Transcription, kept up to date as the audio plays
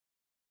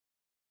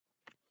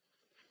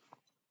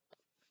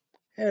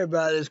Hey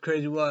everybody, it's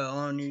Crazy Wild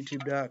on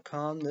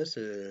YouTube.com. This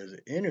is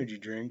Energy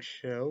Drink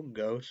Show.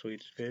 Go,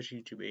 Sweet Fish,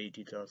 YouTube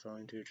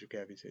 80,000, Twitch,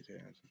 Cappy 6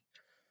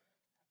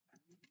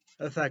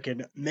 If I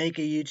could make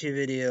a YouTube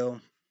video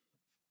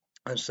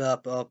and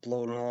stop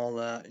uploading all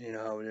that,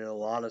 we did a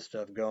lot of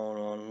stuff going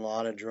on, a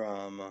lot of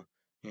drama,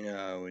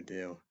 I would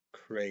do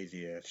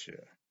crazy ass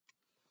shit.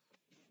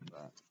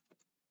 But,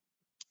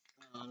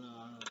 I don't know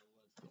what's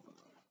going on.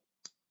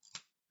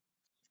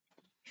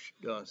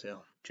 Go on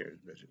sale. Cheers,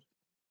 bitches.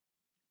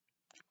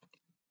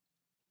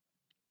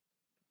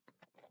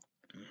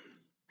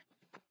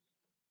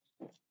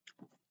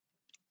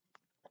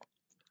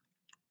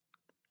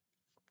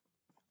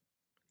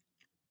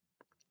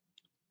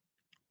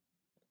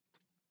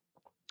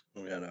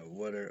 We got a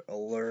weather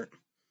alert.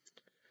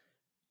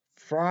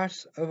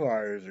 Frost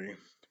advisory.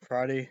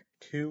 Friday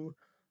 7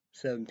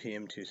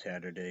 p.m. to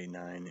Saturday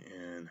 9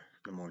 in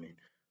the morning.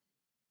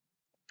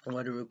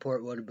 Weather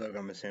report. Weather bug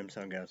on my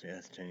Samsung Galaxy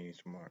S10e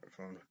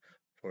smartphone.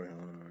 For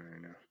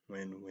right now.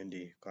 Wind,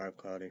 windy,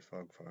 cloudy,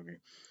 foggy.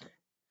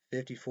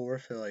 54.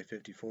 Feel like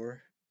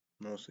 54.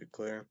 Mostly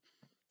clear.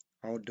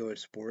 Outdoor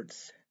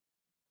sports.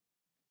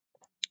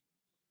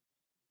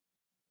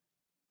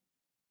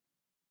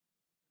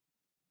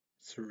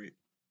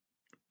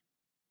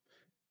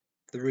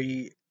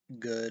 Three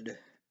good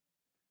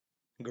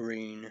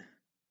green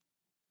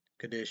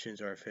conditions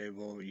are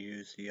favorable.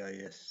 Use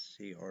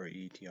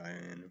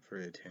CISCRETIN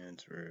for the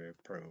tense or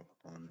pro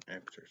on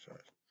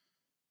exercise.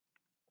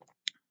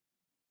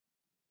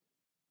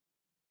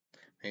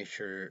 Make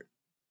sure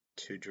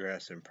to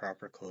dress in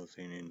proper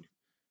clothing and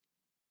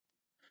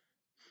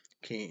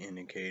key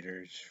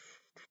indicators.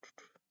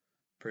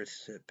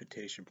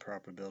 Precipitation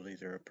probability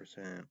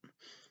 0%.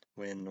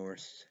 Wind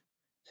north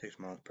 6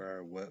 miles per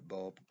hour. Wet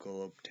bulb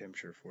globe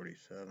temperature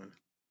 47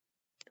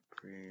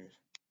 degrees.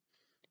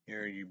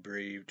 Air you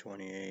breathe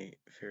 28.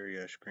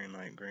 Furious green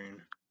light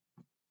green.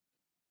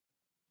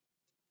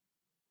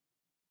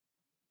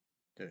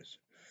 This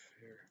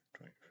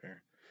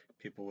fair.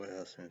 People with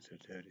health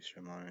sensitivity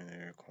should monitor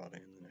their air quality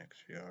in the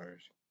next few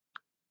hours.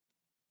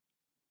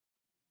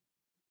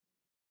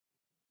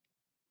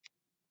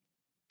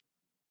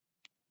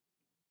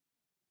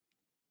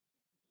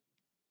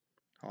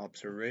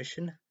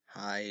 Observation.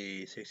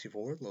 High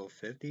 64, low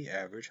 50,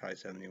 average high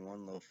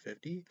 71, low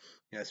 50.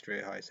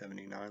 Yesterday high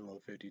 79, low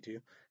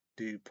 52.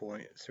 Dew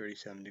point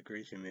 37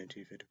 degrees,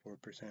 humidity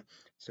 54%.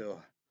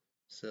 So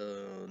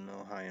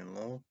no high and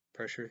low.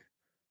 Pressure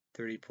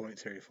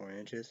 30.34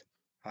 inches.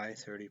 High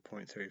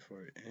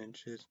 30.34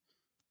 inches.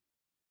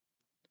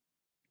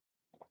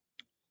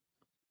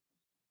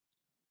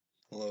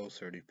 Low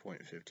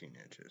 30.15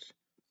 inches.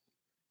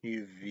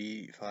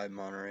 UV 5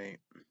 Monterey.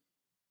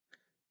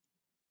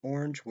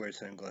 Orange, wear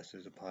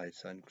sunglasses, apply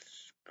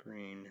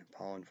sunscreen,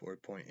 pollen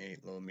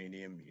 4.8, low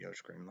medium, yellow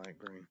green, light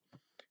green.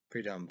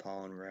 Predominant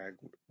pollen,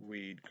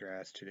 ragweed,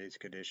 grass. Today's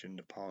condition,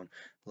 the pollen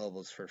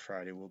levels for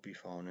Friday will be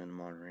falling in the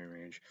Monterey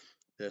range.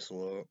 This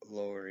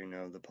lowering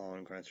of the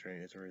pollen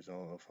concentration is a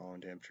result of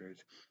falling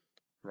temperatures,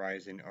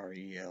 rising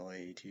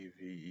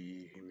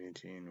RELATVE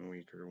humidity, and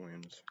weaker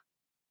winds.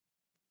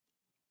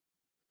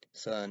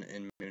 Sun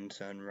and moon,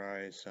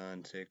 sunrise,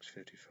 sun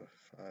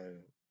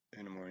 6:55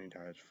 in the morning,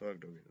 tides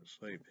fuck, don't get to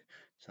sleep.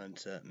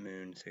 Sunset,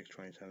 moon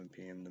 6:27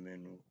 p.m. The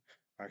moon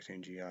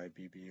waxing GI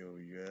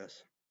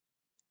BBOUS.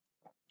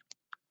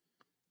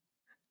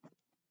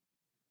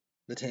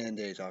 The 10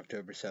 days,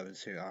 October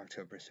 7th to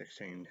October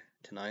 16th.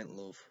 Tonight,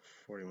 low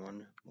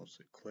 41,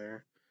 mostly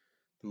clear.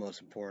 The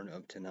most important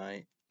of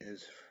tonight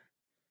is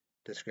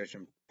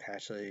description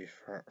patchy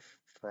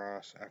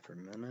frost after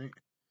midnight.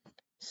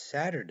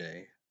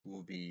 Saturday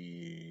will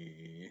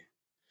be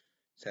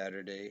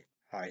Saturday,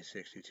 high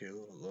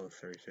 62, low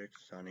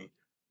 36, sunny.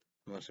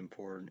 Most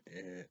important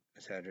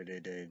Saturday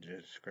day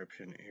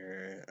description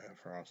area of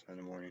frost in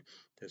the morning.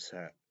 This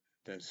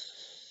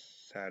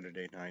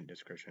Saturday night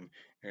description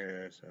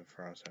areas of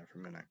frost after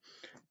midnight.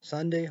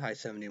 Sunday, high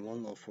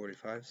 71, low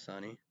 45,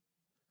 sunny.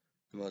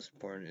 The most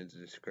important is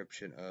the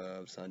description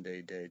of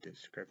Sunday day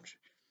description.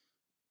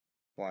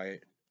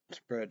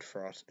 Widespread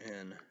frost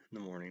in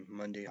the morning.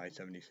 Monday, high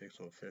 76,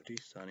 low 50,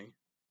 sunny.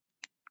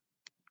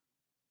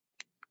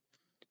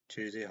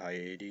 Tuesday, high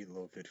 80,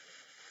 low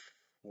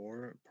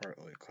 54,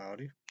 partly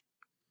cloudy.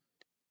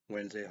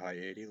 Wednesday, high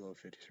 80, low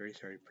 53,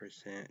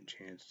 30%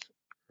 chance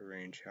for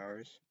rain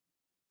showers.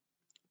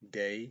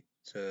 Day,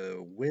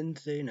 so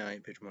Wednesday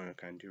night, pitch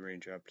monocline, 2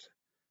 raindrops.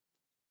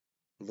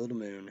 Little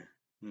moon,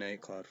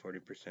 night cloud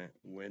 40%.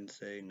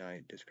 Wednesday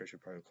night, discretion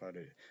partly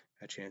cloudy,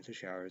 a chance of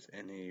showers,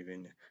 and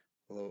even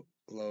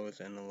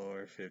lowest and the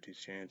lower 50s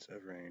chance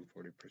of rain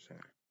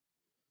 40%.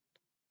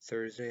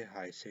 Thursday,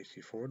 high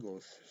 64, low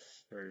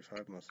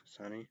 35, mostly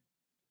sunny.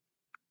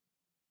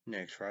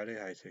 Next Friday,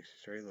 high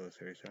 63, low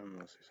 37,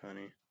 mostly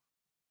sunny.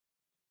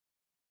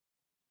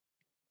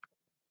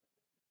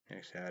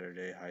 Next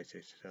Saturday, high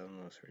 67,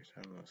 low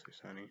 37, mostly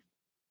sunny.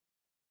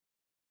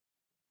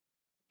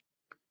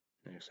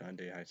 Next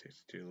Sunday, high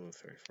 62, low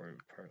 34,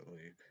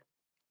 partly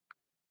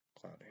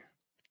cloudy.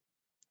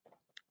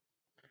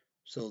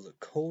 So the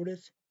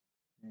coldest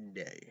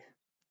day.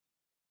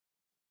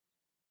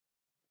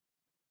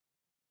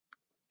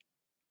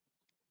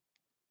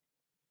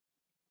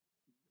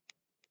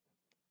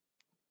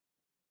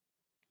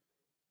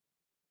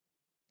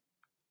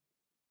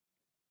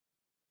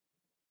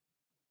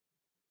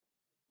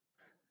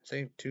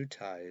 Same two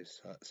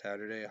ties.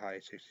 Saturday, high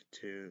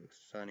 62,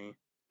 sunny.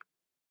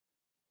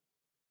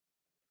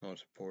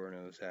 Most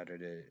important of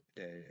Saturday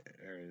day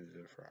is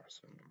the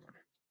frost in the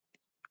morning.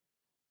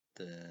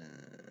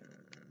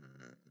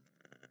 Then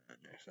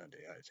next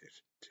Sunday, high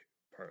 62,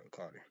 partly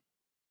cloudy.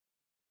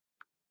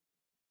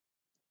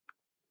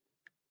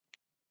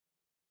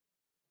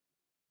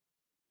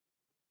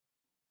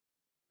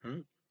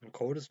 The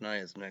coldest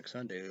night is next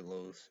Sunday,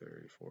 low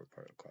 34,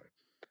 partly cloudy.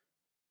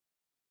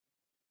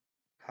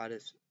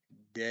 Hottest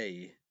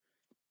day,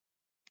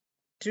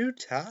 two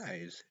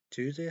ties.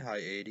 Tuesday, high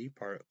 80,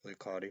 partly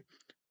cloudy.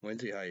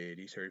 Wednesday, high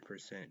 80,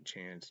 30%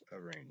 chance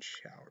of rain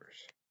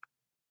showers.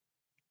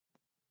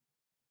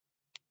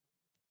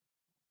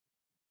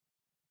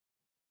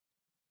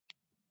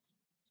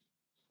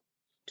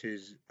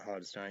 Tuesday,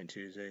 hottest night,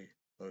 Tuesday,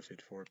 low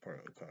 54,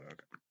 partly cloudy.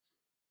 Okay.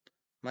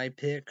 My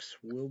picks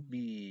will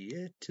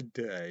be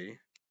today.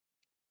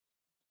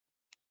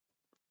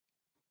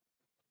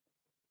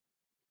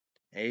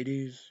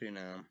 80s,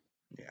 yeah.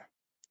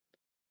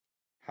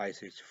 High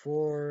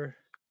 64,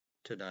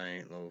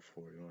 tonight, low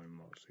 41,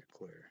 mostly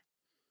clear.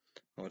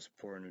 Most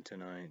important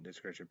tonight,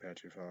 discretion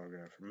patchy fog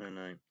after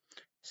midnight.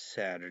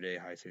 Saturday,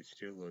 high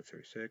 62, low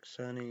 36,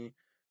 sunny.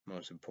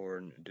 Most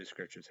important,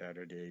 discretion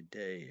Saturday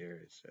day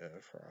is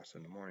frost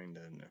in the morning,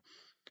 then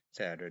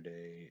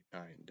Saturday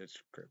night,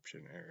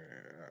 description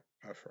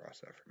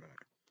frost after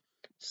midnight.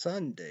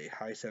 Sunday,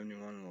 high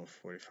 71, low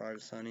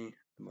 45, sunny.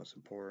 The most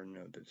important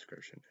of the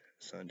description,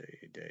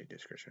 Sunday day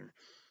description,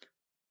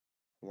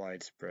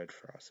 widespread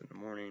frost in the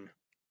morning.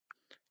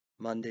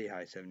 Monday,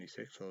 high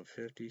 76, low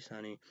 50,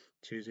 sunny.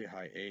 Tuesday,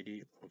 high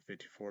 80, low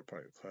 54,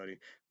 partly cloudy.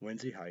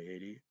 Wednesday, high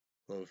 80,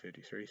 low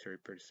 53,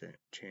 30%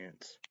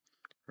 chance.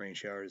 Rain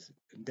showers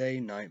day,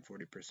 night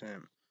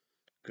 40%.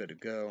 Good to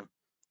go.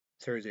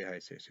 Thursday, high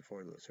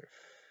 64, low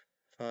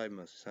 35,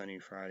 mostly sunny.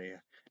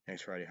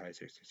 Next Friday, high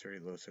 63,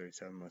 low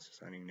 37, mostly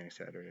sunny. Next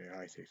Saturday,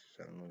 high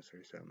 67, low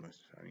 37,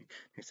 mostly sunny.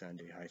 Next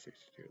Sunday, high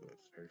 62, low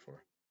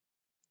 34.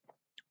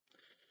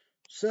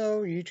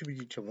 So,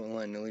 YouTube channel,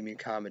 and leave me a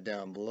comment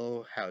down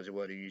below. How's your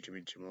weather,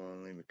 YouTube channel?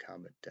 And leave me a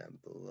comment down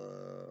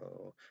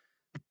below.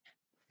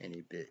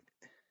 Any big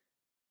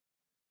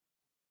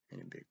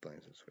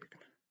plans this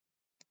weekend?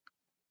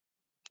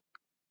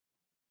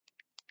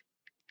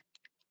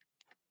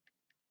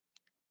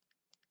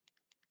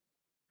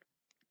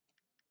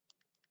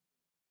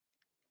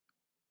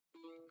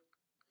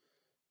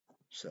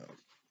 So,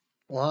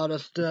 a lot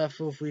of stuff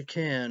if we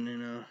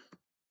can,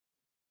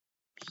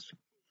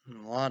 A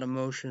lot of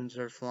emotions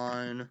are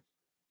flying.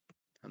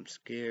 I'm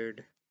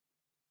scared.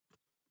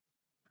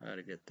 I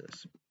gotta get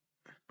this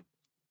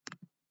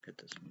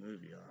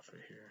movie off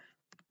of here.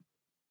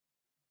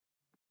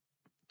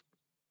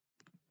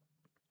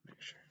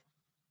 Make sure.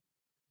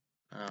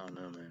 I don't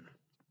know, man.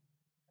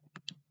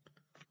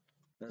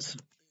 That's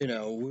we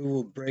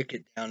will break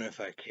it down if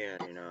I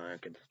can. I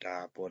can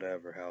stop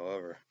whatever.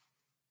 However.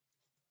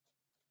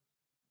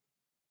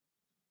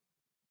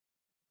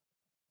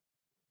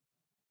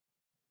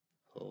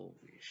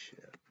 Holy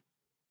shit.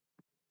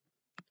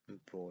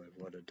 Boy,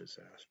 what a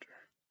disaster.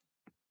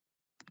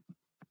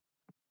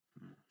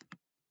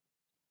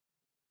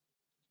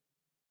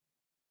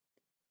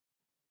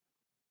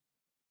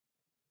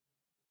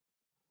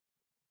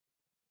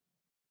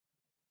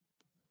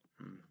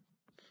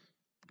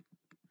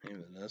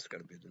 Even that's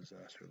gotta be a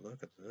disaster.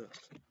 Look at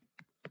this.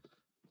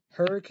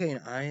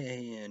 Hurricane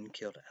Ian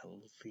killed at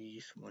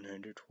least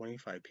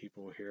 125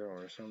 people. Here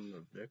are some of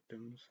the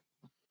victims.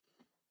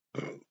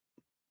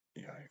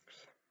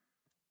 Yikes.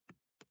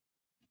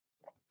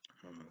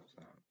 Almost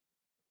that.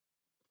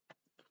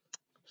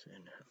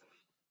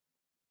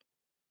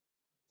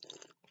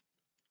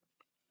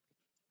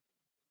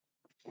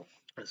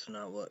 That's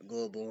not what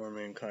global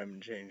warming,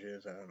 climate change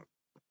is. I don't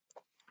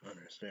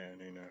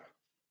understand, I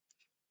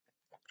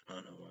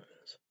don't know what it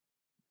is.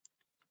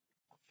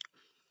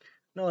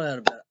 No doubt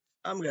about it.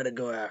 I'm gonna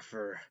go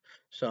after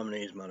some of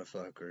these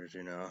motherfuckers,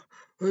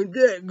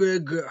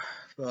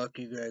 Fuck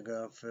you, Greg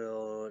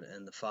Garfield,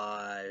 and the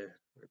 5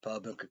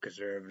 Republican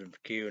conservative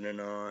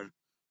QAnon,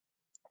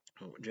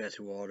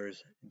 Jesse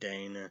Walters,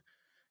 Dana,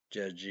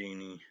 Judge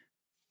Jeannie,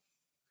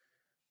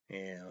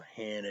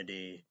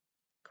 Hannity,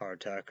 Carl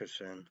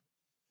Tuckerson.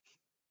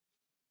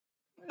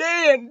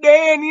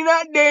 Dan, you're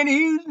not Dan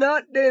Hughes,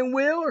 not Dan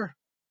Wheeler.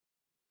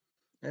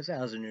 That's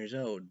 1,000 years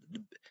old.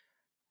 The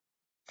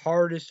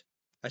hardest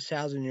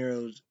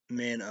 1,000-year-old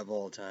man of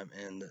all time,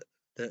 and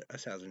the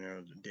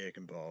 1,000-year-old dick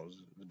and balls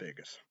is the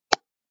biggest.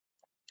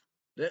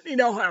 You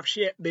know how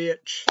shit,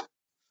 bitch.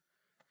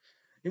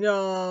 You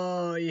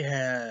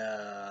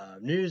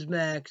have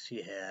Newsmax,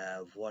 you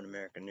have One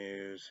American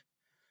News,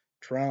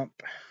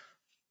 Trump,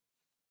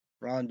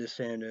 Ron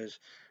DeSantis,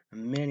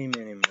 and many,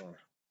 many more.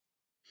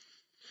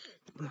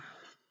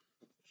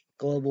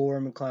 Global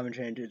warming, climate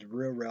change is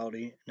real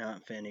reality,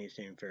 not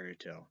fantasy and fairy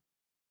tale.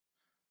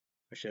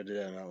 We should have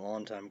done a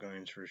long time ago.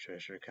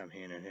 Infrastructure come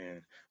hand in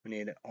hand. We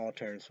need an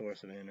alternate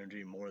source of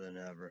energy more than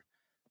ever.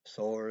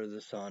 Solar,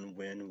 the sun,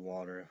 wind,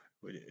 water.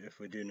 If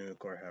we do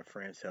nuclear, have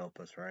France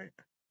help us, right?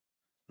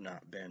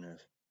 Not ban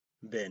us.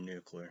 Ban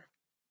nuclear.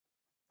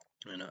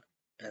 And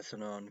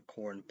ethanol,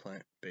 corn,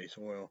 plant-based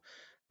oil,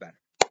 better.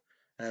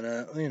 And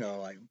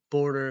like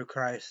border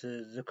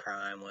crisis, the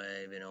crime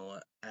wave,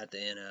 at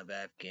the end of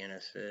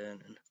Afghanistan,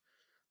 and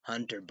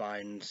Hunter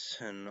Biden's,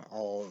 and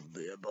all of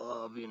the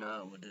above,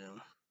 with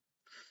them.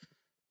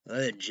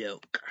 A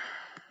joke.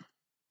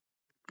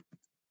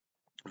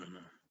 I don't know.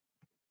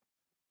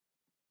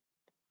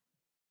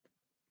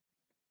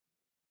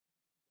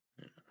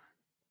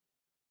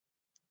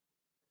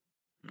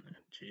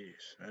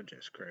 Jeez, that's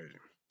just crazy.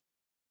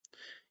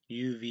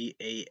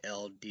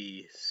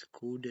 UVALD,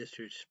 school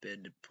district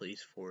suspended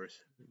police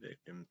force,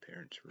 victim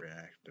parents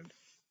reacted.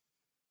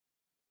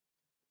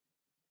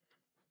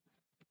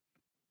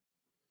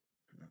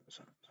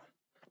 So,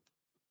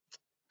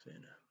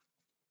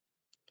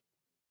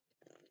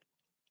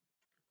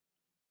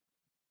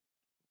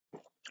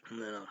 and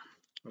then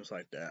it was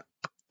like that.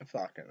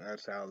 Fuck it,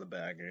 that's out of the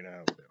bag, And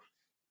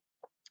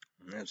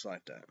it's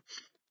like that.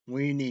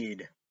 We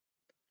need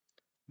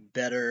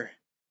better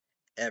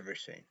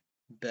everything.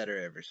 Better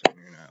everything,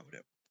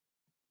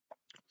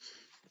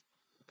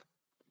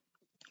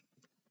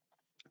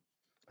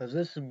 Because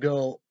this would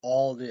go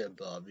all the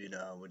above, we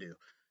do.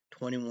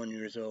 21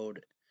 years old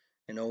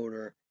and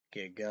older,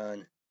 get a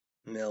gun,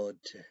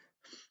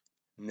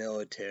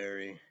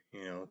 military,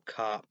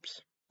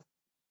 cops,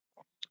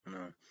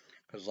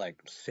 because like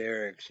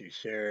sheriffs,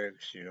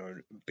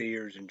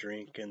 beers and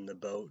drinking, the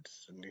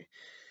boats, and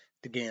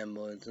the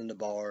gamblings, and the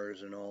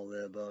bars, and all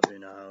the above,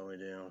 how we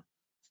do.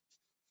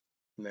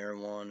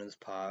 Marijuana's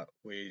pot,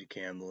 weed,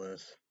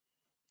 cannabis,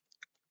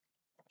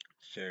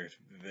 sheriff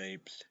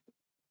vapes,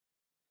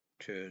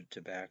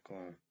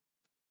 tobacco.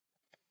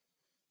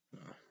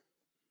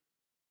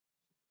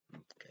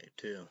 Okay,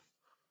 too.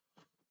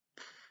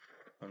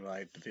 I'm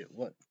like,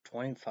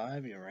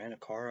 25? You ran a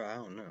car? I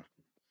don't know.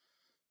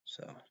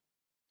 So,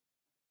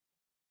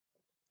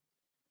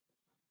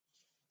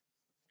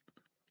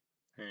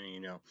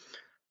 and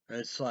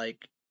it's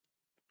like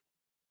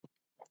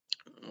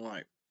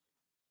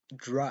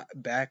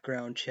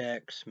background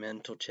checks,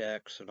 mental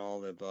checks, and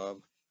all the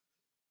above,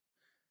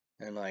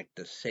 and like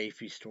the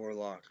safety store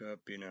lockup,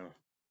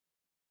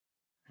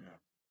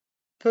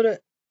 put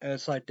it.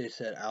 It's like they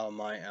said, out of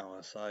my out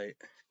of sight,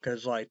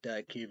 cause like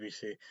that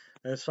QVC.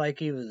 It's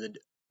like even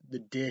the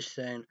dish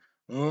saying,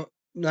 well,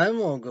 that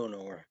won't go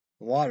nowhere.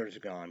 The water's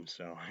gone,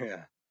 so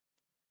yeah.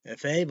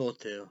 If able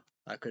to,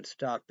 I could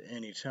stop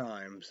any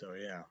time, so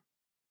yeah.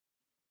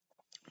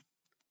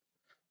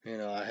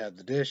 I have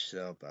the dish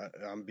up.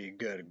 I'm be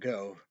good to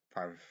go,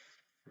 probably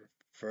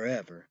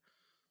forever.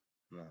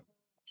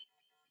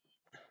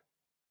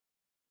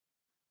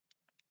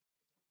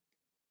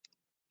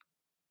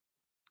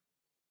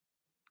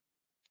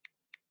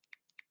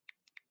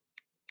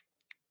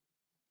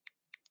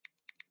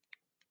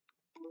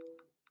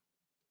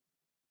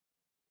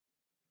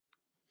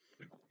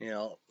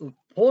 The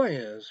point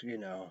is,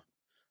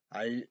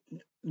 I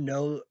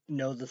know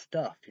the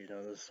stuff,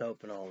 the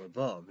soap and all the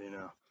above,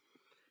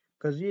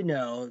 because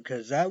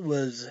that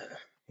was,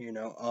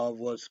 of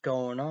what's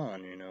going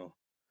on,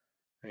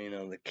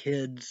 the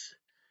kids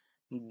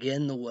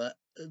getting the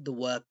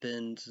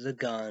weapons, the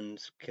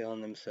guns,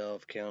 killing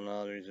themselves, killing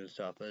others and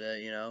stuff like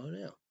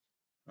that,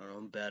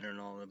 better and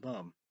all the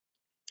above.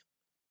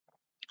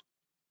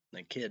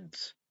 The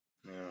kids,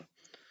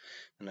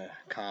 and a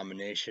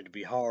combination to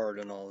be hard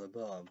and all the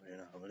above,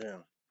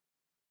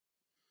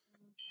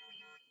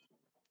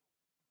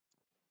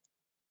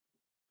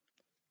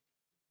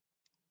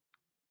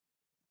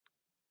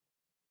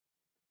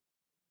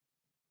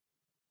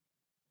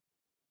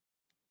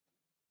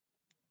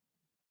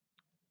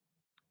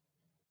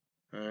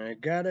 And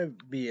it gotta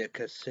be a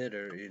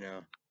consider,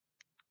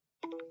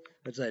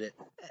 It's like it.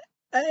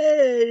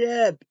 Hey,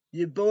 yeah,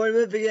 you're born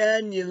with a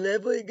gun, you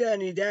live with a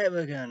gun, you die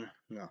with a gun.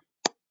 No.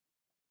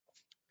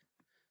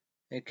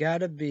 It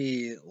gotta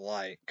be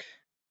like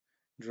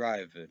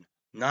driving.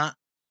 Not,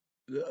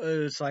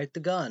 it's like the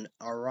gun.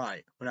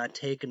 Alright, we're not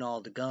taking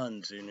all the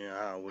guns,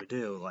 how we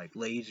do. Like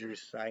laser,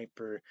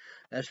 sniper.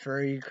 That's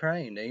for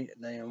Ukraine. They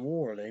in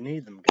war. They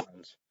need them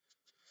guns.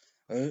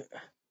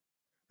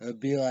 It'd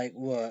be like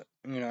what,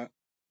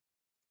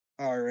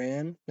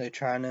 Iran. They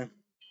trying to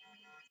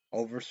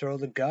overthrow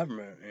the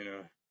government,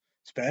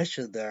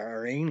 especially the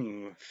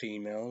Iranian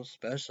females,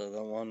 especially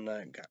the one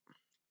that got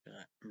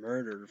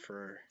murdered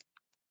for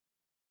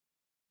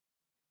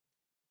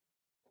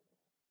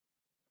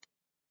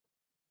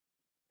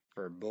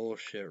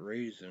bullshit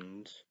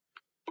reasons.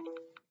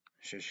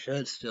 She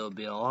should still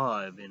be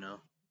alive,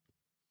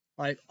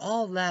 Like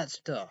all that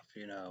stuff,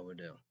 we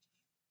do.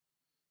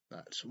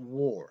 That's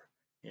war.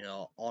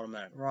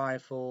 Automatic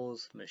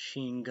rifles,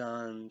 machine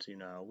guns,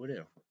 we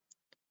do.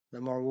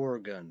 Them are war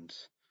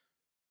guns.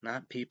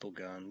 Not people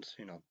guns,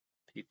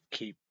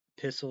 keep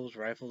pistols,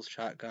 rifles,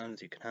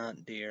 shotguns. You can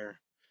hunt deer.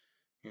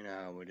 You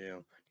know how we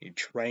do. You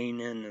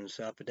training and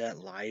stuff like that,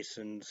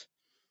 license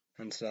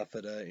and stuff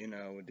like that. You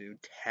know, we do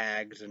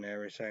tags and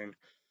everything,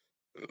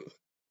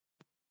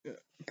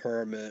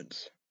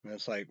 permits. And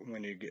it's like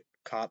when you get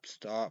cop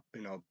stop,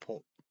 you know,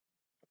 pull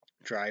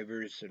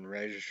drivers and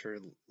register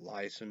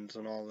license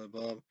and all the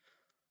above.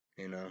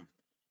 You know,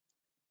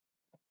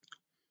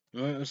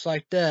 it's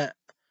like that.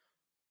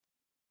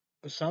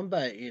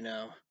 Somebody, you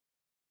know,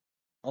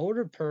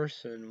 older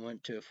person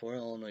went to a Fort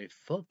Illinois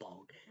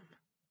football game,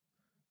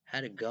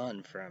 had a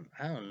gun from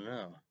I don't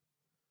know.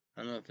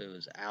 I don't know if it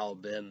was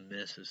Alabama,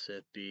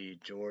 Mississippi,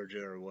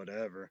 Georgia, or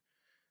whatever,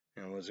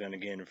 and was gonna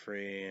get him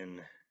free.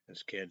 And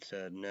his kid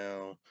said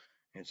no,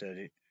 and said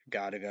he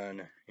got a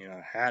gun. You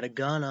know, had a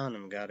gun on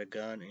him, got a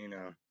gun. You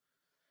know,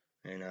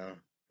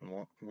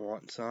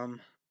 want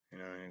some. You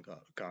know, and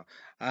got.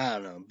 I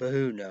don't know, but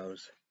who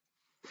knows?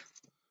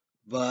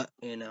 But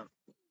you know,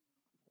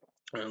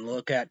 and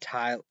look at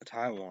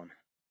Taiwan,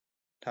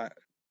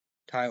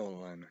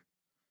 Taiwan.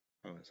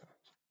 What was that?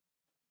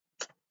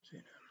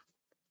 You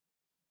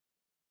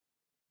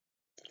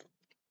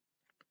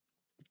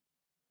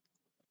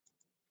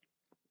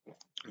know,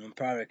 I'm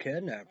probably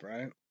kidnapped,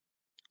 right?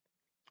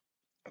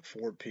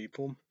 4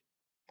 people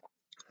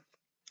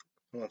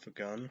with a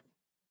gun.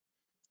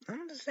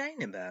 I'm just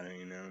saying about it,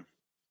 you know.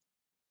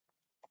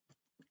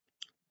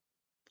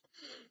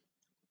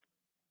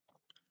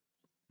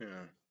 You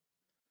know,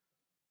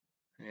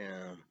 you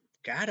know,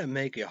 gotta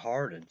make it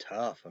hard and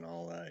tough and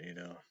all that, you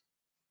know.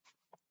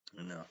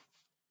 You know,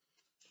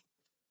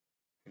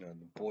 the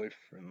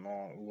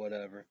boyfriend-law or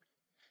whatever.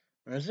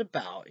 And it's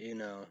about, you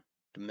know,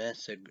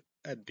 domestic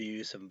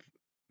abuse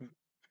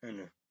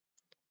and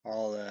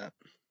all that.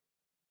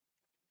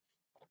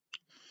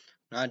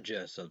 Not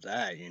just of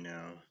that, you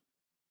know.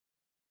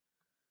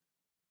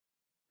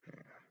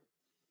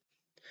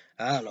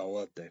 I don't know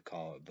what they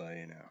call it, but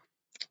you know,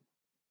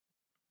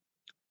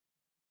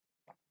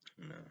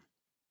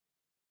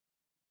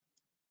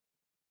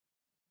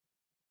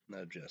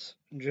 no, just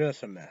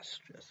a mess,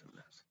 just a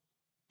mess.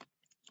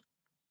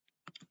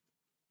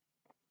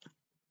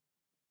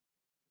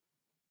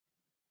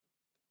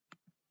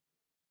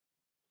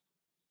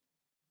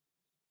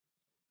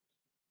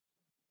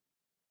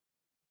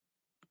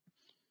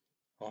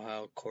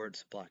 Ohio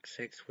courts block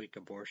 6-week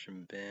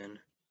abortion ban.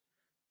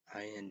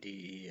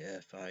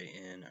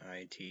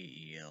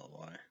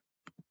 INDEFINITELY.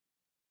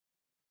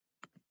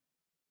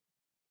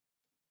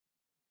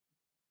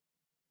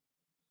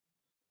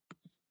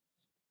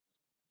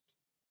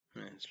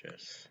 It's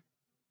just,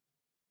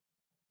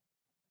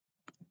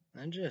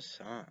 I just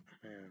saw it,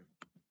 man.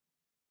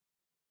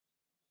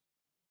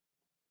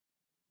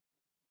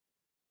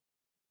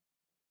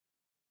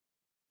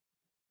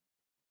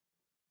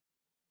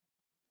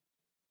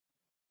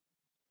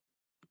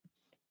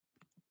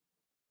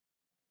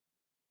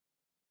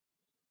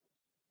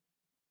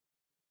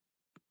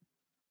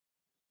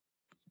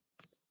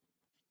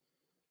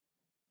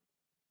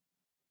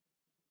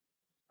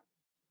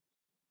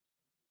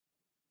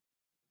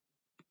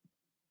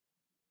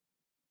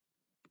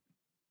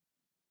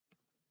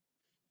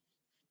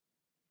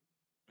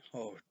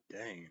 Oh,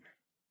 dang.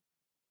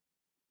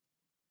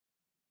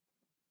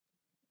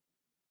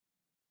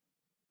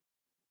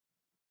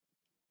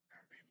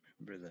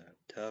 Remember that.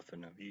 Tough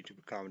enough.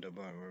 YouTube comment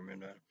about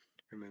remember that.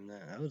 Remember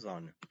that. That was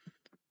on.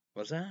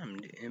 Was that on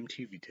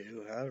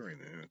MTV2? I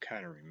remember.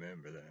 Kind of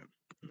remember that.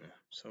 Yeah,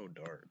 so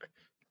dark.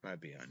 Might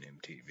be on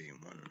MTV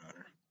and one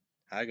another.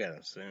 I gotta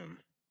assume.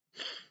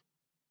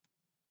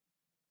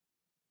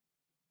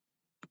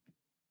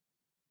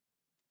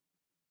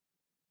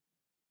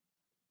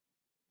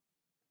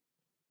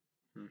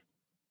 Hmm.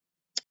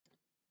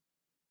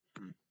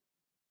 Hmm.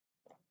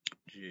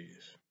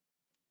 Jeez.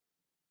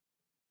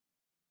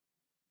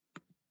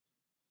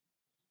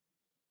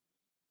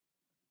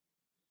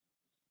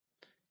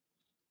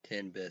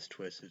 10 best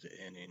twisted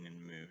ending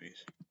in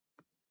movies.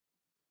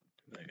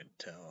 If I could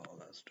tell all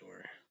that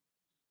story.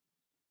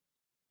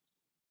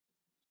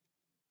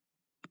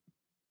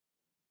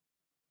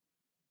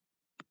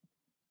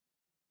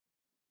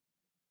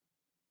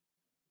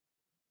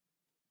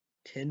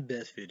 10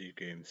 best video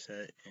games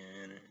set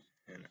in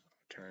an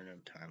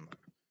alternative timeline.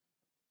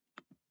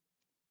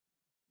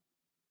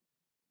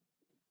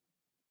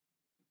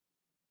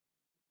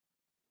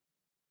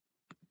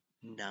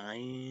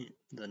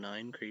 The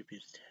 9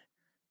 creepiest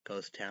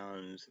ghost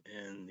towns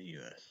in the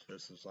U.S.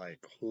 This is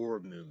like horror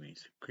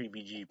movies,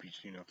 creepy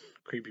jeepies, you know,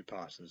 creepy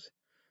pastas,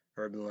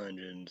 urban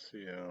legends,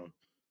 you know,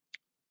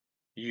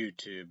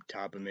 YouTube,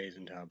 top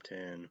amazing top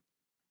 10,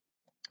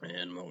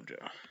 and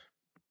Mojo.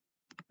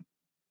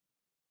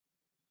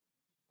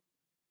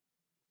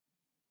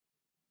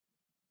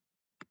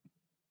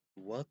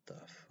 What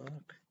the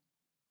fuck?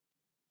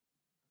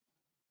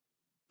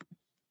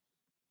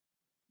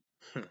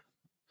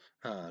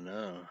 I don't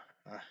know.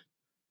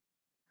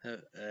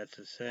 That's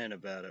the saying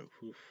about it.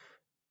 Oof.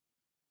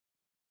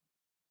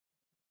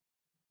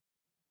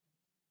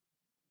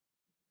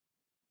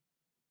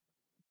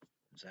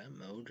 Is that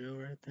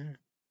Mojo right there?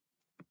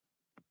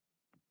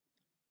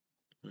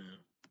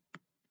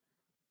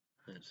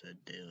 It said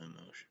Daily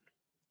Motion.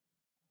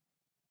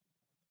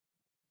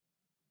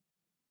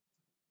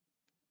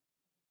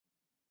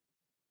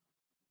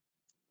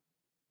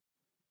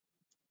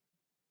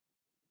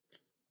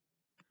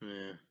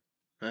 Yeah,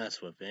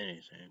 that's with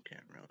anything.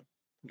 Can't really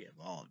give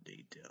all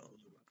details.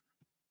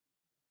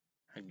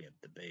 I give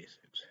the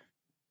basics.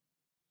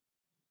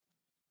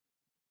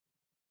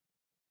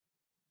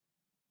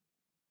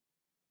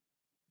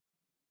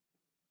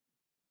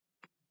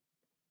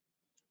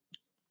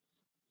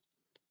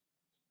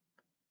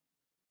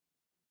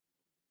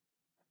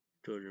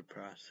 Georgia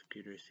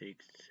prosecutor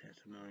seeks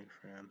testimony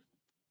from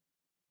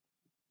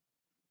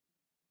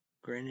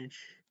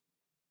Greenwich,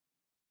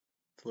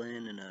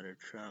 Flynn, and other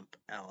Trump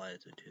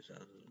allies in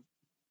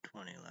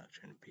 2020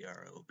 election.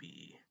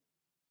 PROBE.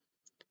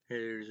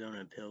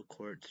 Arizona appeal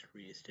courts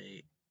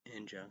reinstate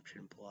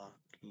injunction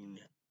blocking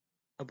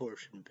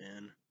abortion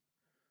ban.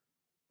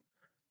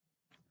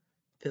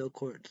 Appeal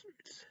courts.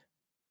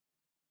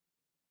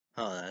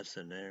 Oh, that's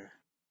in there.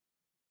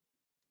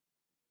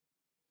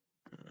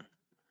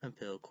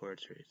 Appeal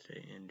courts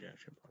reinstate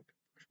injunction blocking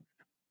abortion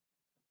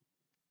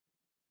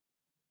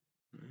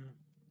ban.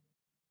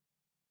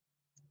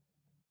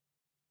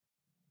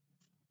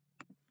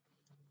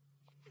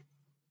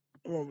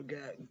 Well, we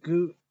got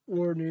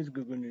World News,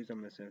 Google News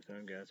on my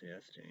Samsung Galaxy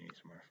S10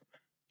 smartphone.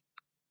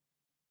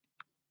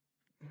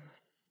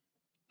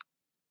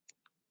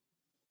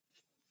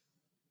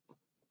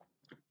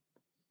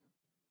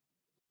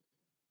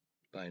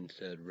 Biden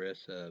said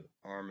risks of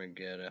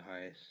Armageddon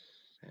heist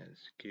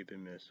as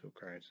Cuban Missile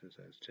Crisis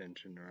as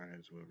tension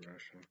rise with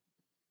Russia.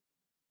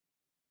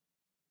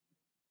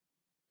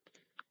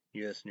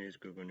 U.S. News,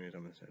 Google News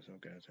on my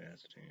Samsung Galaxy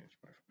S10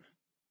 smartphone.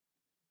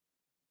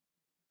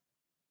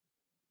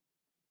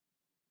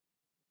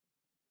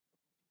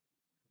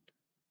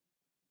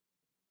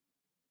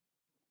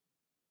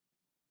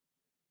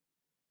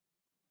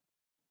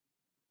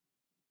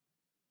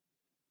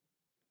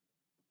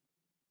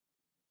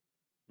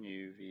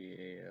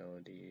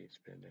 UVALD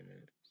spending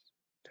its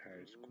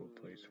entire school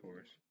police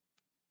force.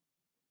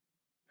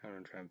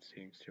 Donald Trump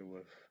seeks to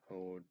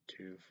withhold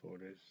 2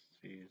 Florida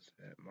seats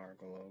at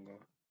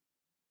Mar-a-Lago.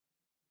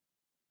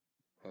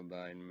 What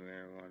Biden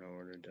marijuana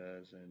order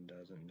does and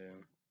doesn't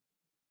do.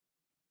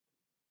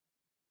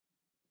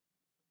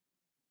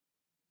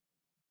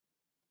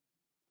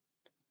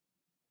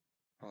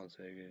 Las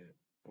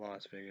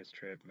Vegas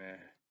trip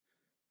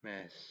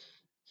mass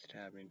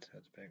stabbing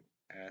suspect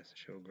asked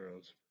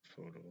showgirls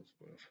photos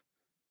with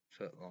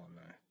foot-long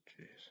knife.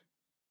 Jeez.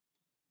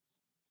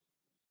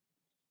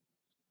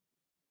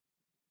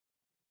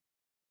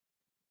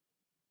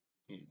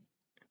 You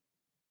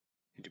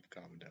need to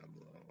comment down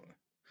below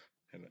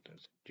about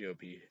this.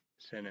 GOP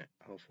Senate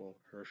hopeful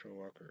Herschel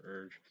Walker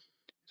urged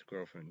his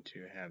girlfriend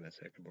to have a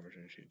second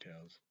abortion, she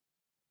tells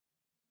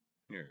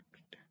New York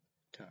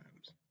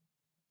Times.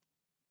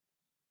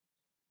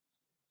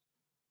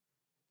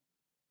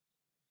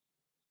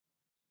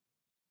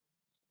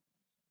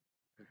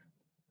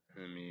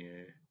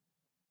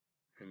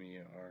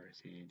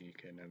 MERCED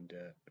kidnapped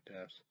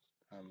deaths.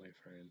 Family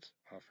friends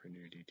offer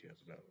new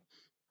details about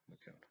the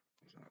kill.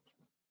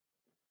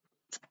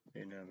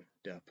 Vietnam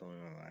death penalty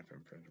life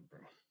in prison, bro.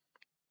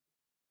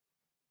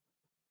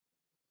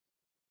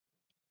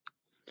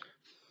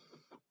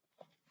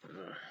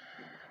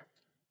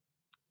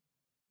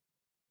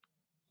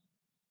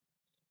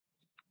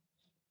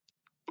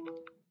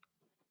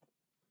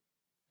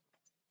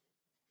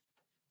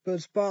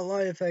 But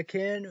spotlight if I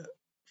can.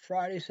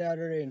 Friday,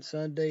 Saturday, and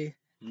Sunday,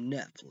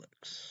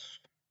 Netflix.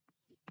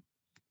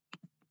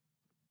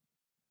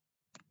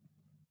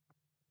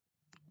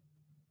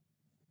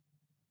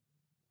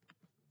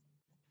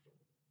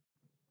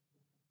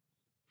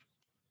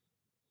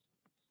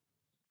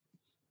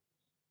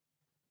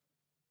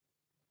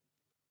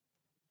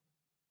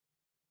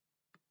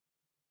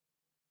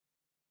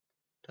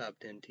 Top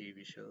 10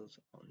 TV shows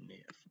on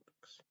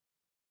Netflix.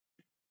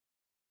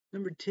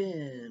 Number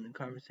 10,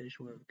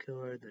 Conversation with a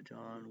Killer, the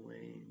John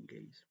Wayne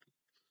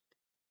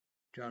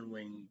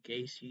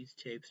Gacy's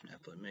tapes.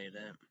 Netflix made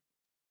that.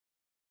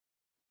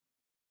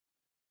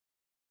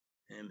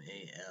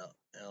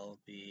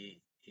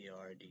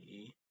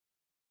 MALLBERDE.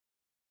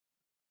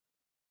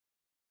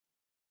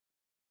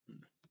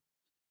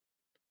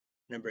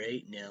 Number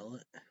 8, Nail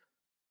It.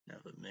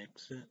 Netflix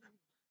makes it.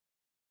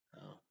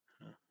 Oh,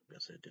 I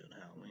guess they do it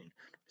Halloween.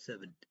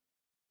 7,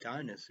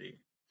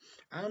 Dynasty.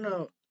 I don't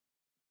know.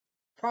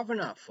 Probably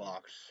not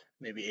Fox.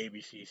 Maybe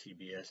ABC,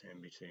 CBS,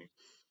 NBC.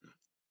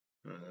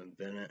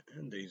 Bennett,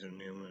 these are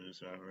new ones.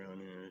 It's not real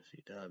new.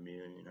 CW,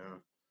 you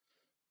know.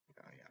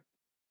 Oh, yeah.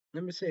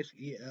 Number 6,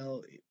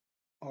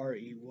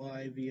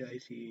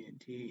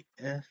 ELREYVICENT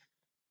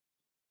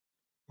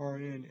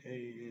FRNAND.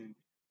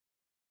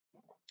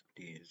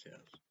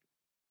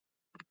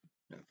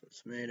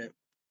 Netflix made it.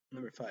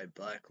 Number 5,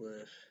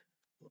 Blacklist.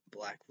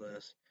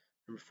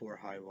 Number 4,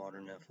 High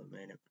Water. Netflix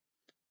made it.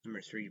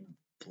 Number 3,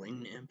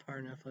 Bling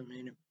Empire. Netflix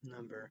made it.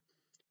 Number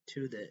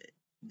 2, the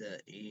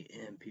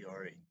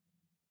EMPRESS.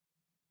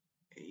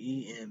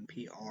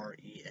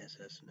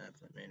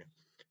 Netflix made it.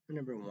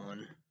 Number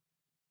 1,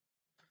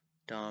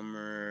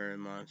 Dahmer,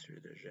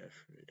 Monster, the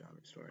Jeffrey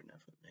Dahmer story,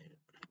 Netflix made it.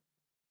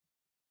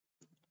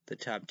 The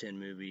top 10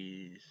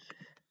 movies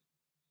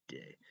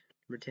day.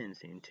 Number 10,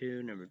 Scene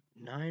 2. Number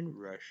 9,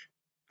 Rush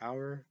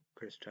Hour,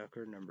 Chris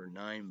Tucker. Number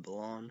 9,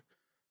 Blonde,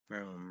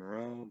 Marilyn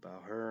Monroe,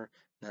 about her.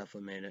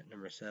 Netflix made it.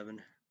 Number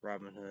 7,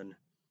 Robin Hood.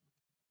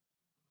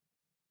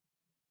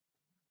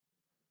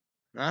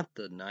 Not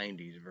the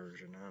 90s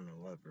version. I don't know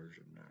what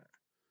version that.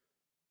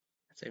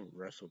 I think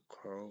Russell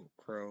Crowe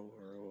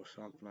or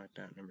something like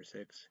that. Number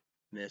 6,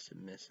 Miss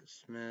and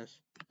Mrs. Smith.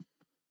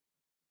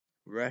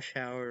 Rush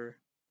Hour,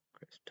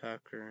 Chris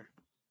Tucker.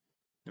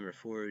 Number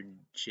 4,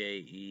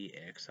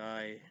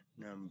 JEXI.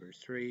 Number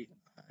 3,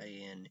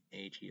 INHERITANCE.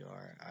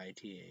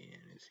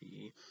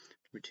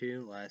 Number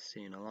 2, Last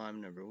Seen Alive.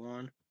 Number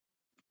 1,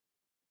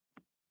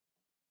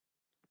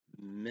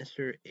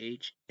 Mr.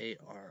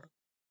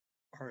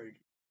 HARRIGAN.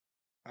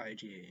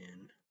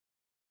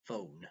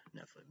 Phone.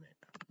 Netflix made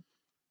it.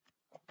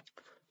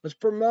 Let's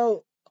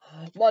promote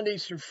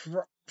Mondays through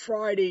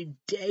Friday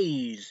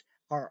days.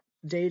 Our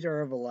Days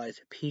Are of a Lies,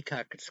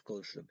 Peacock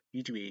exclusive.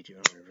 YouTube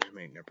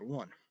made number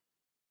 1.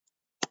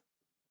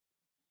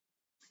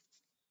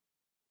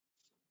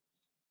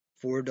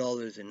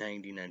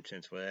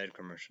 $4.99 with ad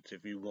commercials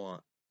if you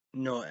want.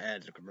 No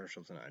ads or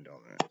commercials and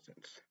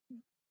 $9.99.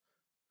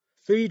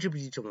 So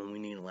YouTube, we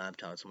need a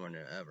laptop more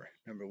than ever.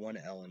 Number 1,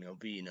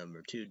 LNLB.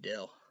 Number 2,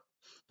 Dell.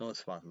 No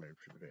spot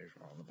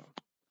for all of them.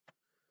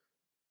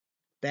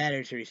 Bad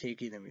Atari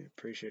Seiki, that means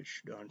appreciate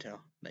you don't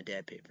tell. My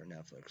dad paid for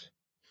Netflix.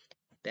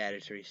 Bad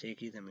Atari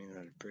Seiki, that means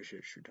I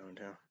appreciate you don't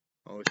tell.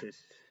 Always this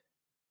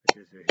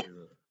sister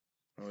Hulu.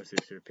 Always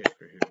sister pick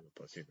for Hulu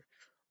plus Hulu.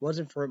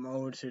 Wasn't for my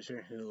older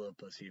sister Hulu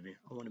plus Hulu.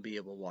 I want to be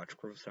able to watch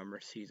Cruel Summer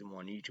Season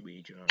 1 YouTube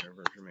on our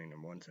version main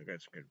number 1, so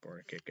that's a good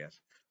board kick ass.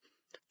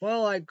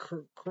 Well, I like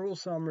Cruel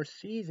Summer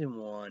Season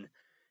 1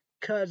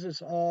 because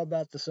it's all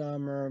about the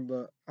summer,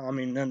 but I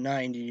mean the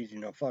 90s,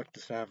 fuck the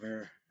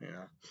summer,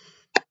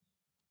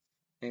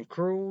 And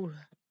Cruel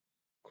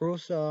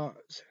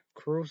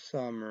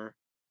Summer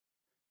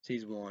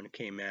Season 1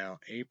 came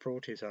out April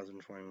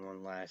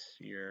 2021 last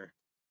year,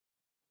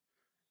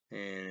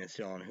 and it's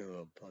still on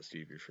Hulu plus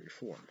TV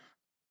freeform.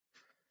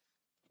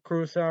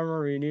 Cruel Summer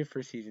renewed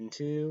for Season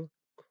 2.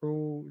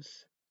 Cruel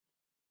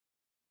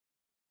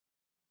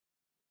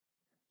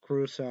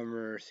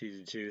Summer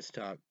Season 2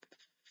 stopped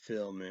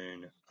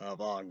filming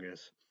of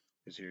August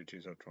this year,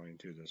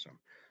 2022 this summer.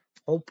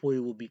 Hopefully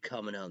will be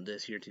coming out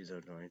this year,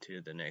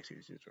 2022, the next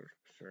year,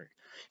 2023.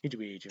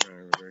 YouTube agent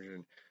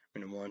version.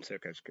 And 1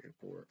 second scared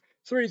for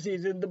 3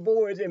 seasons. The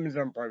Boys,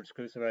 Amazon Prime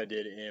exclusive. I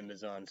did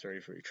Amazon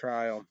free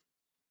trial.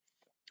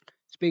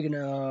 Speaking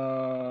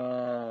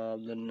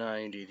of the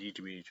 90s,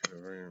 YouTube agent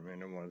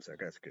and 1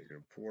 second scared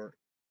report.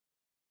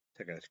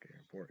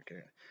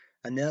 Okay.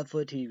 A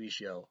Netflix TV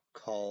show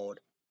called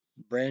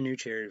Brand New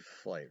Cherry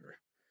Flavor.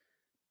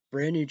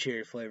 Brand New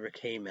Cherry Flavor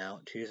came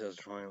out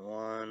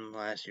 2021,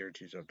 last year,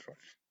 2020.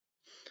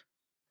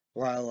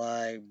 Well, I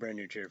like Brand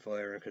New Cherry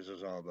Flavor because it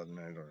was all about the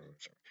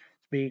 90s.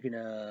 Speaking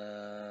of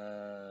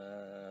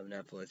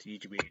Netflix,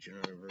 YouTube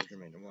agent version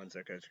made the 1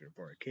 second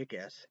report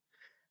Kick-Ass.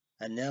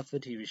 A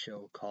Netflix TV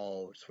show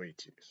called Sweet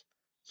Tooth.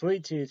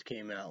 Sweet Tooth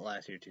came out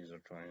last year,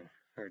 2020,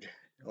 or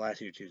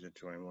last year,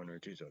 2021 or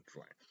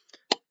 2020.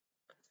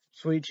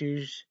 Sweet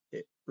Tooth,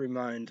 it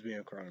reminds me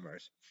of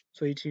coronavirus.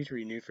 Sweet Tooth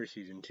renewed for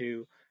Season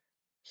 2.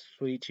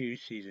 Sweet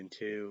Tooth Season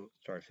 2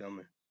 started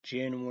filming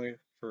January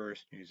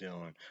 1st, New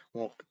Zealand.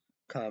 Won't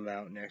come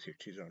out next year,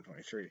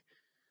 2023.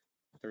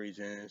 The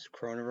reason is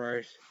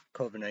coronavirus,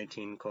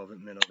 COVID-19, COVID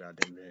middle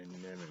goddamn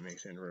pandemic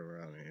makes it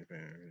around it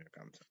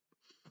comes up.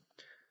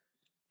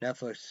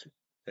 Netflix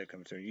that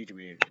comes to YouTube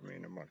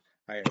number 1.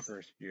 I hear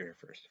first, you hear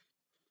first.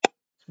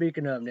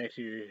 Speaking of next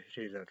year,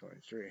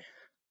 2023,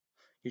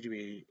 YouTube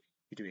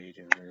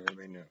agent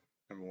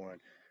number 1.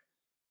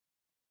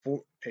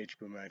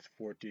 HBO Max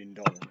 $14.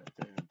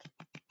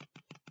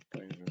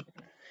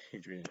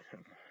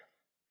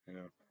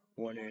 HBO,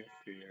 1 year,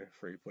 2 year,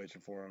 free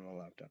PlayStation 4 on the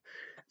laptop.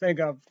 Thank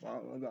God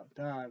about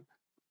time.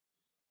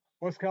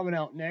 What's coming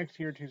out next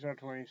year,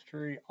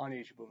 2023 on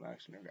HBO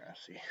Max and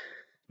Degrassi?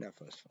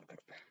 Netflix.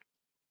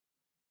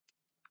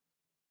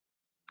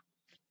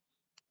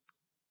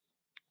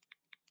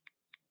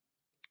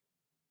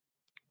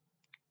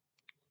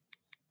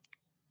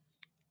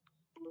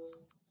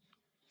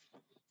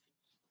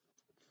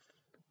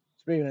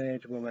 Speaking of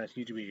HBO Max,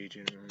 YouTube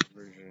agent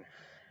version.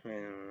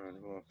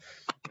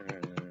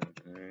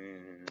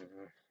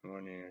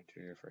 1 year, 2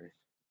 year free.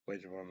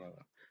 PlayStation 4 on the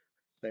laptop.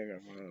 Thank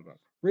God for another.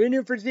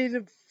 Renewed for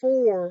Season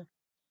 4.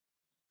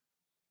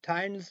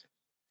 Titans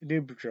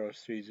Doom Patrol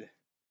Season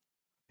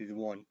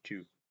 1,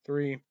 2,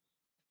 3.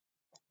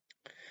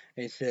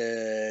 They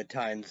said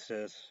Titans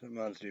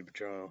Monster Doom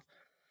Patrol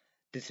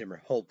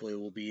December. Hopefully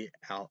will be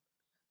out.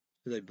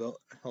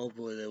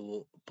 Hopefully they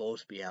will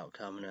both be out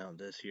coming out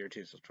this year,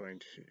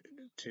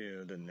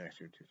 2022, the next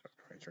year,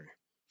 2023.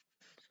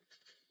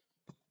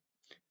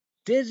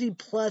 Disney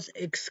Plus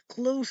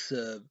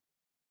exclusive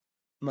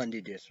Monday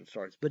Disney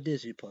starts, but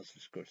Disney Plus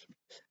exclusive.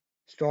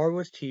 Star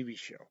Wars TV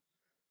show.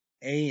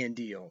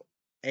 ANDOR.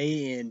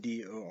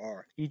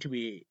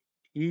 YouTube,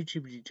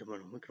 we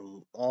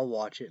can all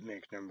watch it,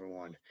 make number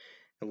one.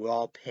 And we'll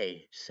all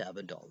pay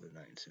 $7.09.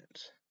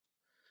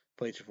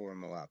 Plays it for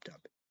my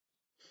laptop.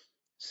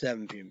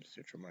 7 p.m.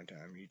 Central my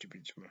time. YouTube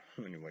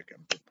when you wake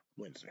up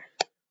Wednesday.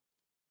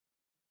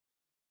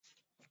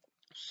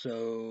 So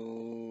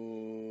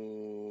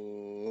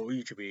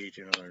YouTube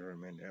agent I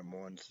recommend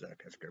M1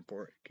 Zach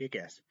Report. Kick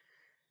ass.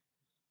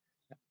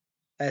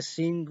 A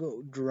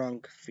single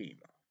drunk female.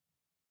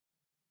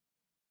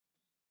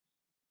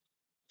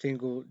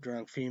 Single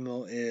drunk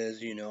female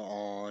is,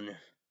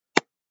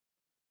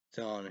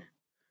 on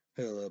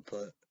Hulu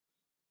Plus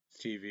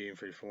TV and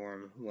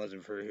Freeform.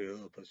 Wasn't for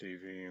Hulu Plus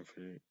TV and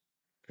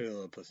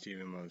Hulu Plus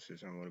TV most of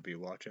the time would be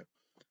watch it.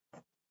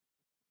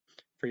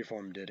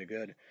 Freeform did it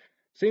good.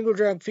 Single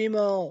drunk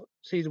female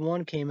season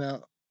 1 came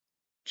out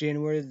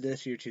January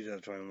this year,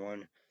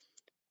 2021.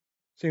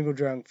 Single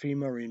drunk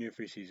female renewed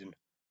for season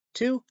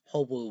 2.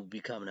 Hopefully will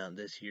be coming out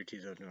this year,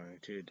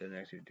 2022, the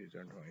next year,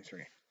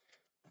 2023.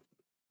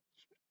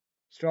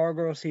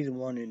 Stargirl season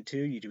 1 and 2,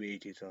 YouTube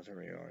 18,000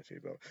 radar.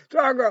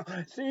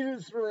 Stargirl season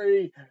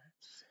 3,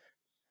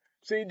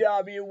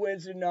 CW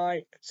Wednesday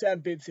night,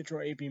 7 p.m.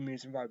 Central, 8 p.m.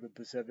 Eastern, 5 p.m.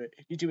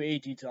 Pacific. YouTube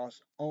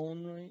 18,000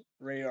 only.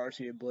 Radar,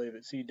 I believe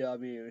it.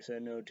 CW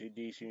said no to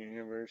DC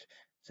Universe.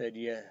 Said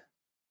yeah.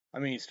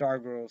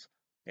 Stargirl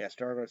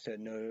said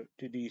no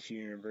to DC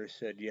Universe,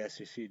 said yes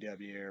to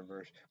CW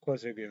Universe. Of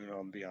course, they're giving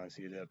on Beyond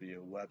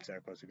CW website,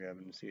 of course, they're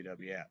giving the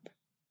CW app.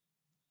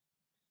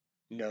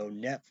 No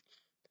Netflix.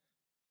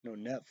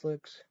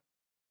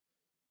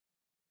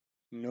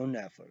 No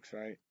Netflix,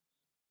 right?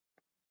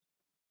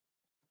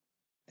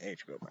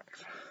 HBO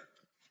Max.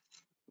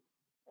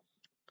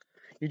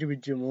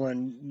 YouTube Jim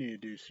 1 need to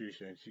do 3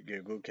 things. You get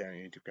a Google account,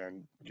 YouTube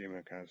account, Gmail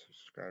account,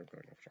 subscribe.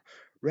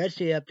 Red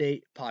Sea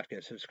Update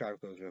podcast, subscribe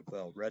goes with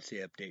bell. Red Sea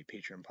Update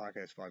Patreon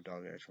podcast,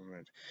 $5 extra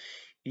months.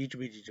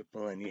 YouTube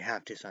One, you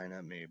have to sign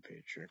up, maybe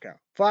Patreon account.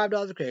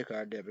 $5 credit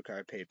card, debit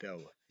card,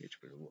 PayPal.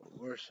 YouTube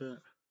worth it.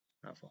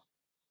 Not fun.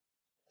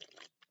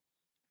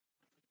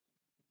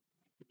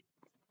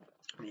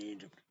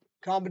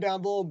 Comment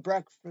down below.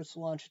 Breakfast,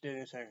 lunch,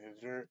 dinner, second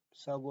dessert,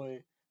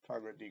 Subway,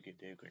 Target, DK.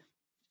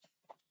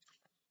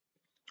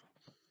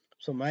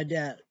 So my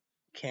dad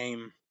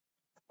came,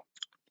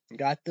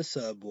 got the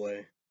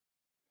Subway,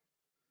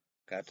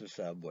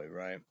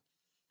 right?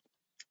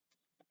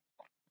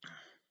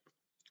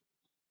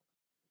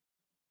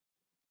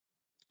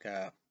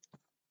 Got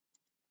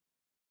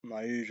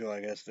my usual,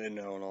 I guess they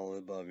know, and all the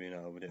above, we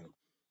do.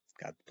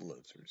 Got the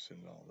blizzards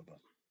and all the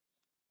above.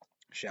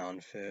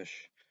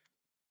 Shellfish.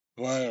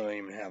 Well, I don't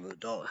even have an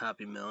adult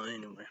Happy Meal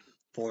anyway.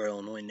 For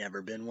Illinois,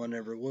 never been one,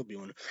 never will be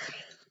one.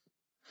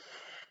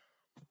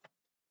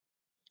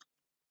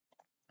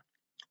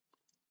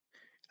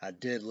 I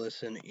did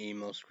listen to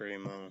Emo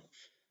Screamo.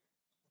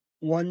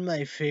 One of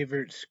my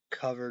favorites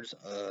covers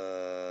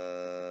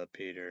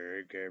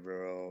Peter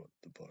Gabriel,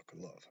 The Book of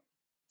Love.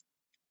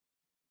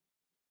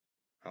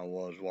 I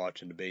was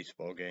watching the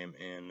baseball game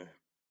and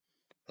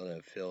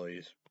the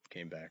Phillies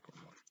came back and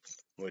won.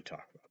 We'll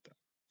talk about that.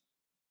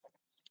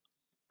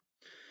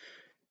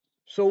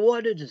 So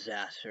what a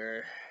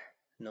disaster.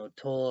 No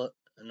toilet,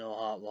 no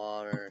hot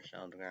water,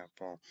 sounds gonna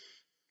fall.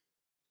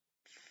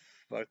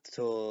 Fuck the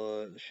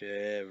toilet,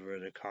 shit over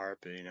the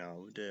carpet,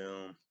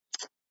 do.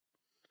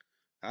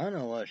 I don't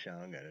know what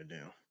Sean gotta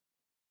do.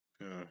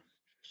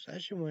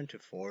 Said she went to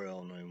 4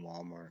 Illinois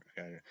Walmart.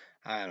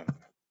 I don't know.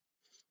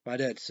 My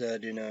dad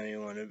said, you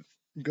want to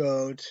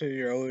go to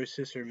your older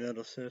sister,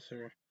 middle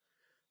sister.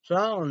 So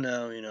I don't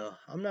know,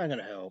 I'm not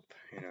gonna help,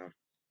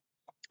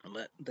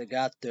 They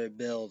got their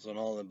bills and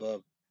all the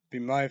above. Be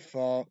my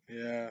fault,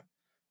 yeah,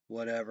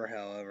 whatever,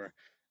 however.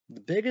 The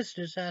biggest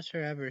disaster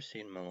I've ever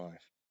seen in my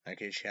life. I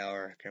can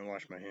shower, I can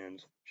wash my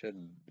hands,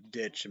 should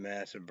ditch the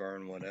massive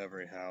burn,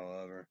 whatever,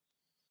 however.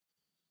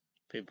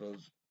 People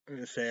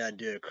say I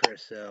do a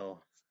Chris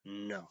L.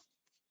 No.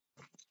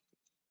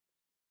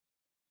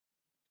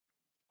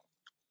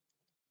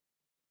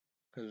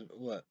 Cause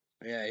what?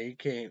 Yeah,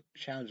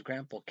 Sean's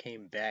grandpa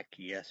came back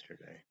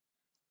yesterday.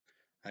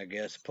 I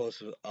guess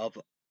posted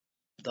up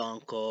the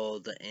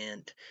uncle, the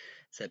aunt,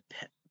 said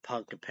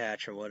pumpkin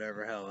patch or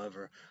whatever,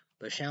 however.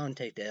 But Sean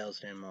take the L's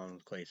to him on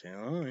Clay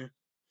saying,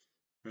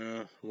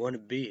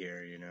 wouldn't be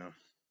here,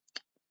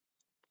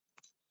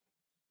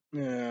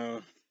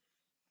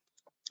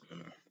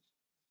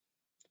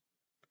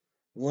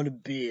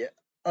 Wouldn't be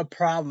a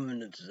problem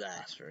and a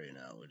disaster,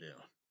 we do.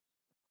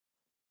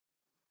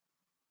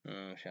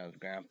 Sean's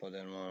grandpa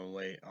didn't want to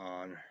wait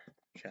on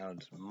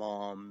Sean's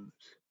mom's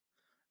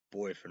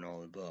boyfriend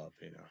all above,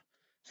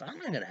 So I'm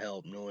not gonna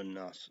help knowing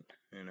nothing,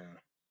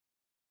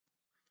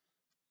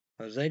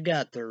 Because they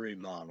got their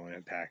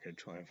remodeling package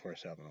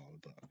 24/7 all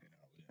above,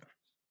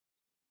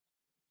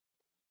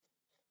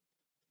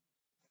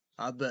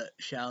 I bet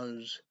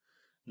Sean's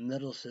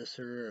middle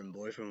sister and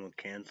boyfriend will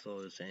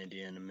cancel this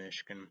Indiana,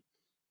 Michigan.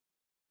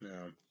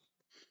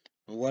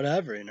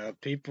 Whatever,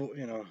 people,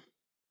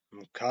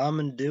 come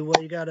and do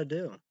what you gotta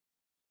do.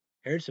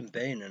 heard some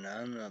banging. I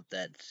don't know if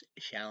that's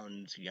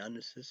Shallon's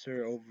youngest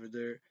sister over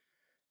their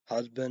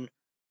husband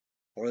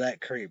or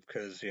that creep,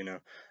 because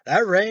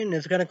that rain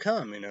is gonna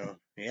come.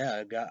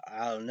 Yeah,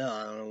 I don't know.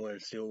 I don't know what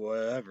it's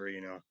whatever.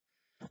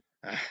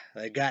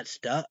 They got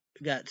stuck.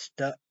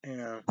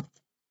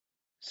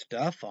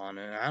 Stuff on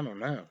it. I don't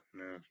know.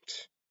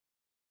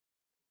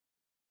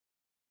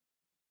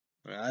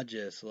 I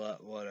just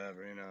let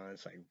whatever.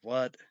 It's like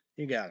what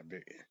you gotta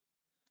be.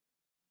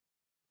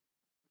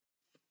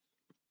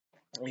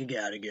 You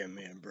gotta give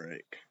me a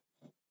break.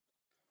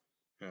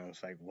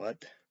 It's like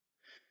what?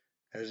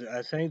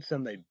 I think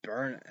somebody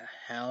burnt a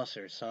house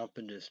or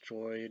something,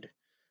 destroyed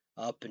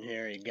up in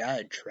here. He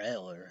got a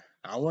trailer.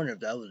 I wonder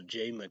if that was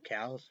Jay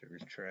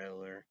McAllister's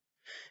trailer.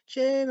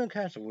 Jay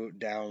McAllister wrote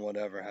down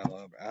whatever,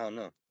 however. I don't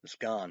know. It's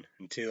gone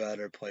in 2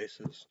 other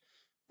places.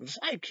 It's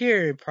like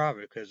here,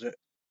 probably, because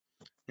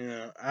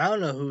I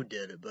don't know who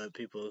did it, but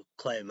people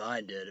claim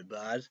I did it.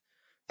 But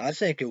I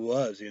think it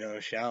was,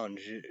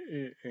 challenge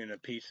in a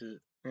piece of,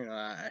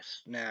 I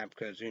snapped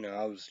because,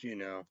 I was,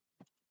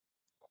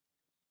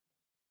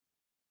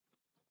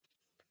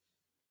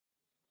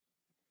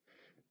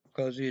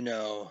 because,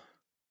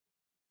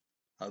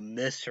 a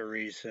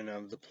misreason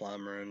of the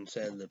plumber and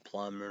said the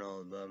plumber and all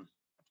of them.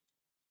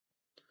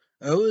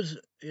 It was,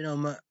 I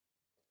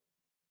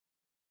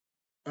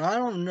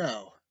don't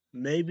know.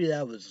 Maybe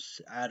that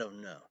was, I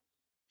don't know.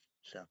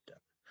 Something.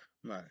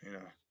 My,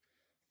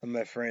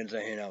 my friends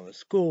I hang out with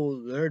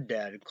school, their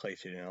dad in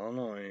Clayton,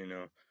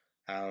 Illinois,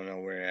 I don't know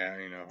where at,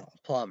 a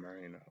plumber,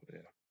 yeah.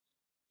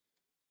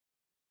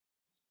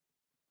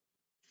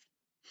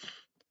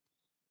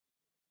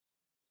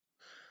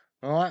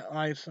 Well,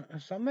 like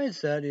somebody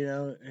said,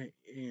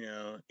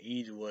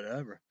 eat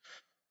whatever.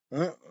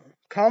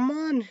 Come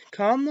on,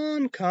 calm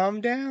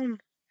down,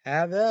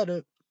 have at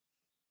it,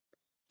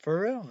 for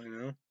real,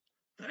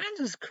 That's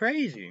just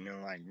crazy,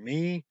 like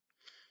me,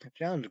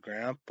 John's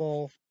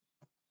grandpa,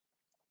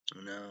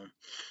 you know.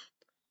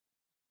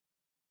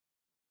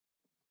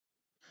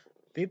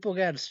 People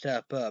got to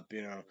step up,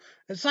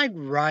 It's like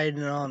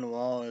riding on the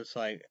wall. It's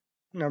like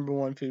number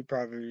one food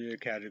probably the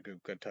category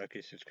of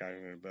Kentucky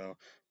subscribing bell.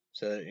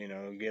 So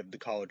give the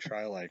college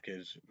try like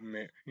is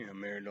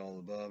married all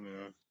above,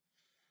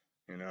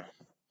 you know.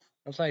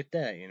 It's like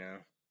that,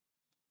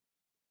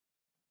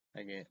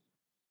 I get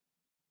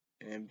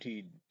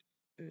MTD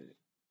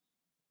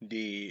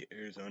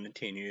Arizona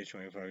 10 years,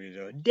 25 years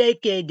old.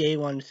 Decade day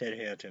one said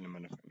hey to the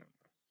motherfucker.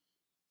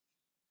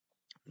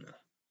 No.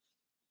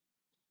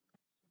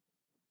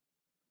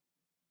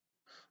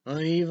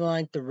 Well, even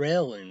like the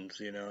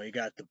railings, you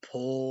got the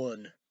pull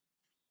and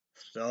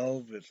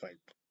stove. It's like,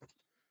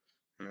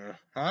 no,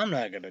 I'm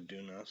not gonna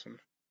do nothing.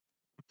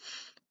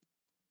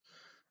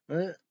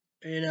 But,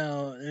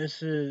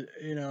 this is,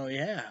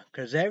 yeah,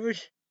 because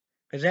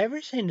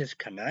everything is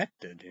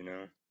connected,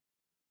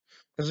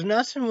 Because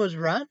nothing was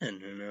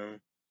running,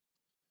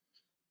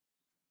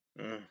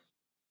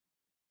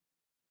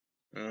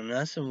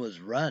 nothing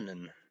was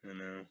running,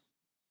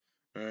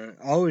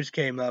 always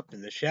came up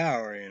in the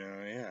shower,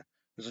 yeah.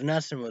 Because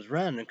nothing was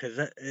running, because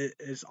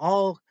it's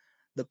all,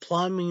 the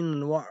plumbing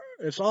and the water,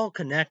 it's all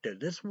connected.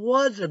 This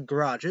was a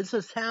garage. It's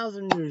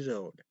 1,000 years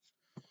old.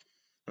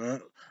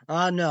 No,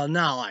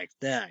 not like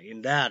that.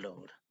 You're that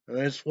old.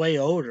 It's way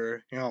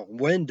older.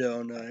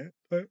 Window night.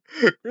 It's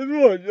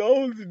what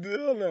y'all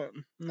doing it.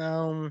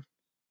 No,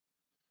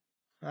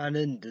 I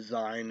didn't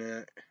design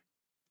it.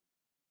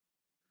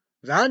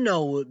 'Cause I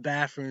know what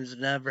bathrooms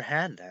never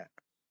had that.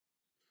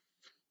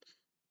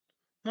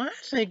 Well, I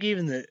think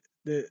even the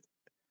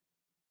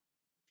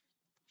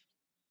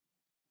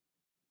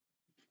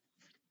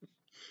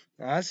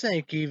I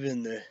think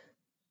even the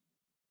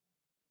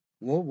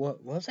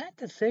what was that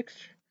the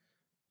sixth?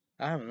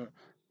 I don't know,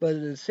 but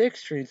the 6th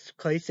Street's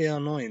Clayton,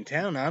 Illinois in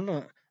town. I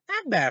don't.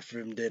 That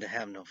bathroom didn't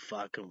have no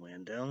fucking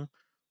window.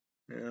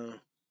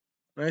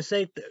 I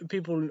say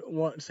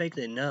people say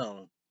they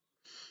know.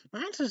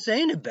 That's the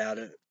thing about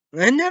it.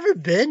 They've never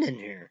been in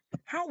here.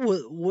 How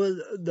would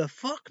the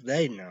fuck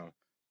they know?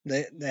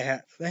 They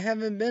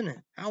haven't been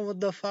here. How would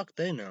the fuck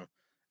they know?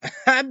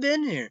 I've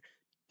been here.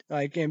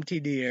 Like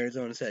MTD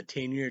Arizona said,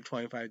 10-year,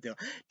 25 deal.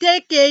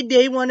 Decade,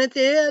 day one at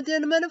the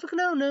motherfucker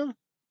don't know.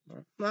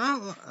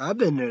 Well, I've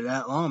been there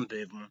that long,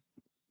 people.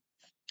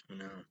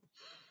 It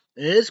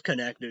is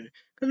connected.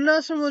 Because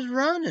nothing was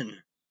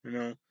running,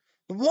 The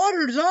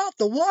water's off.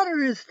 The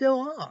water is still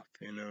off,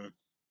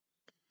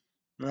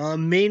 I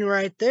mean,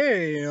 right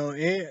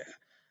there,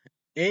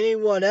 any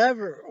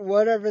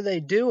whatever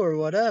they do or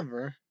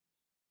whatever.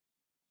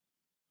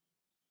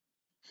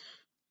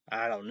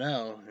 I don't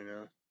know,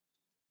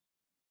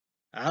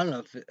 I don't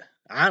know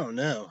I don't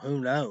know. Who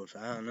knows?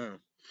 I don't know.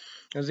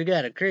 Because he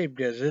got a creep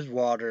because his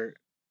water,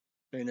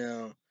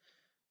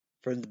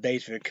 for the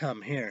basement to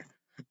come here.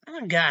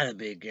 I gotta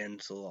be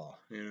against the law,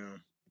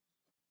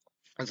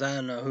 Because I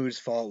don't know whose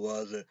fault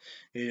was it.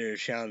 Either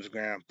Sean's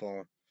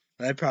grandpa.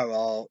 They probably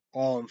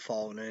all in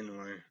fault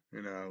anyway,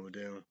 I would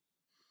do.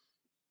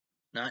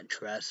 Not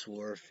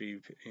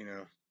trustworthy, you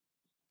know.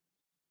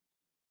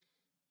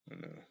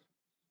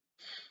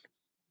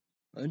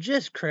 It's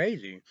just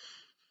crazy.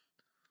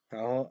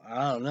 Oh,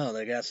 I don't know.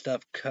 They got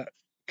stuff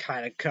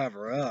kind of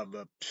cover up,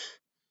 but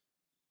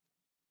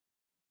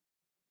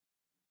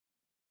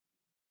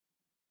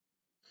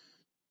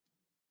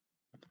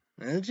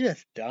it's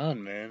just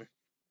done, man.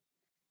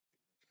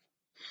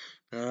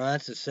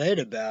 That's the sad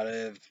about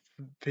it.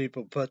 If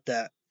people put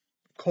that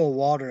cold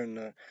water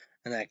in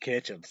that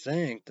kitchen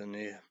sink, then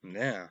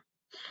yeah,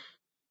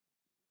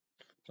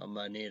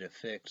 somebody need to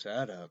fix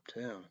that up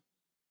too.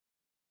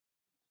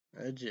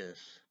 It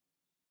just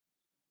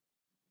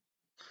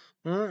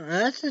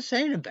that's the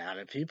saying about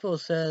it. People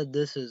said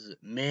this is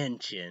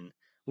mansion.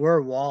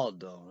 We're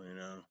Waldo, you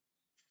know.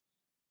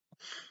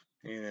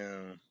 You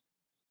know.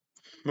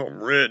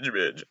 I'm rich,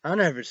 bitch. I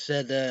never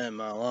said that in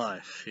my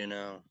life, you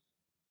know.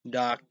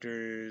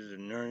 Doctors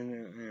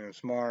and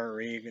smart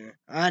Regan.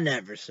 I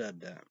never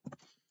said that.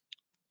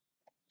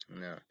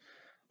 No.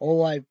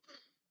 Oh, I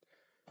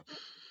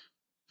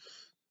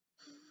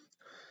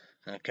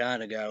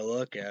kind of got to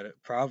look at it.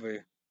 Probably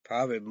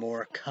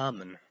more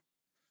common.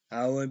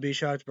 I wouldn't be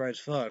shocked by as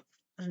fuck.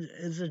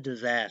 It's a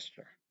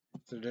disaster.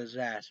 It's a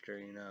disaster,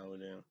 you know.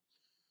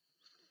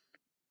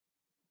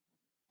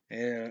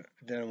 Yeah,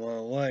 then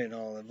one way and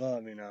all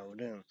above, you know.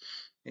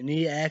 You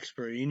need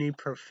experts. You need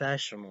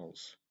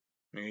professionals.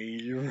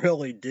 You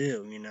really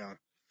do, you know.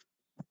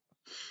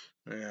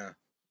 Yeah.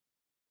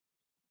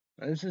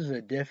 This is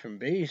a different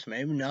beast.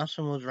 Maybe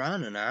nothing was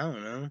running. I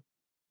don't know.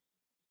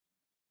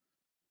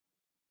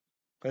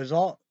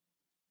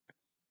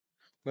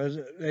 Cause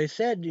they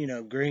said, you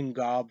know, Green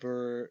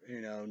Gobbler,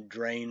 you know,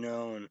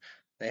 Drano, and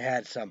they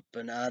had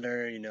something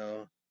other, you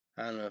know.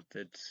 I don't know if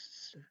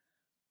it's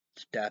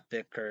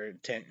Stepik or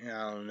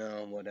I don't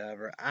know,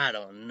 whatever. I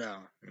don't know,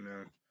 you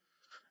know.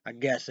 I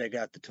guess they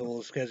got the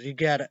tools because you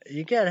gotta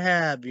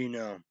have, you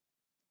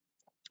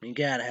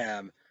gotta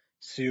have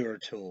sewer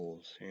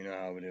tools. You know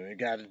how we do. You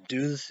gotta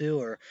do the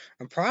sewer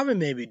and probably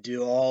maybe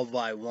do all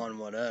by one,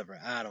 whatever.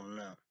 I don't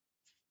know.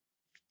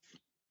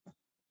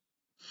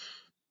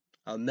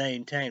 I'll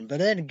maintain, but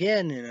then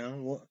again, you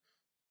know,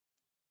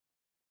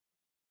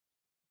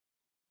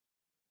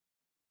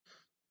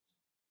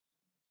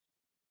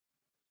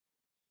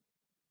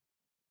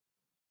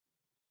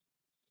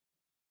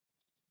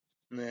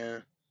 yeah.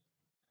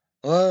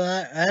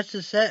 Well, that's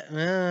the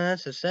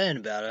saying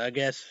about it. I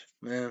guess,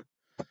 yeah.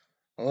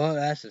 Well,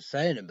 that's the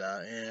saying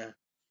about it.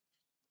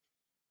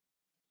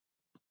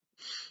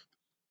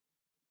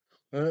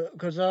 Yeah.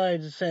 Because I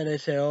just say they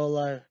say all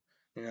life,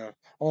 you know,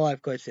 all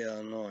life quits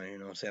Illinois. You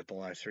know, simple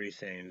life, three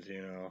things.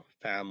 You know,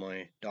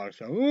 family,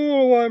 dogs.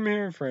 Oh, I'm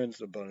here, friends,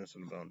 the bonus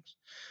and the bonus.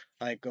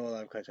 Like all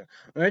life quits.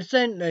 They're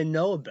saying they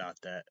know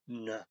about that.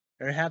 No,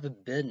 there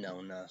haven't been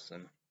no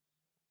nothing.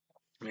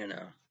 You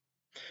know,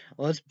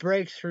 let's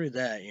break through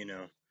that. You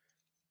know,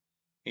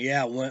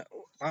 yeah, when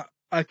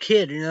a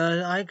kid, you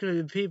know, I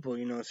could people,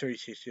 you know,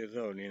 36 years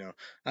old, you know,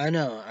 I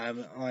know,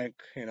 I'm like,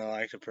 you know,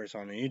 like the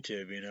person on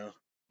YouTube, you know,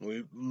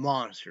 we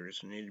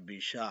monsters need to be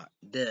shot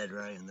dead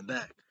right in the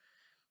back.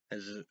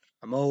 As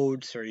I'm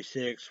old,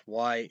 36,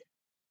 white,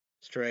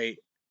 straight,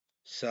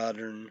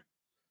 southern,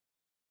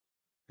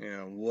 you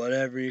know,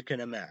 whatever you can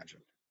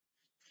imagine.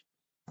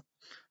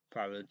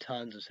 Probably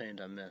tons of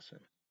things I'm missing.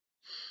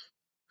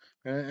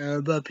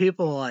 But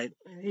people like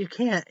you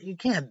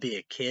can't be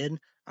a kid.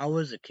 I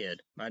was a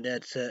kid. My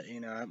dad said,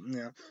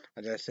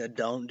 my dad said,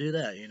 don't do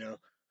that. You know,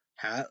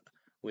 ha-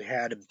 we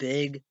had a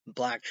big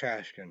black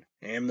trash can.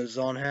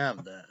 Amazon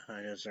have that.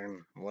 I just said,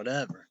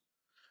 whatever.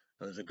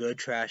 It was a good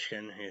trash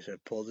can. He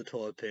said, pull the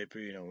toilet paper.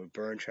 You know, we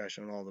burn trash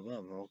and all the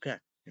above. Okay,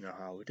 you know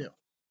how we do.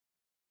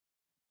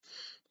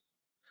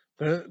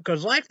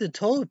 Because like the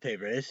toilet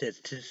paper, it says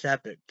two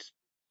separate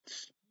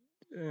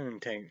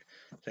things.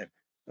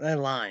 They're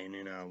lying.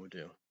 You know how we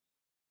do.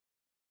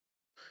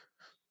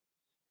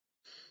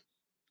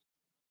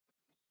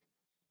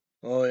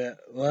 Oh yeah,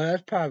 well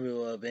that's probably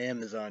what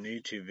Amazon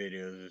YouTube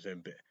videos is.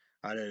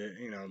 I did,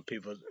 you know,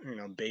 people, you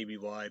know, baby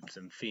wipes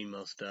and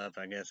female stuff.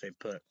 I guess they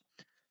put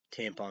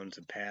tampons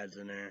and pads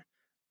in there.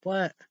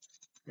 What,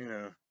 you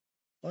know,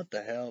 what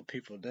the hell are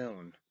people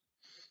doing?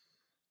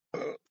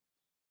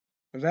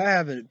 Cause I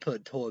haven't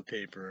put toilet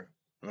paper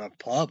in my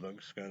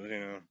Publix, cause you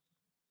know,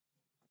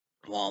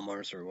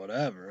 Walmart's or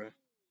whatever.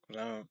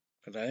 Cause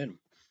I didn't.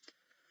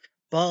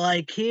 But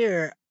like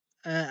here,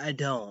 I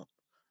don't.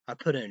 I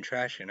put it in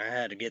trash can. I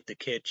had to get the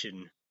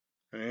kitchen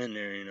in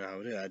there, you know how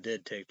we do. I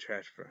did take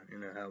trash for, you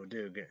know how we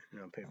do, get, you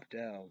know, paper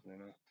towels, you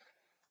know.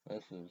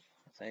 This is,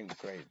 I think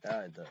great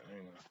died though,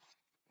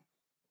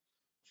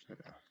 you know.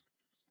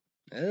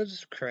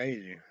 It's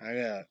crazy.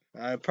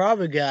 I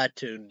probably got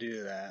to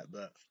do that,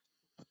 but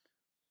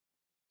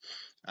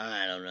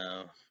I don't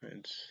know.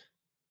 I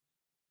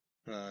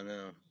don't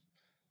know.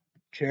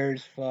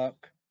 Chairs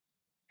fuck.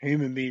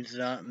 Human beings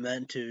not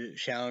meant to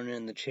shower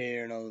in the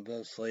chair and all of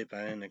those sleep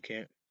in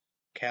the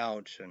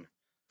couch, and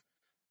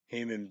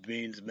human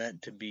beings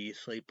meant to be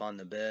sleep on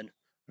the bed.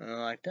 And I'm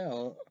like,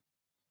 no,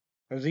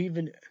 there's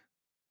even,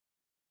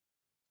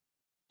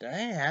 did I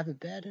have a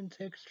bed in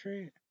 6th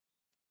Street?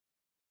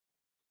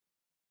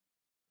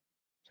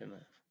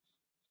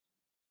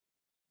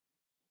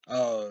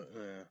 Oh,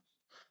 yeah.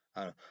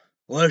 I don't know.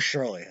 Well,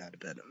 Shirley had a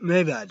bed.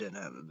 Maybe I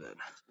didn't have a bed.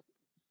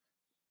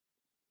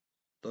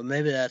 But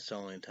maybe that's the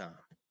only time.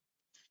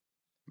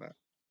 But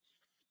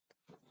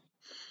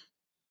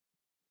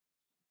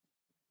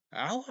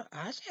I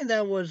think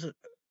that wasn't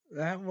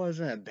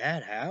a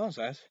bad house.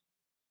 I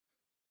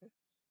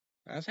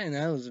think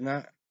that was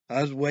not.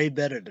 That was way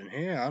better than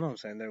here. I don't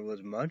think there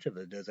was much of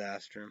a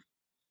disaster,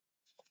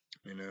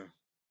 you know.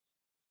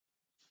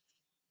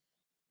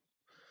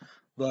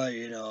 But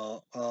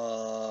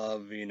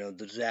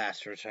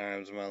disaster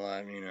times in my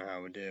life. You know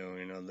how we do.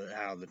 You know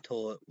how the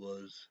toilet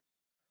was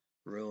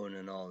ruined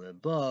and all the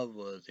above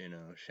was.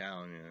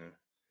 Showering.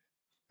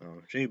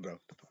 She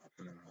broke the toilet.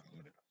 You know how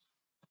we do.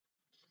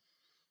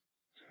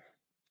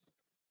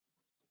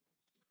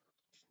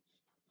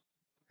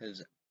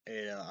 Cause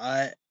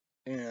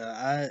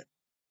I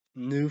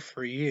knew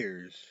for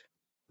years.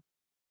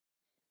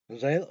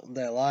 'Cause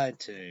they lied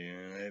to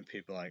you.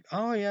 People like,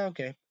 oh yeah,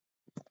 okay.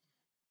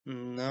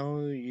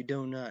 No, you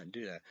do not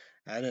do that.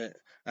 I don't,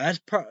 that's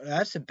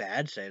the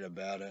bad side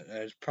about it.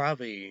 There's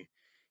probably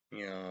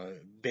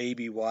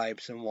baby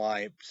wipes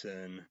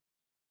and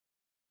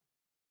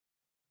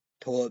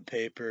toilet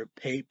paper,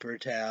 paper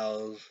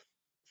towels,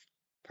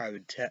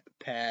 probably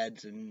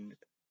pads and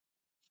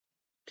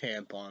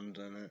tampons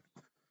in it.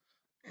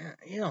 Yeah,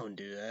 you don't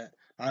do that.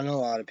 I know a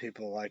lot of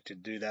people like to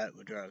do that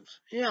with drugs.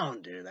 You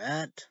don't do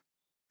that.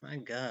 My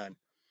God.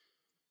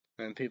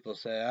 And people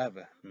say I have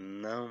a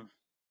no.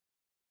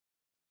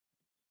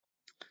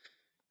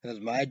 Because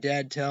my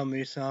dad tell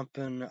me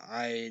something,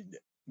 I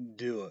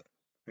do it.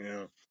 You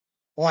know,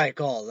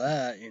 like all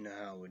that. You know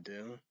how we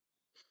do.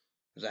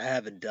 Because I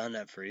haven't done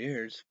that for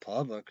years.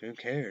 Public, who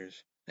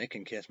cares? They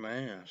can kiss my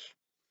ass.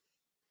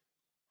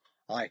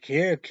 Like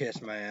here,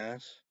 kiss my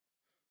ass.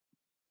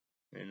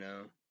 You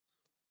know,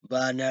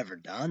 but I never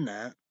done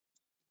that.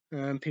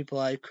 And people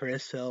like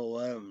Chris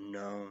Hill,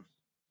 no,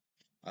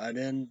 I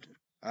didn't.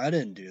 I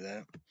didn't do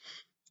that.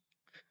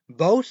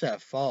 Both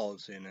have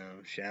faults,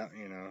 Shout,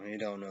 you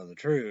don't know the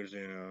truth,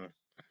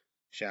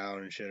 Shout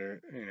and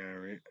shit,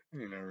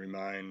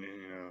 remind,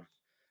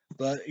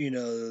 But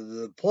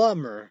the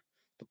plumber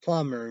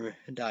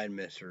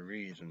died for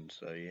reasons,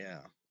 so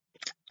yeah,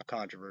 a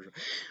controversial.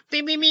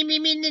 That's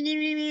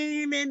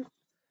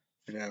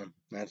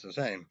the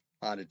same.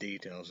 A lot of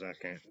details I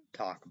can't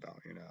talk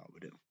about,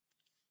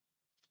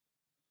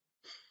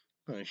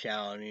 But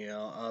Shout,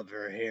 of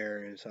her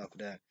hair and stuff like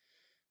that.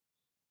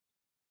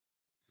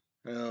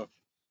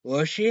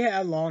 Well, if she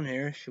had long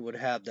hair, she would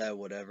have that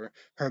whatever.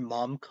 Her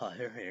mom cut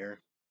her hair.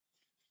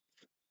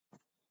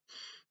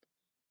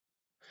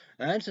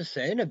 That's the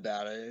saying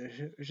about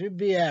it. It should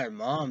be at her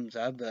mom's,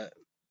 I bet.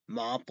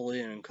 Monopoly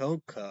and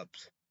Coke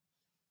cups.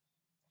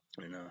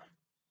 You know.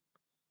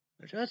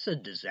 It's just a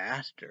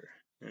disaster.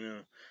 You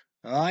know.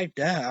 I like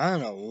that. I don't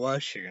know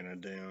what she's gonna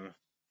do.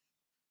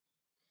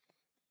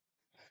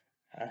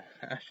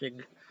 I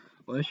should,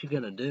 what is she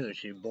gonna do?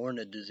 She's born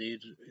a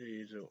disease.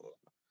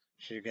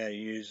 She gotta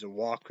use a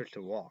walker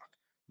to walk.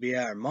 Be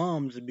at her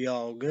mom's, it'd be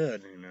all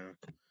good.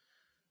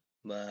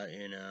 But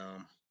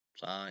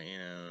so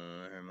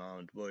her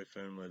mom's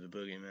boyfriend was a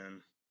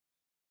boogeyman.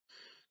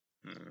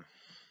 Uh,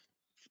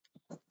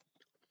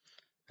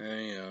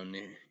 and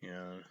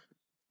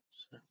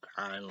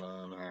crying,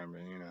 love,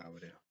 harmony. You know how we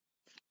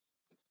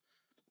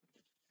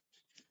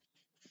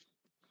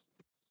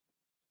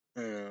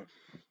do.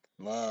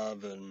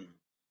 Love and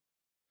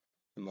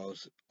the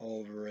most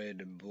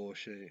overrated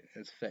bullshit.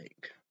 It's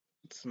fake.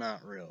 It's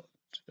not real.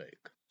 It's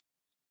fake.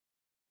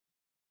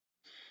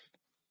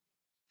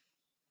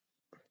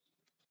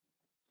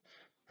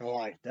 I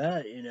like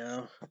that.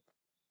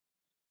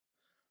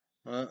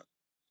 Uh,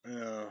 you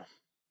know,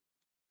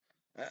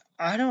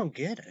 I don't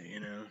get it.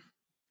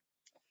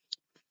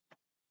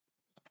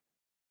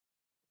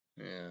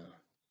 Yeah.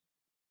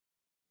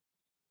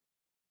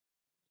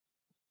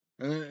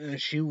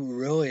 She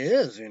really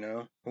is.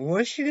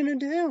 What's she gonna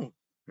do?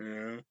 You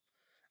know,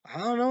 I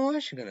don't know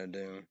what she's gonna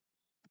do.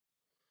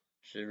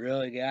 She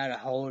really gotta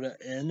hold it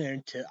in there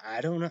until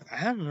I don't know.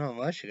 I don't know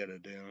what she's gonna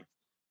do.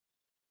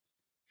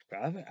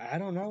 Probably I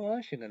don't know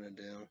what she's gonna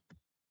do.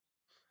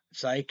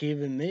 It's like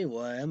even me.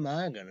 What am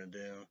I gonna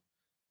do?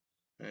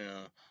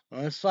 Well,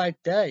 it's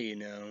like that.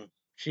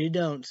 She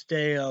don't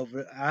stay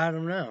over. I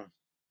don't know.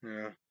 You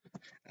know,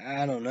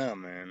 I don't know,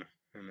 man.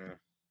 You know,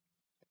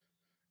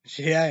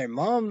 her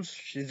mom's.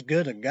 She's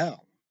good to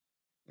go.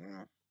 You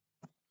know,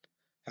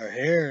 her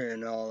hair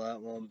and all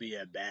that won't be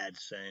a bad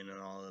thing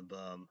and all the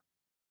above.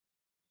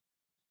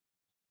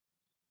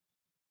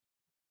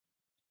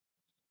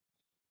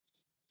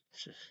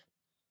 It's just,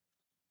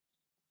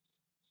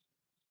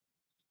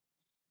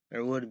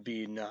 there would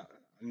be no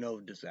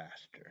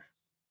disaster.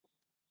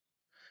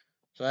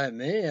 So like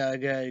me, I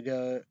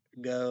gotta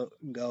go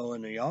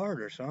in the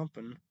yard or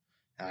something.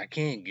 I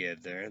can't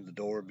get there. The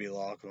door would be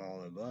locked and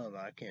all the above.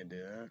 I can't do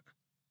that.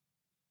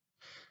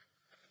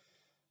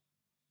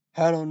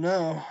 I don't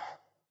know.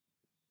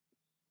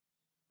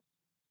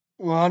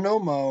 Well, I know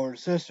my older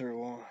sister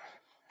will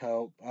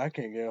help. I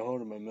can't get a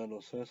hold of my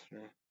middle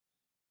sister.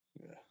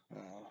 Yeah.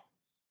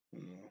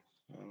 You know,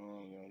 I don't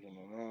want to go to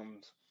my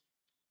mom's.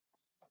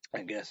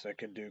 I guess I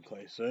could do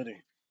Clay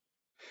City.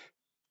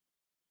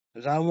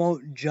 Because I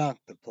won't junk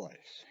the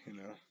place, you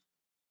know.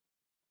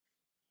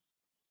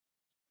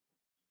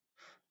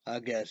 I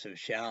guess if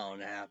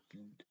Shallon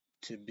happened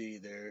to be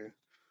there,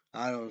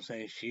 I don't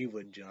think she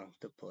would junk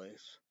the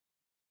place.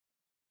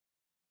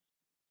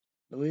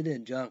 But we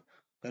didn't junk.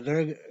 Because there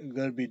are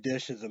going to be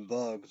dishes and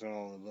bugs and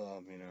all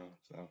above, you know.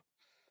 So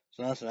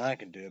there's nothing I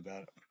can do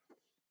about it.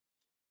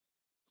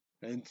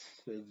 It's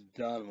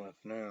done with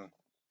now.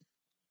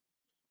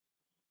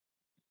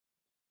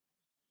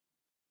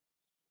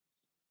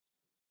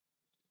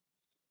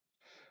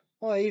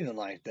 Well, even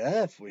like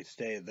that, if we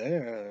stay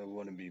there, it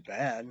wouldn't be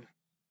bad.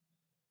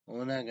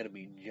 We're not going to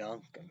be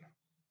junking.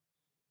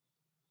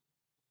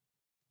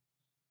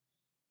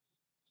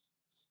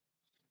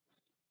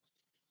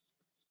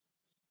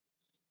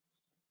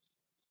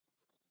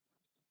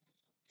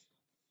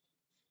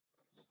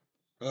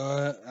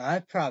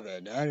 I'd probably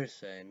another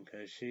thing,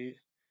 because she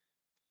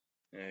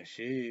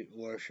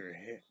washes her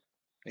hair.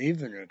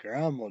 Even her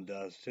grandma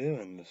does too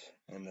in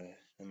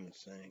the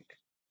sink.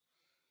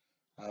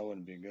 That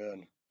wouldn't be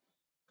good.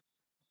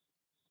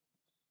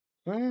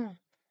 Well,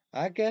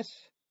 I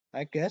guess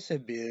I guess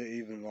it'd be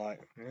even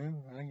like,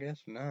 I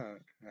guess not.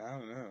 I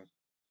don't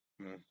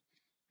know.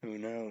 Who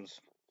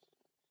knows?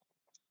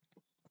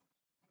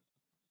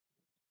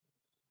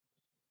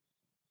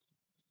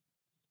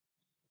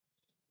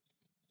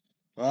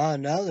 Well, I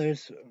know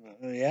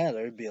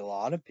there'd be a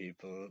lot of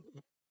people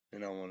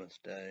that don't want to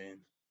stay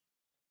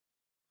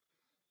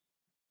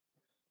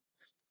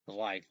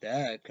like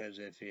that, because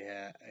if you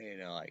had,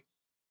 like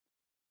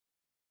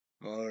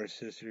mother,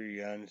 sister,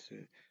 young,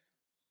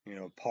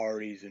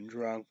 parties and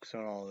drunks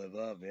and all the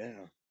above,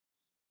 yeah.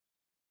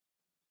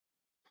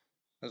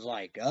 It's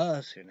like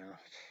us,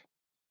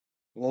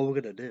 what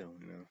we're gonna do.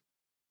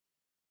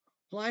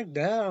 Like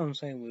that, I'm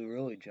saying we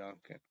really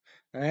junking.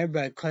 And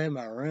everybody clean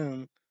my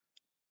room.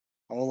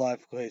 Whole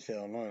life clean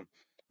hell no.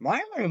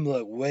 My room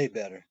looked way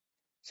better,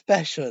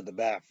 especially the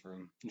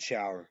bathroom and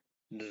shower.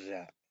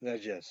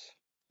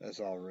 That's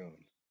all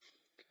ruined.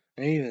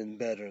 And even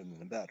better than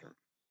the bedroom.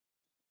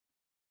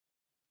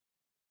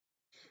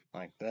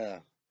 Like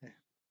that.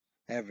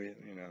 Yeah.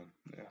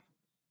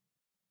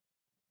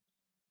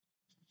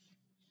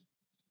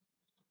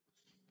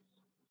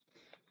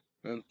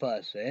 And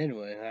plus,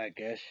 anyway, I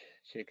guess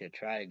she could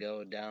try to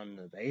go down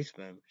to the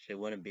basement. She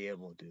wouldn't be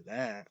able to do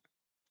that.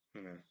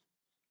 You know,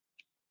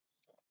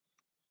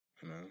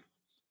 you know.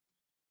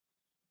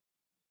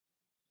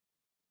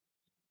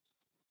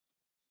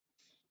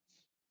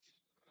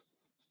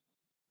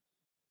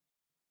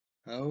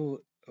 Oh,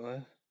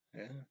 well,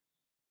 yeah.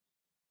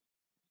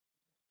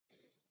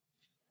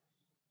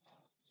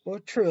 Well,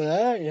 true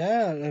that,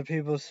 yeah. The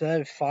people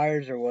said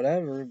fires or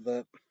whatever,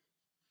 but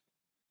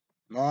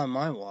not on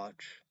my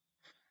watch.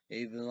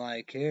 Even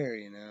like here,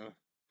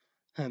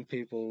 and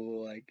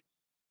people like,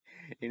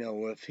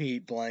 with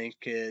heat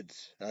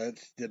blankets.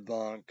 That's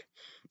debunk.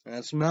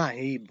 That's not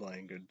heat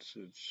blankets.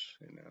 It's,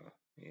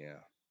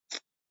 yeah,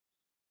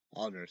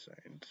 other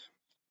things.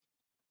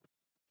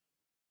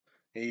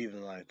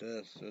 Even like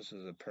this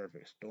is a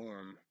perfect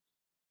storm.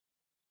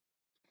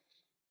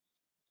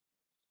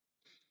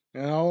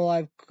 Whole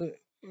life,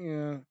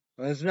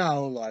 it's not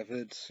whole life.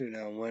 It's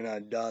when I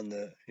done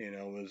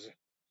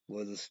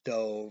was a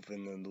stove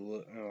and then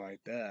like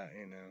that.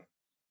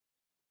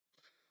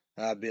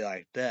 I'd be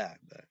like that,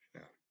 but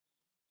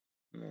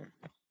no,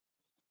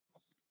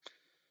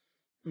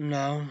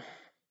 no,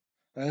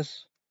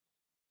 that's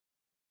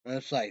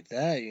that's like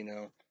that.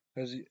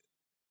 Because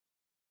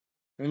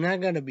you're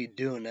not gonna be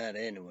doing that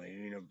anyway.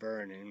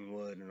 Burning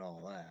wood and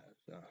all that.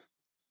 So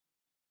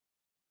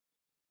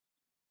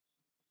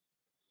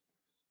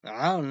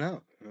I don't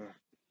know.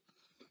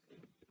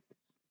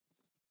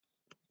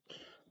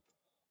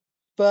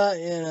 But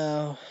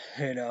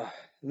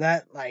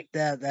that like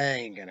that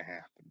ain't gonna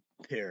happen.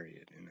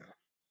 Period.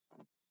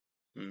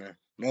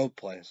 No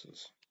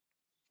places.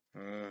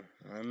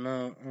 I'm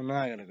not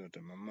gonna go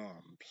to my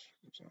mom's.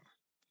 So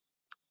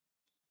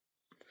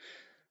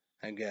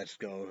I guess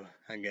go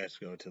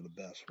to the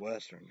Best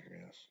Western. I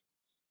guess.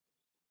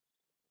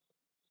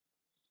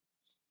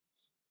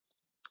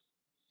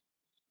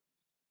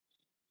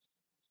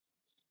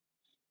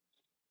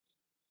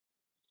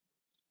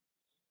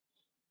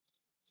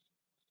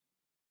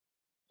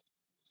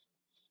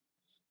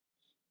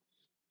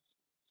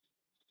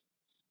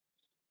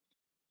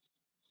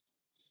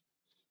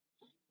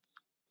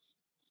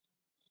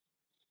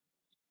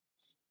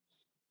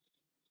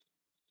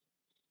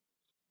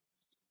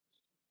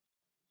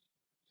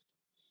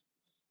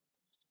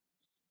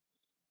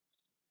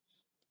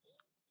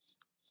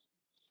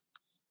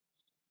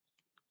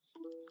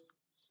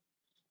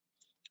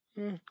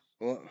 Hmm.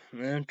 Well,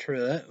 man,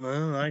 true that.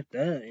 Well, like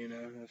that.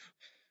 If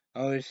I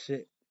always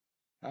sit,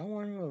 I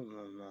wonder what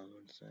my mom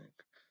would think.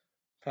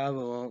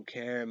 Probably won't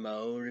care. My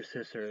older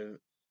sister,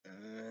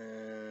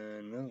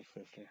 middle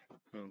sister,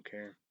 won't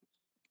care.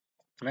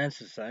 That's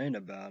the saying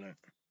about it.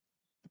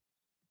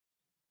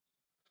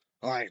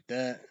 Like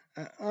that.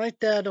 Like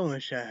that, I don't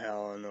wish a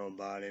hell on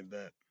nobody,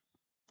 but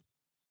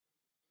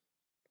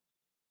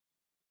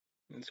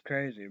it's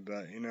crazy,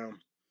 but you know,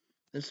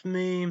 it's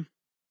me,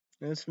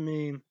 it's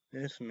me,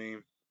 it's me.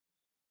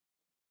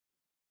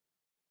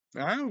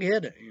 I don't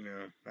get it, you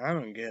know, I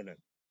don't get it.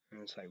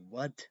 And it's like,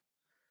 what?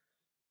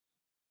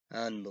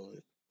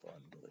 Unbelievable,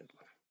 unbelievable.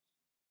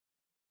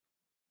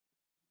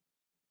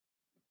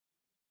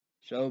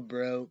 So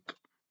broke,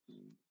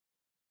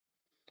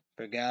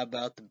 forgot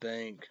about the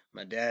bank.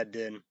 My dad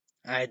didn't,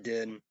 I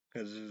didn't,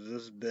 because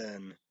this has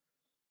been,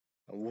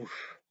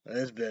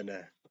 it's been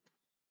a,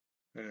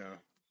 you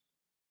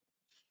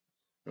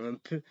know,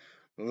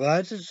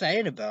 what's it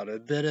saying about it? A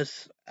bit of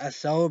a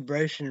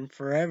celebration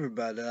for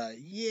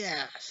everybody.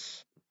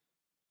 Yes.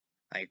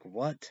 Like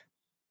what?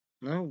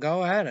 No,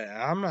 go at it.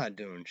 I'm not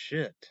doing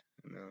shit.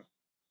 You know.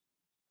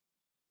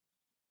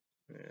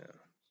 Yeah.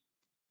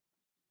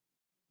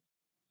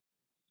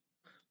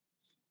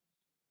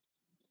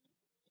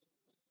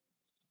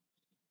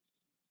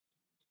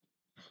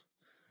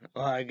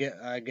 Well,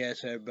 I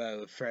guess everybody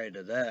was afraid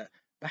of that.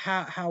 But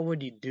how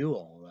would you do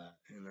all that?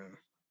 You know.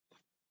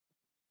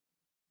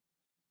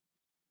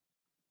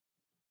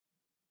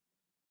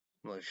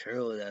 Well,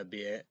 surely that'd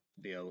be it.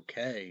 Be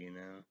okay. You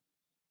know.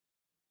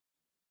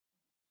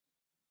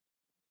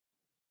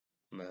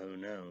 But who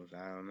knows?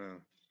 I don't know.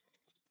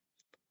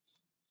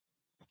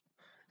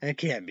 It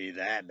can't be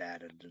that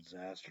bad a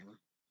disaster.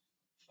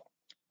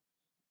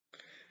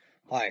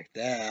 Like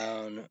that.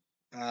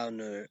 I don't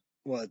know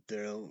what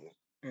they're. You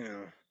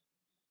know.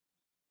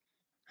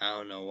 I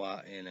don't know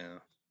what. You know.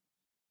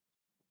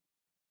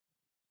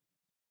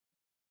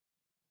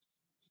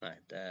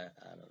 Like that.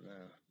 I don't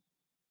know.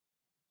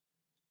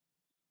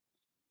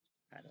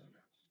 I don't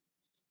know.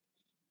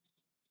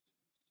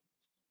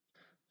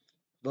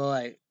 But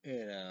like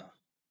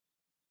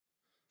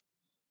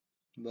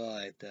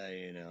like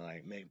that,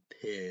 like make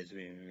pigs,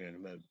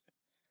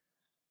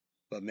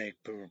 but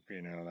make poop,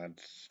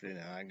 that's,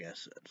 I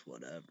guess that's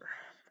whatever.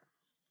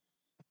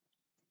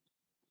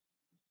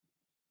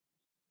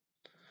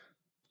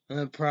 And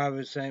it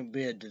probably ain't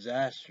be a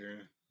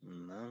disaster, you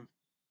know.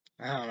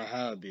 I don't know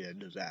how it'd be a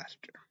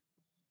disaster.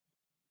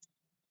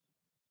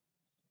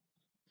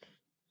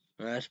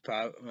 That's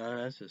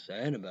the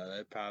saying about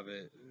it.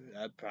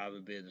 That'd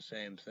probably be the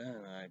same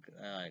thing.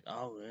 Like,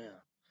 oh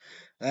yeah.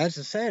 That's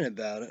the saying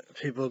about it.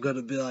 People are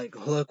gonna be like,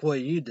 look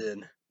what you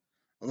did.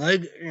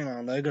 Like,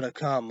 they're gonna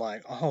come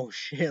like, oh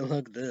shit,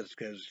 look this,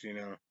 because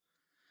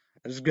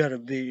it's gonna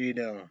be,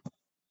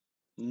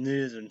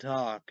 news and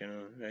talk,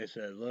 and they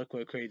said, look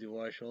what Crazy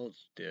White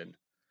Schultz did.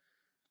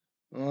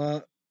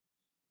 Well,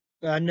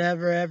 that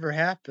never ever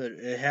happened.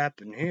 It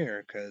happened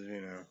here, because,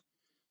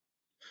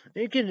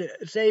 you can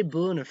say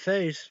blue in the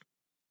face.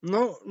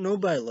 No,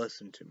 nobody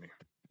listened to me.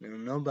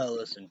 Nobody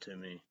listened to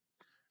me.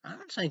 I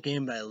don't think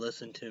anybody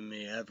listened to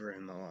me ever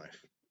in my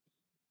life.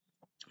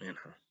 You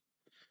know,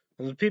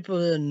 the people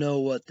didn't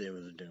know what they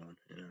was doing.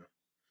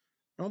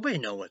 Nobody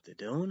know what they're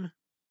doing.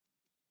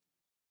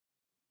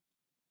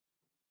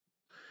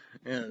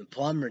 The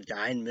plumber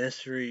died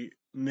mystery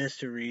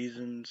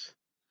reasons.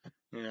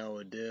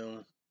 Would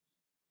do.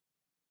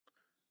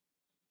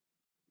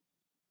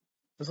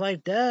 It's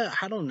like that.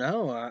 I don't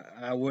know.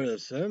 I would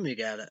assume you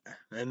got it,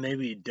 and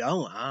maybe you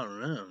don't. I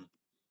don't know.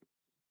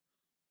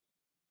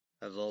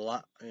 There's a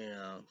lot,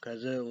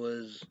 because it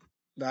was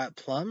that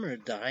plumber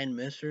died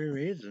mystery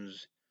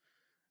reasons.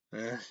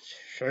 Eh,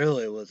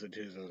 Surely it was in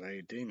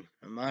 2018.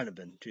 It might have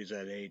been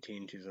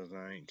 2018,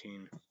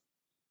 2019.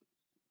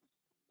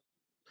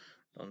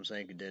 I'm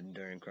saying it did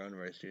during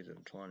coronavirus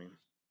 2020.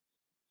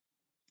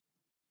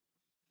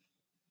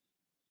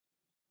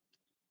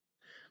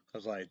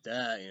 Cause like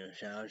that,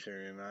 shout out to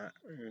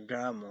your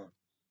grandma,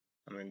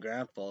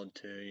 grandpa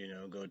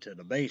to, go to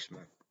the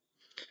basement.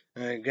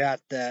 And I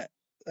got that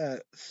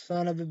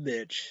son of a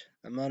bitch,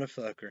 a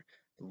motherfucker,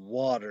 the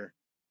water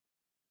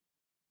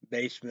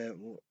basement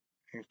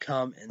and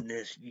come in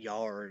this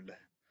yard.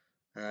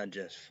 And I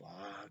just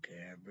fuck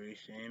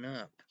everything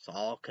up. It's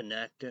all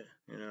connected,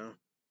 You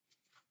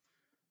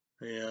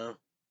know,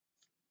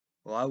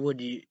 why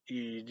would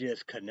you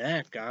just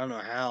connect? I don't know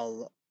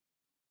how.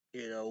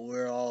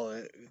 We're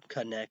all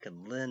connected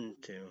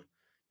into.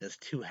 There's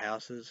two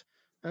houses.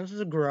 This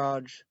is a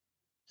garage.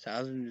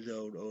 1,000 years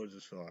old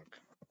as fuck.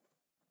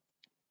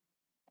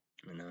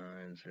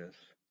 It's just.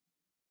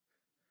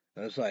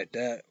 It's like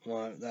that.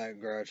 That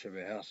garage should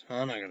be a house.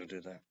 I'm not gonna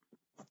do that.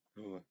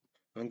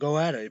 And go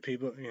at it,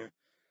 people.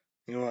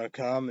 You want to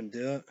come and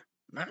do it?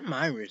 Not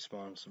my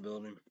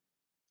responsibility.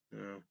 You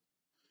know,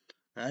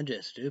 I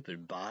just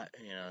stupid buy.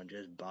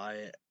 Just buy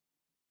it.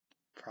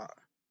 Pro-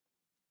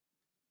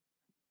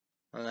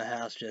 On the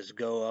house, just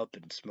go up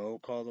and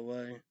smoke all the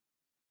way.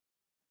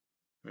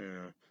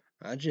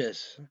 I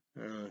just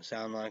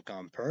sound like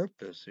on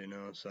purpose.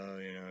 So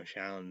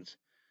Shannon's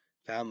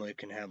family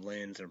can have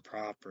lands and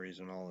properties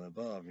and all the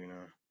above. You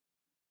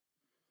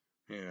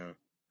know.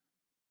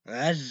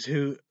 That's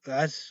the,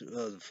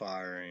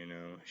 fire.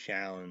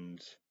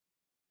 Shannon's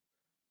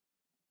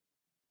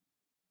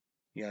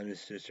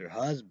youngest sister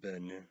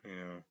husband,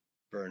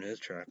 burned his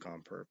truck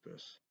on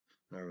purpose.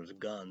 There was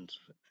guns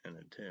in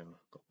it too.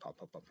 Go pop,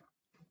 pop, pop.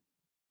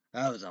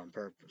 That was on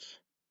purpose.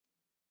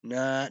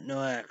 Not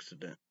no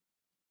accident.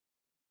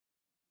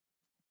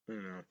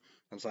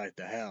 It's like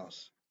the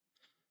house.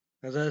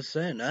 As I was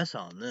saying, that's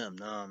on them,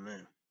 not on me.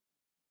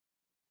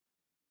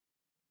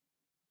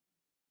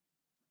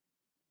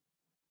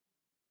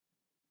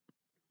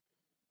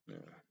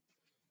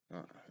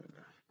 Yeah.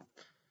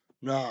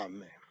 Not on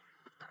me.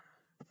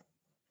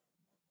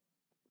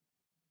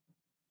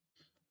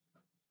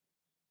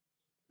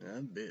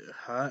 I'd be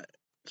hot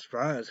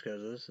surprised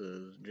because this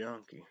is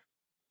junky.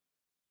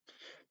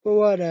 But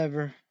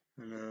whatever.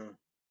 Oh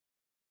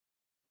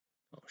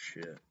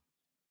shit.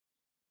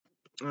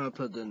 I'll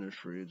put that in the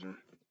freezer.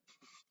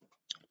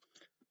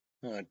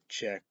 I'll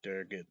check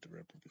there, get the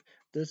ripple.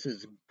 This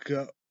is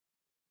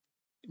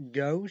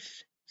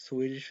Ghost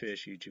Swedish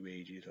Fish YouTube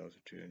AG, also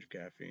 200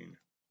 caffeine.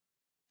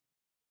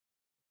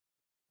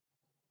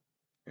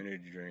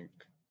 Energy drink.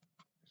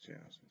 6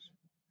 ounces.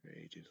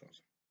 AG is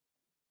awesome.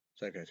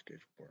 Psychiatric case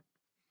report.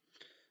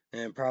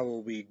 And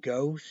probably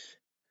Ghost.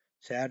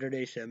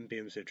 Saturday, 7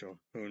 p.m. Central.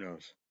 Who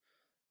knows?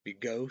 Be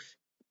Ghost.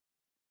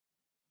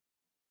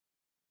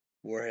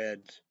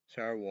 Warheads.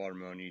 Sour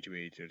watermelon. YouTube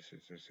AG 6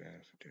 ounces.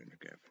 200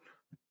 caffeine.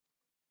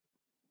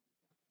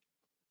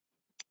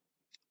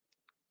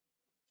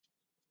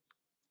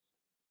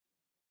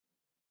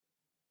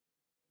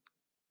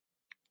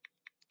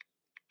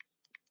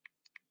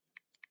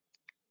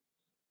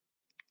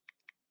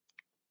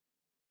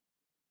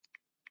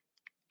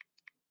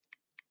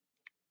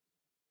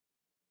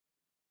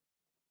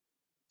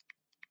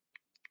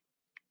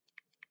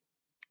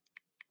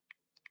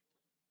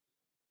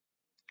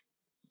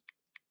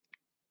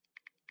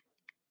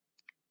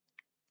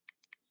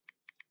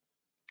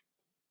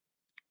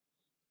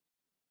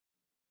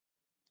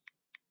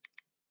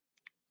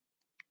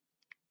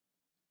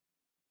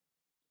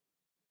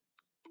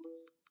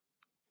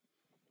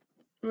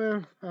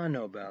 Well, I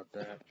know about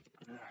that.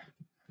 It's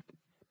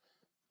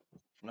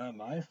not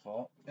my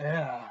fault.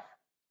 Yeah.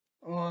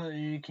 Well,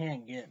 you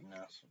can't get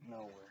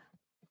nowhere.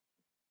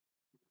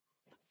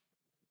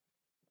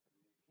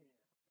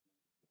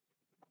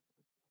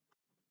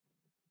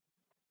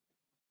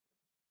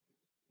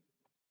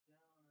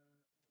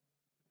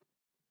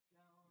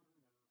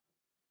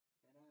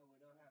 We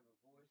don't have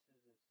a voice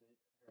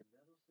as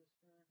her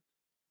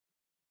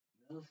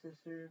middle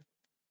sister,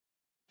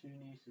 2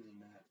 nieces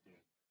and nephew.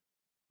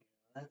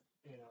 That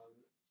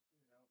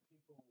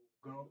people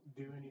go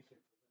do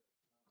anything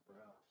for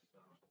us. So.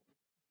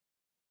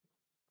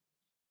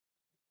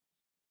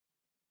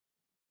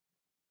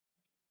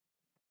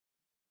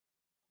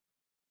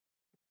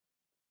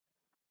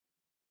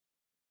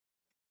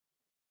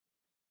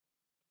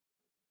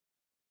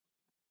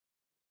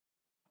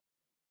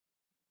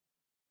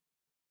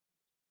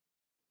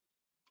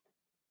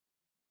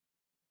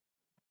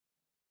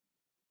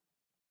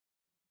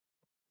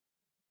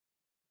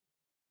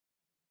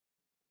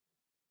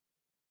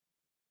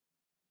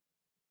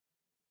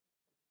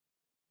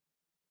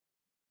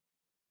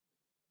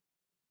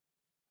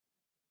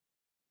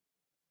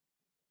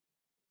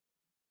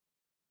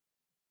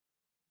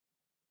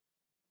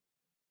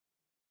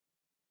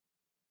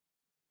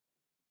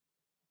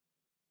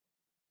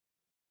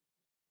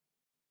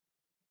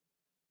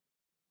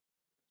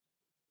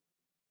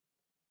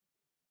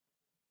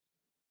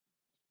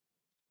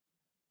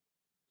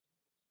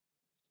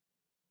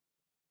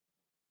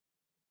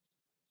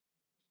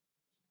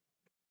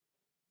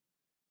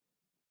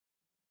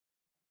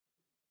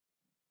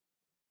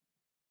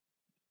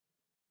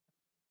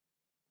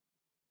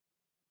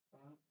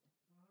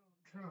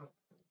 Trump.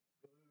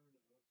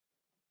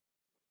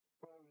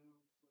 Probably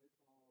don't sleep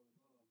all above.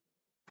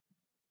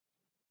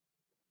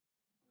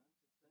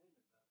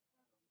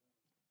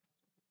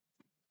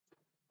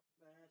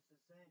 That's the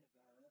saying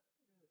about it.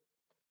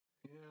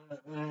 Yeah,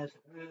 that's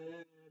not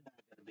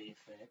gonna be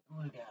fit.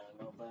 We gotta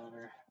know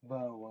better.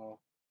 But well,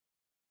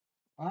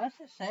 that's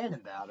the saying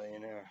about it. You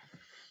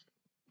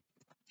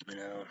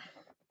know.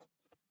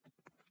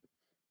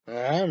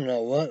 I don't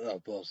know what I'm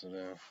supposed to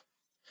do.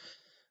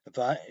 If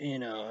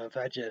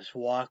I just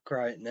walk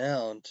right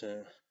now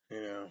to,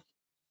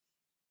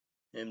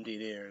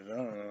 empty ears, I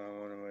don't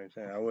know what am I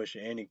saying. I wish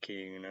any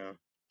key, a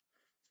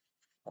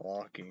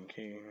locking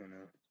key,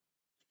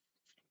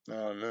 I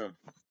don't know.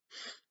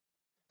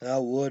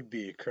 That would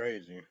be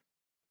crazy.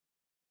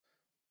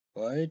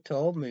 Well, he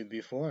told me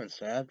before on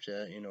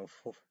Snapchat,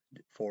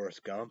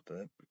 Forrest Gump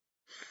it.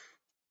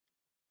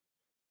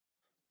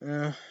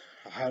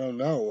 I don't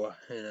know,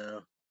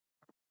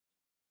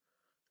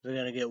 They're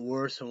gonna get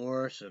worse and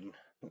worse, and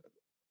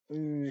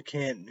you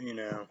can't,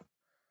 yeah.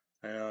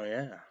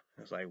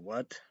 It's like,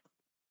 what?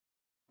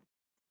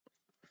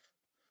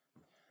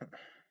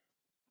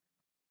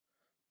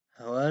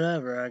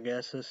 Whatever, I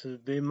guess this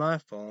would be my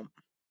fault.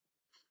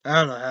 I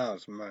don't know how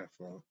it's my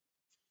fault.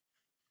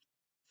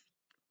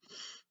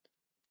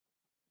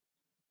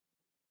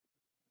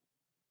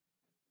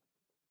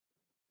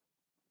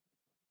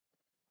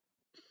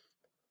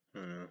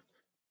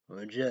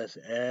 Just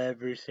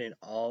everything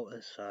all of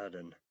a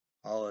sudden.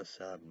 All of a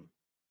sudden.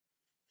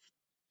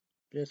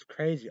 Just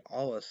crazy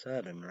all of a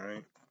sudden,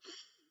 right?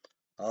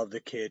 All the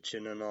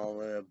kitchen and all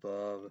the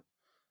above.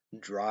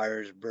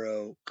 Dryers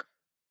broke.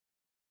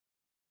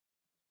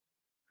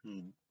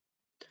 And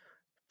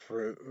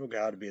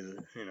gotta be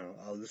the,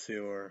 all the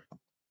sewer.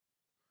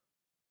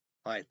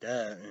 Like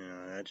that,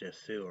 that's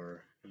just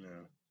sewer,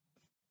 I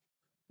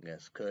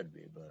guess could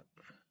be, but,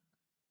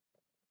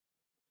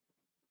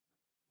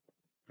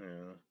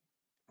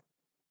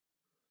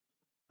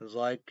 it's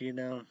like,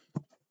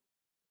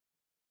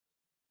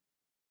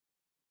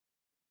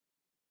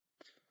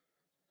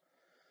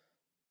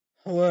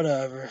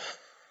 whatever.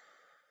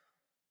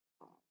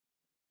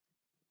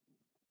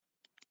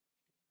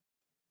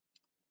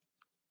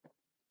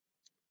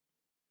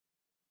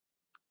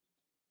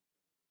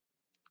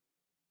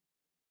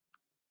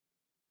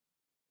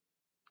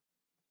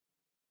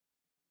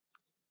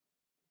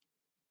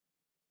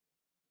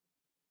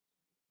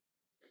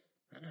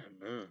 I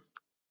don't know.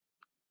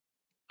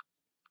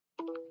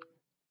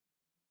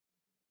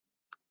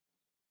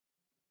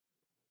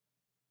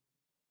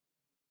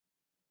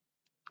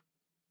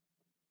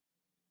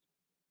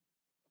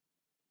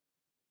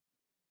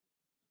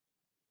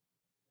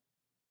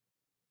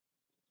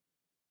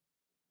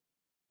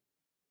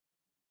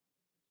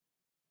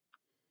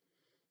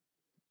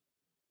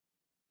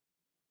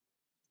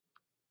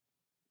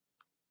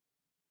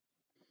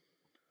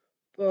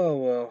 Oh,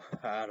 well,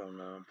 I don't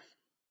know.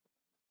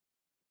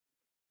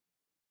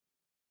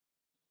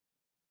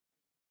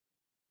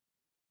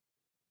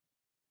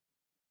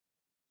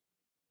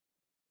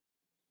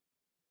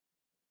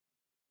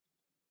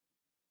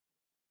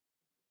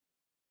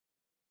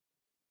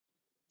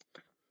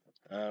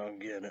 I don't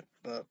get it,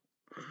 but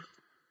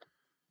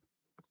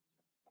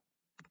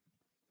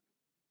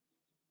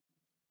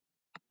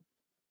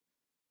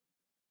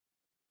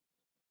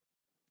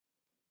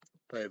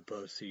play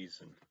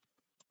postseason.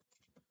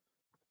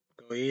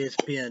 Go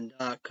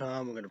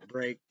ESPN.com. I'm going to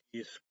break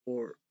these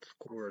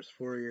scores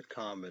for you.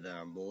 Comment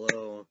down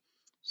below.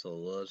 So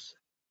let's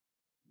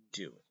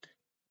do it.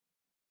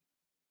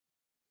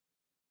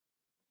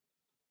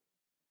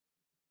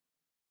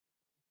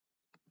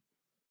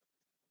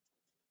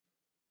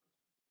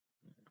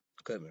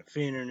 Cut my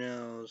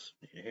fingernails,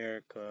 need a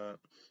haircut.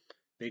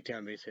 Big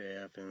time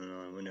BCF,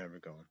 and we're never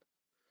going.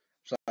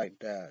 It's like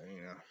that,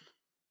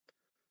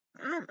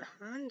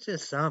 I'm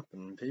just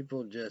something.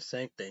 People just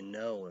think they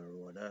know or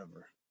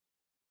whatever.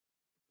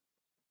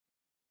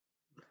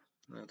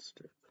 That's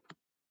stupid.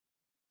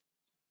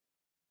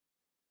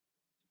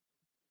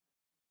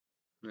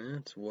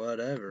 It's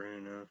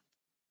whatever,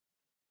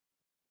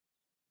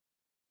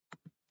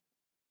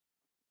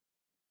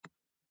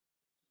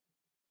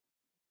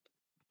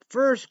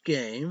 First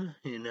game,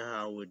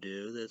 how we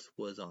do this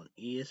was on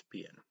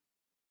ESPN.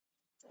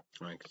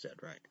 Like I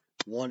said, right.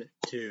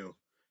 1-2.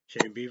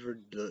 Shane Beaver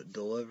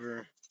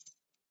deliver.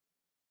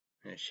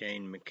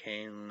 Shane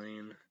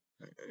McCanlin.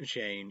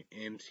 Shane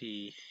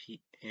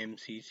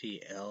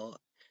MCCL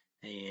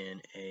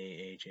and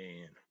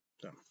AHAN.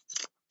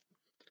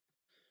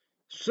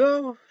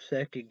 So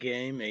second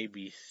game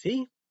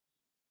ABC.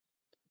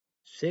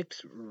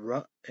 6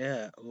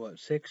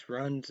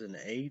 runs and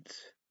 8?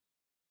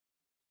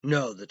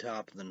 No, the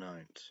top of the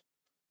 9th.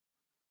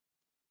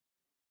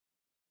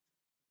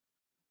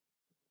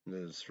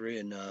 There's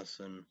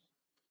 3-0.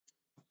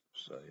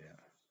 So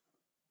yeah.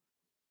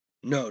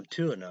 No,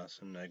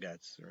 2-0. I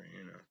got 3.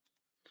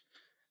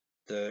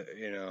 The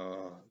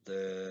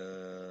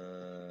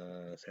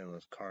St.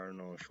 Louis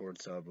Cardinal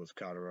shortstop was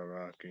Colorado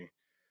Rocky.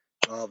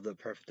 All of the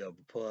perfect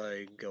double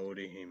play.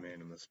 Goldie, he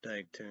made a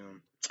mistake to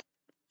him.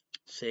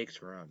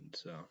 6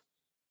 runs. So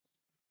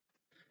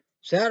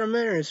Seattle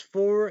Mariners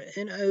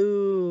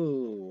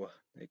 4-0.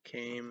 They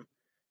came.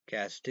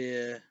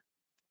 Castilla.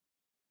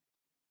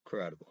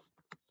 Incredible.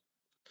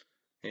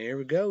 And here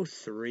we go.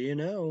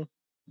 3-0.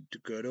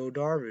 Good old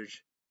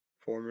Darvish,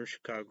 former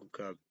Chicago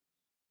Cub.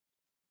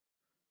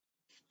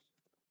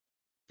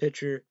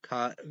 Pitcher,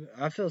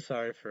 I feel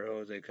sorry for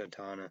Jose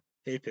Quintana.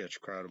 He pitched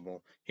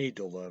incredible. He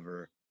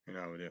delivered.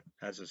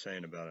 That's the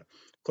saying about it.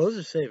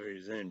 Closer saver,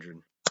 he's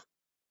injured.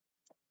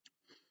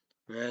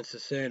 That's the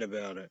saying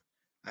about it.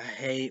 I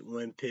hate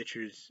when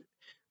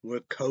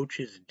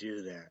coaches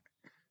do that.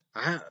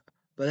 But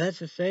that's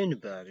the saying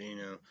about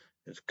it,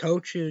 As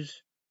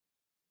coaches,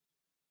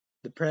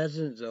 the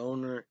president, the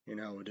owner, we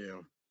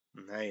do.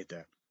 I hate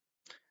that.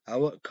 I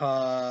would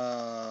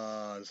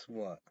cause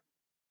what?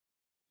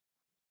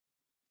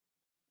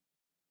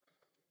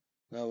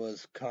 That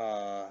was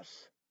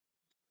cause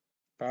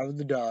probably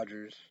the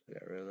Dodgers.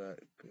 Got rid of that.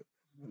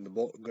 The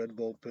good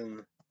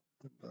bullpen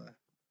by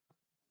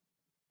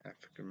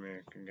African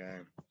American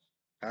guy.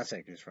 I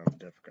think he's from a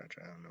different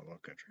country. I don't know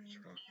what country he's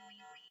from.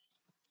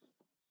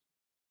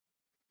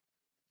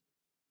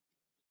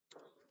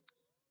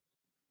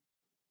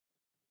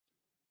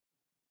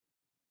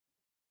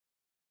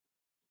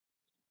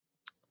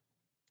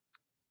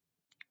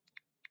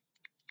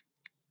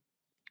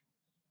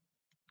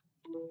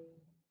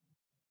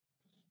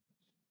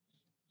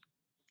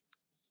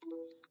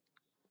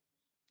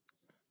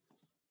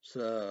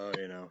 So,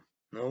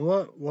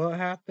 now what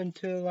happened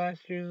to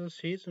last year's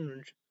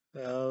season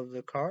of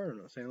the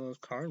Cardinals, St. Louis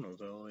Cardinals,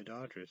 the LA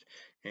Dodgers,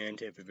 and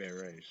Tampa Bay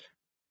Rays?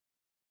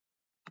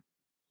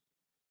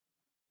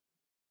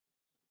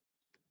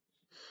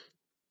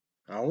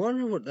 I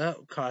wonder what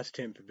that cost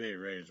Tampa Bay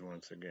Rays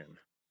once again.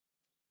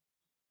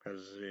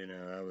 Because,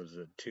 that was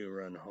a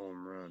 2-run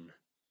home run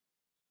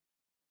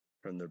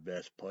from their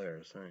best player,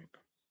 I think.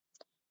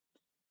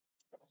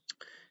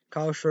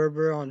 Kyle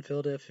Schwarber on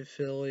Philadelphia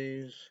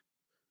Phillies.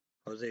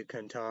 Jose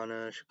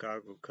Quintana,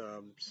 Chicago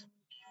Cubs.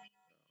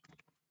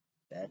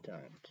 Bad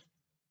times.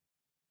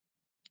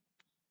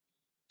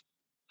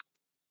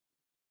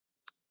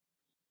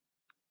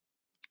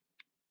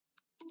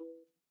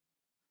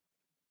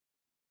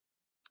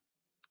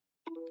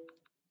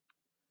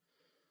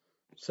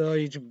 So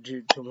you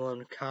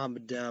can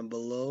comment down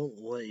below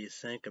what you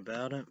think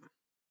about it.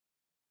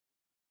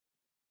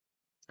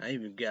 I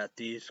even got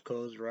these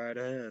codes right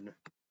ahead.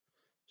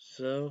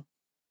 So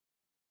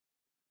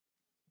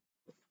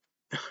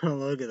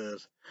look at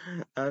this.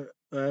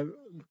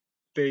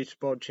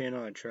 Baseball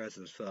channel I trust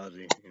is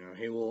fuzzy.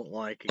 He won't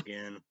like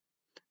again.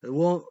 It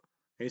won't.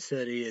 He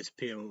said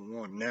ESPN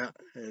won't. Now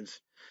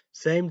it's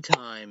same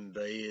time,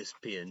 but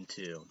ESPN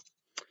 2.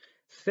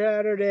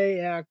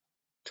 Saturday,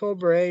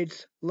 October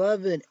 8th,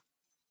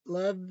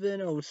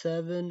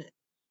 11:07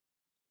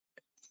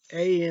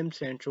 a.m.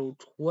 Central,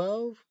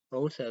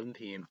 12:07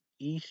 p.m.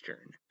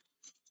 Eastern.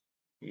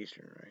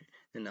 Eastern, right?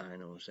 And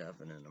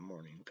 9:07 in the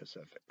morning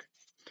Pacific.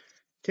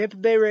 Tampa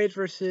Bay Rays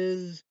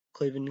versus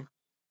Cleveland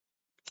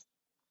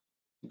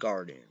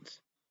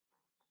Guardians.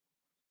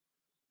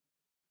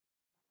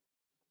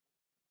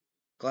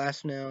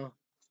 Glasnow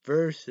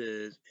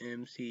versus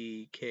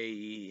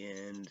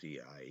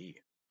McKenzie.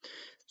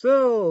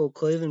 So,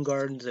 Cleveland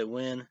Guardians, they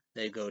win.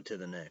 They go to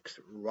the next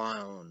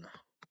round.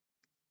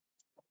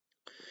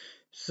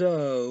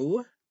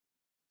 So,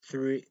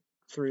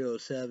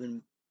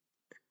 3:07.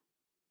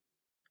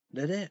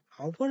 I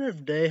wonder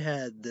if they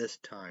had this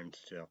time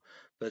still.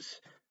 But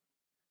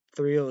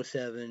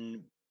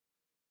 3:07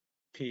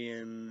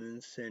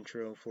 p.m.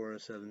 Central,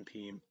 4:07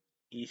 p.m.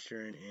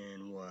 Eastern,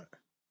 and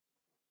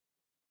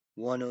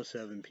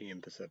 1:07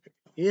 p.m. Pacific.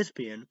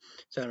 ESPN,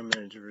 Sound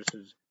Manager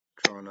versus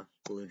Toronto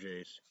Blue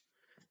Jays.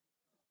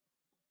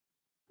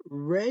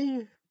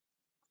 Ray,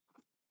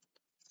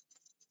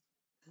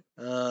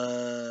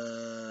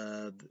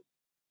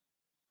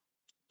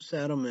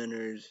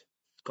 Saddlemeners,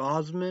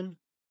 Gosman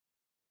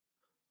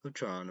of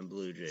Toronto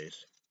Blue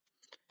Jays.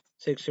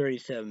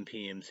 6:37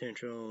 p.m.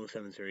 Central,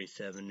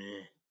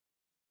 7:37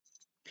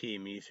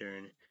 p.m.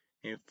 Eastern,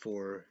 and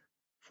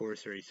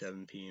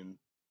 4:37 p.m.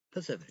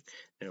 Pacific.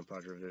 Daniel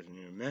Padres versus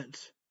New York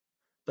Mets.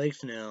 Blake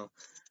Snell,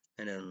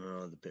 and I don't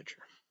know the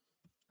pitcher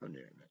of New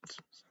York Mets.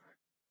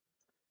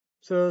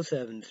 So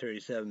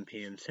 7:37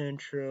 p.m.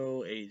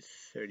 Central,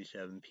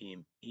 8:37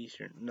 p.m.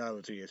 Eastern. No,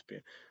 it's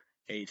ESPN.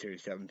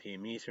 8:37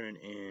 p.m. Eastern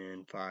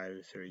and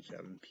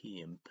 5:37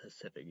 p.m.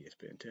 Pacific.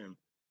 ESPN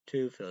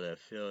 2. Philadelphia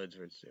Phillies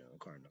versus the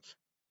Cardinals.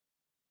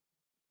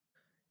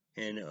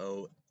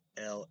 NOLA,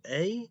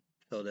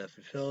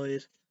 Philadelphia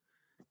Phillies.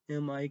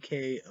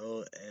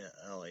 MIKOLAS,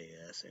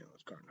 St.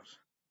 Louis Cardinals.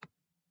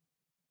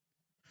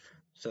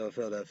 So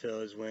Philadelphia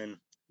Phillies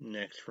win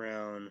next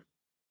round.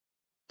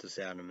 The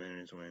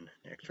Saddlemeners win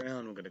next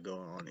round. We're going to go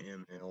on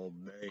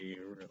MLB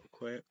real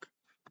quick.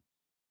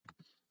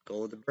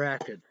 Go with the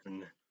brackets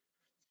and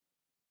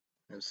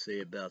let's see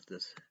about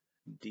this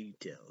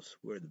details.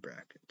 Where are the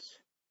brackets?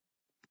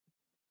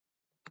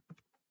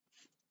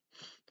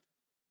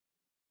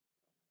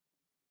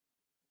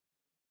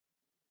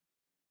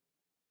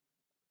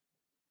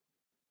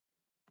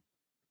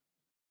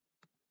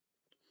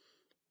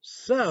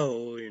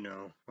 So,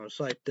 it's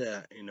like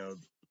that,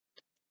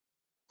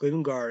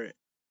 Cleveland Guardians,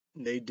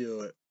 they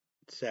do it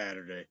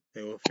Saturday.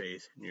 They will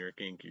face New York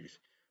Yankees.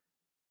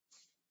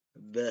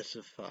 Best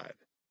of 5.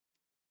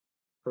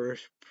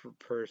 First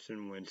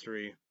person wins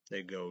 3.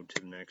 They go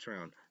to the next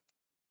round.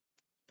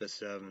 Best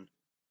 7.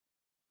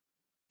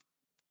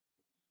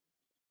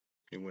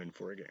 You win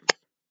 4 games.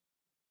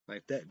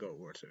 Like that, go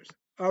World Series.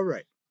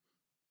 Alright.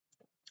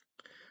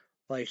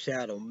 Like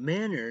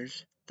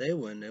Saddlemeners, they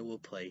win, they will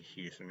play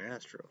Houston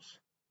Astros.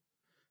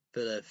 For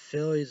the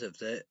Phillies, if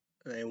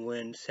they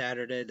win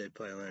Saturday, they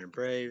play Atlanta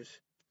Braves.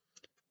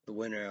 The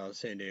winner out of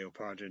San Diego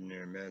Padres and New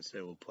York Mets,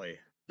 they will play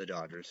the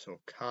Dodgers. So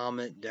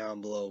comment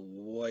down below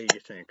what you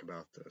think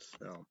about this.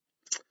 So,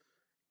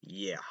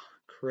 yeah,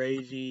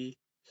 crazy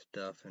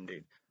stuff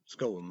indeed. Let's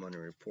go with Money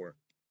Report.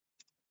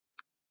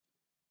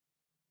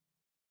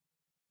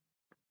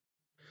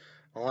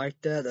 I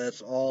like that.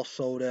 That's all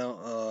sold out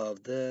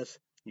of this.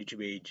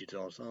 YouTube AG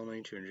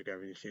only, 200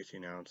 gravity,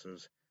 16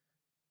 ounces.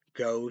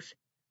 Ghost,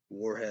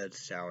 Warhead,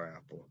 Sour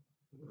Apple.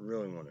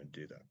 Really want to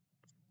do that.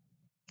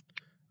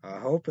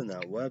 I'm hoping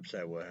that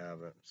website will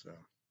have it. So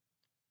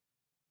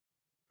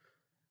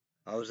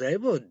I was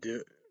able to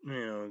do,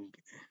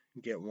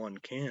 get 1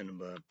 can,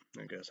 but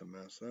I guess I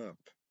messed up.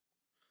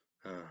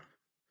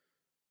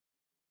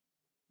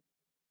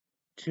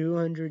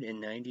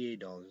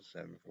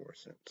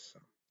 $298.74. So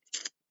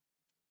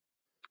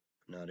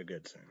not a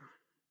good thing.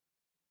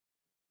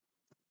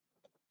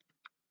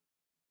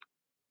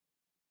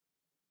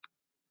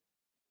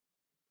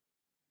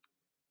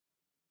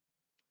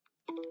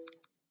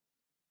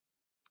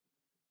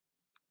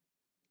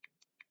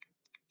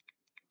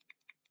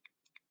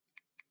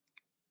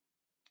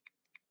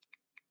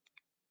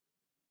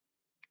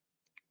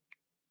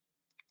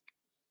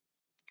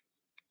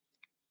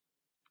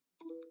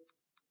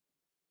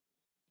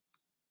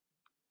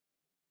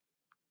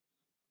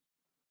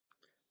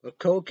 But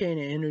cocaine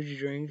and energy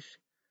drinks,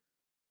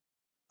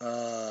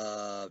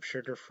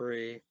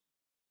 sugar-free,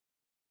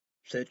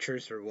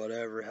 citrus or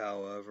whatever,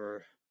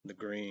 however, the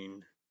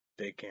green,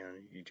 they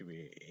can, you should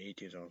be 18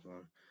 years old,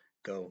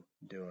 go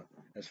do it.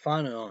 It's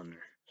finally on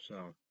there,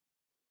 so.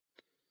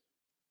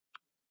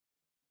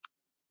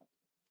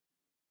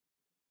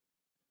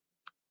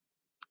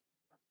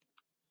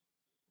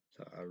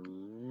 So I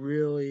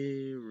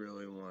really,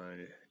 really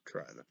wanted to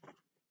try them.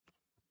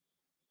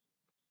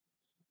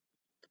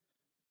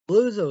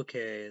 Blue's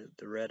okay.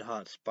 The red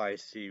hot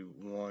spicy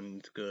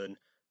one's good.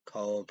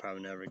 Cola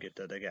probably never get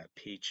that. They got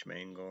peach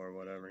mango or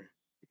whatever.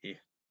 Yeah.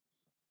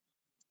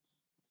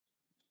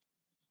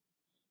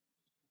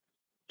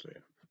 So yeah.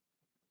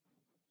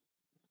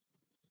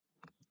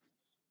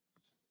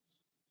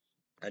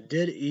 I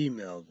did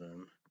email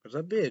them because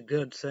that'd be a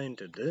good thing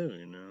to do,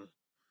 you know.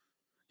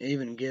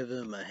 Even give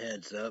them a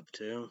heads up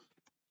too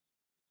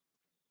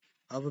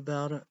of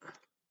about it.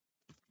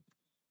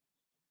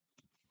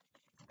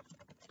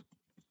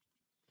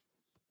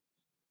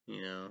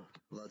 You know,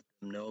 let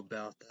them know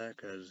about that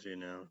because you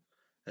know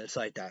it's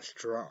like that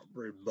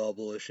strawberry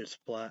bubblicious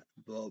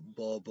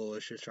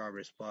bubblicious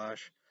strawberry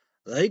splash.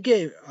 They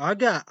gave I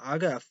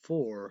got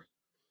 4.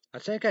 I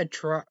think I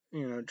tried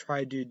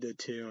do the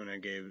 2 and I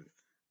gave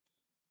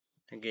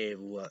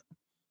what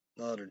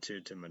the other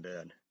 2 to my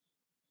dad.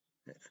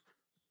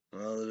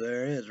 Well,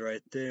 there it is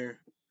right there,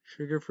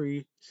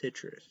 sugar-free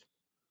citrus.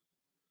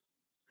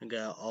 I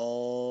got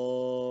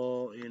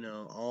all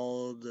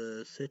all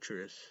the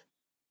citrus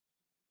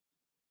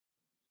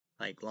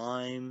like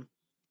lime,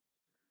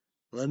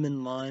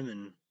 lemon, lime,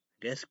 and I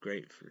guess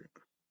grapefruit.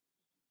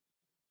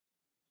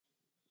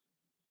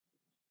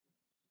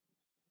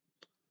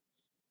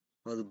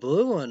 Well, the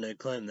blue one, they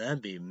claim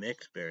that'd be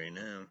mixed berry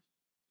now.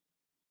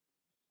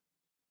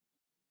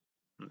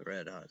 And the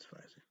red hot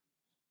spicy.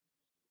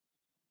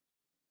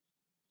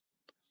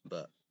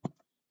 But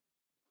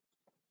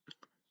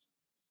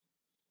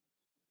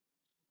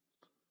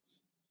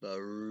I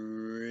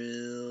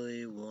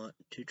really want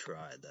to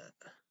try that.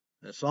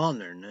 It's on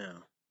there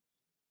now.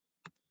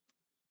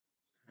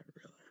 I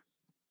really.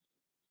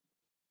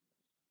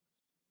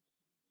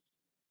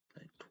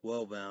 Like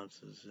 12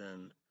 ounces,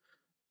 and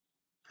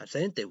I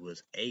think it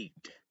was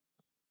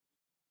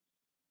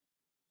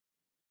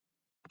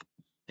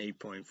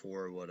 8.4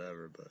 or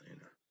whatever, but you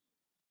know.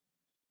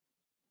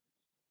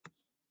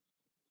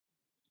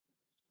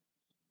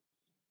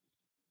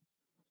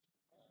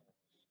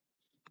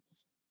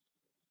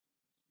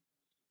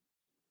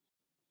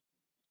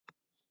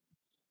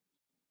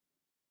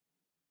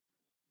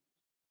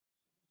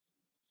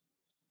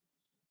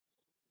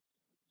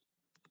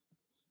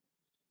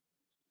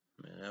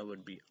 Man, that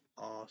would be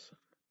awesome.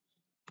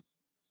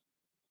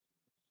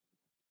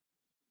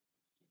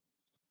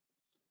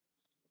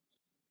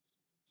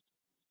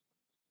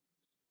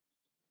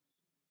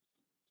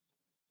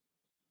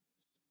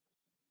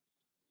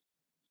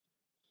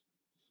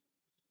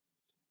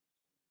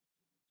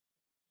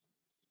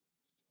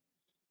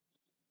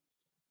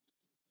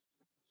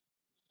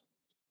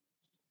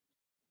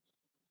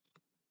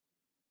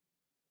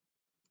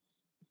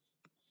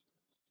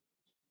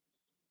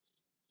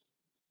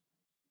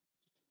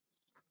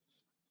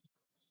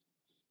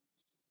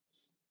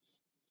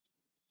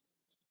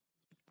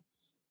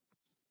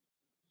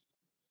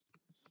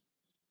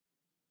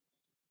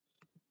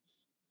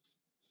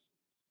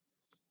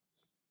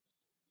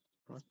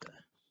 What the?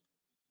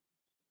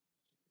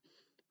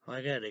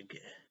 I gotta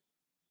get.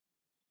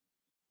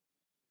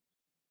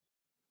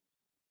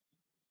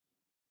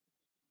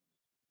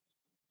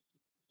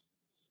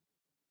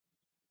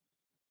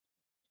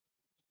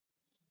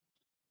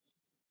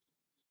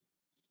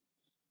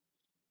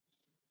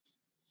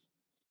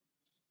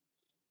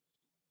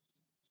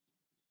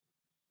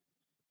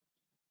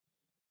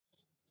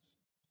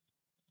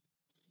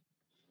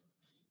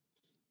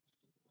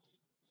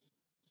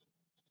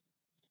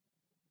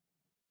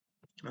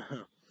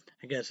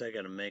 I guess I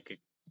gotta make a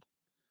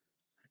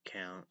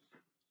account.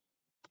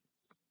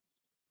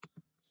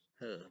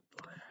 Oh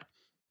boy.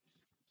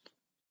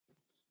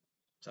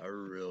 So I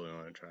really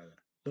want to try that.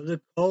 But the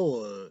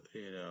cola,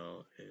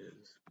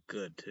 is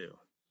good too.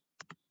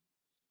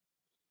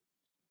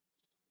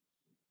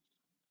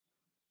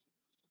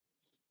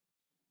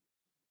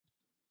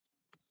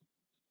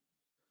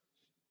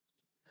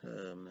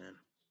 Oh man.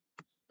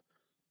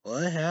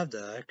 Well, I have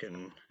that. I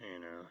can,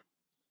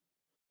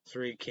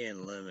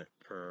 3-can limit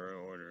per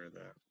order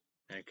that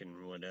I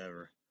can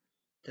whatever.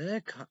 I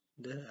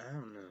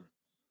don't know.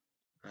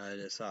 I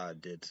just thought I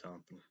did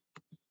something.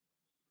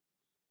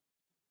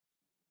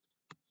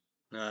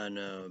 I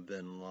know,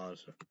 been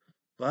lots of,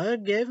 but I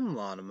gave him a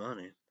lot of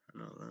money. I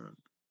know that.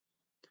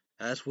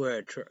 That's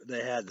where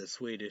they had the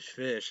Swedish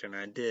Fish, and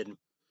I did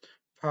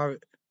probably,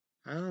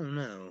 I don't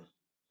know,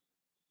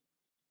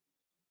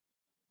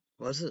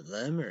 was it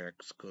them or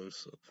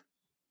Exclusive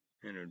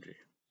Energy?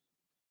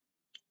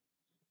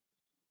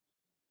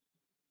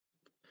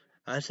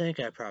 I think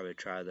I probably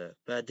tried that,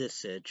 but I did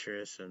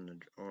citrus and the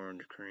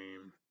orange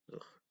cream.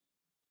 Ugh.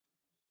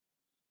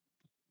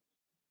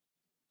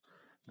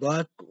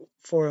 Black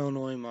for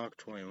Illinois Mach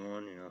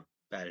 21,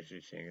 bad as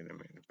you think, I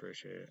mean,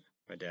 appreciate it.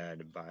 My dad had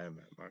to buy them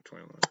at Mach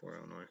 21 for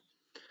Illinois.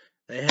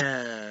 They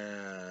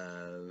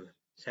have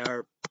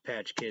Sour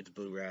Patch Kids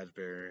Blue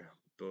Raspberry.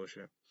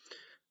 Bullshit.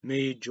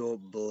 Me,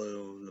 Jolt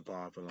Blue, the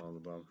Pop, and all the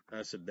above.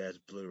 That's the best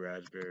blue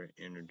raspberry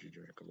energy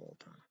drink of all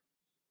time.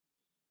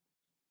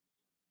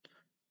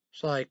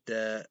 It's like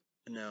that.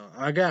 No,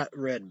 I got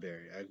red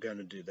berry. I'm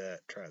gonna do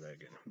that. Try that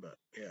again. But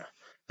yeah,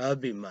 that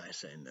would be my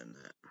saying than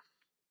that.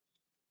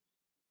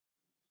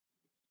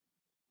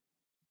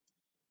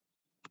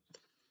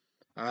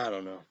 I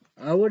don't know.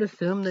 I would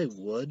assume they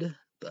would,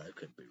 but I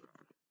could be wrong.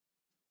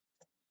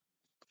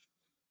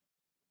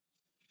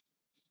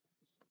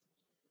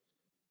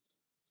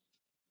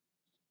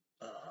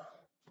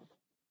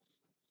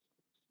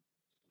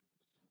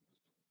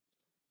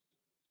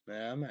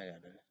 Man, I might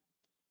gotta.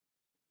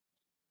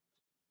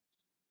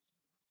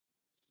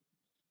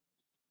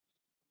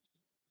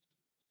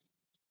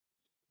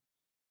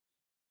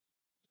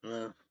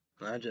 Well,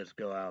 I just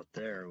go out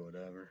there or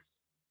whatever.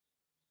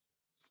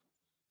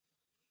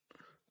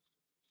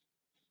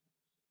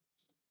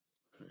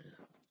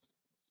 Yeah.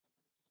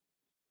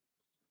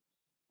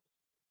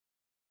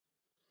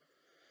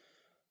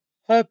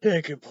 I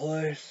pick a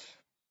place.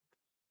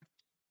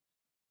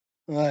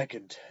 I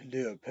could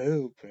do a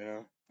poop,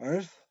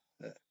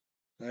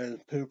 there's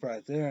poop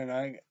right there, and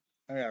I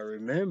gotta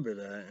remember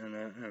that,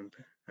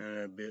 and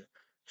a bit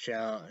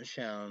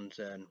Shawn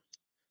said,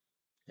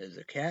 "Is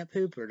it cat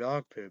poop or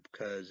dog poop?"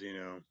 Because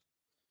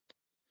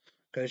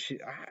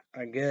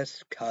I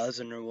guess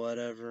cousin or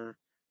whatever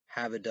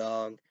have a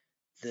dog,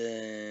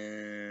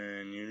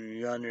 then your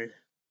younger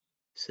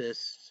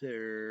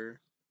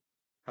sister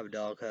have a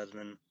dog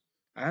husband.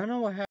 I don't know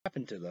what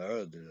happened to the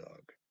other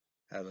dog.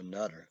 Have a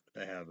nutter.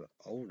 They have an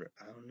older.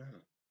 I don't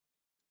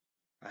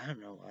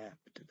know what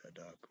happened to that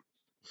dog.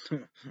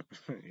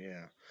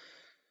 Yeah.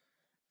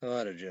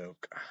 What a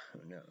joke.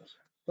 Who knows?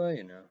 But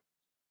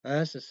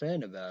that's the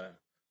saying about it.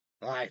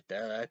 I like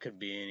that. That could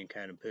be any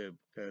kind of poop.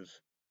 Because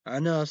I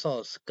know I saw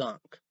a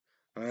skunk.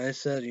 When they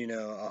said,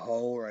 a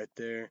hole right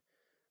there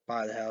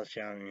by the house,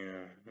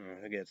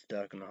 it gets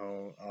stuck in the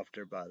hole off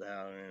there by the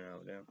house,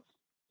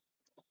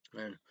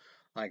 And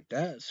like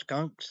that,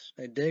 skunks,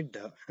 they dig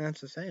the. That's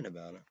the saying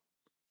about it.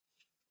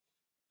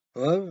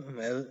 Well,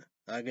 maybe,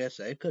 I guess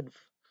they could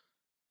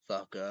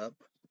fuck up.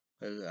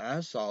 'Cause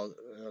I saw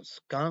a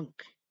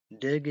skunk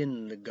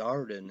digging the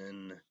garden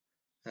in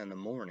the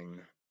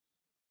morning.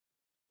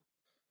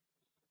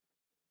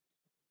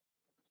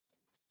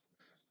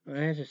 I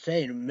have to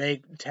say, to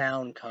make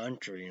town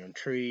country,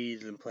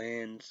 trees and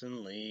plants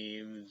and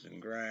leaves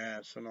and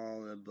grass and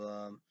all the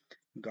above.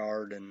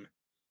 Garden.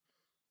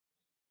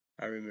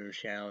 I remember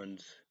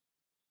Shallon's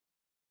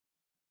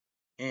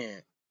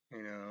aunt,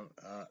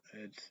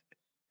 it's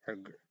her,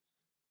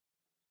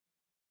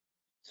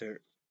 so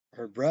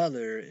her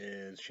brother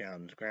is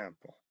Shallon's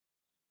grandpa.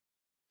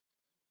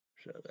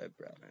 So they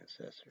brought my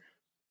sister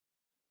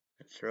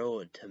and throw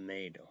a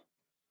tomato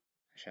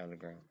at Shallon's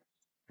grandma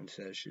and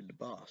says she's the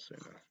boss,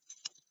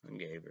 and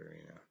gave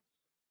her,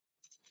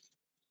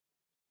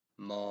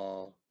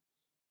 Mall,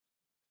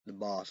 the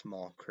boss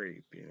mall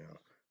creep,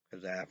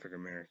 because African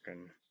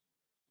American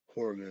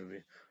horror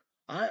movie.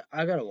 I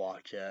gotta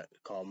watch that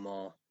called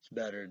Mall. It's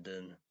better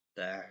than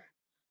the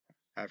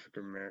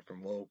African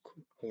American woke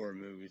horror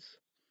movies.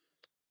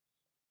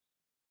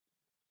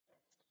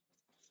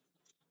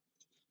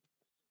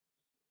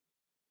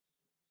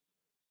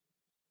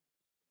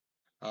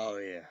 Oh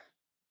yeah.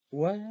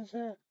 What is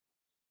that?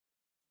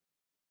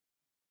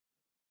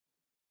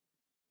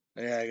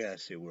 Yeah, I gotta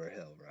see where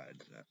Hell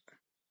rides at.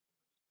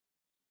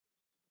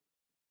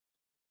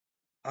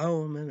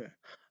 Oh, a minute.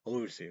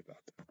 We'll see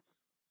about that.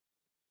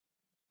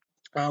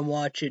 I'm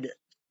watching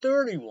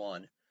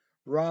 31.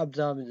 Rob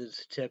Zombie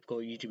is typical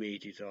YouTube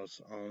 80s sauce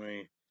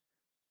only.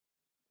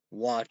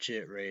 Watch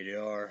it,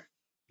 radar.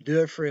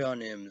 Do it free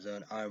on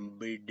Amazon. I'm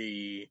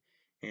BD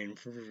and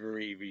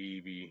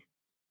free.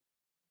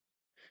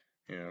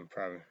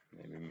 Probably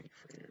maybe me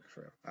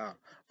for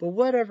but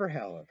whatever,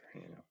 however,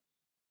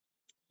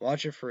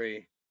 watch it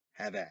free,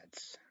 have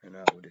ads, and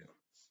I will do.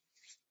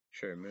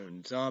 Sure,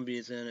 Moon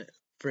Zombies in it,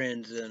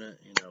 Friends in it,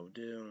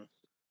 do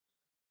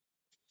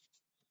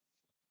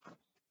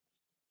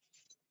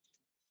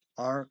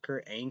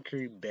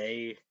Anchor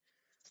Bay,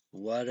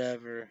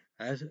 whatever.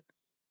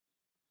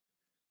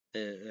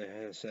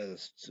 It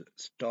says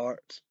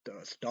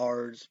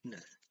Stars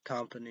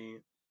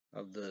Company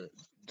of the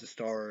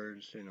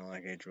stars,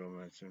 like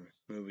HBO and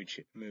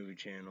movie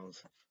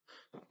channels.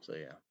 So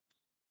yeah.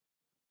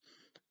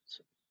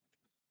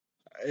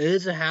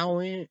 It's a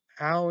Halloween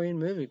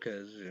movie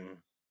because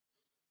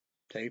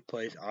take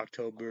place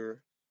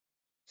October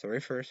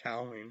 31st,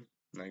 Halloween,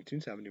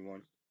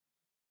 1971.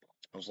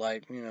 It was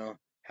like,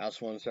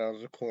 House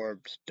 1000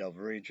 Corpse,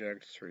 Devil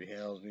Rejects, Three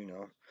Hells,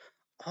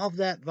 all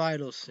that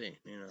vital scene,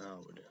 how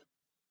it would do.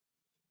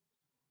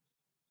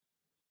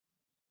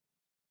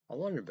 I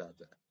wonder about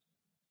that.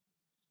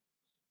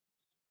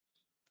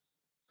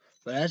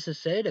 But as to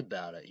say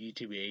about it,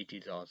 YouTube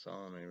 18 is also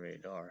on my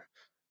radar.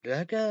 Do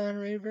I got an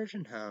unrated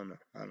version? I don't know.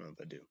 I don't know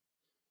if I do.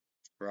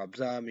 Rob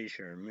Zombie,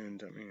 Sharon Moon,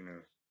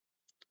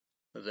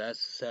 but that's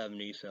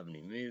 70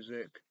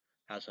 music.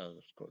 House of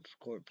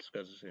Corpse,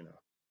 because,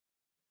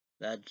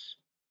 that's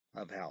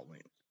of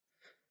Halloween.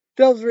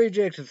 Devil's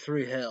Rejects of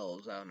Three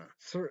Hells. I don't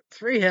know.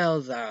 Three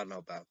Hells. I don't know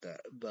about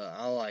that, but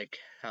I like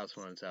House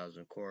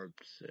 1000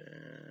 Corpse.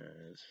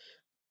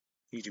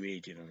 YouTube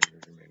 18 on the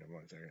version made of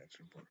 130.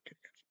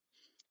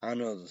 I don't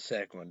know the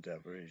second one.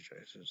 Devil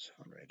Rejects is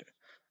unrated.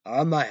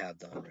 I might have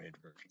the unrated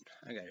version.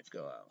 I gotta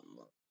go out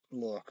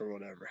and look or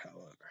whatever.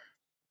 However,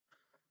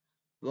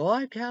 but I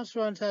like House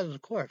 1000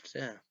 Corpse.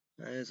 Yeah,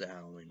 that is a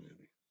Halloween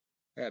movie.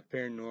 I got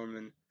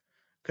Paranorman.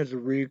 Because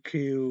of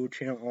Riku,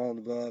 channel all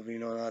above,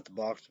 not the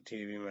box of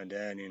TV, my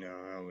dad,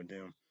 I would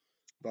do.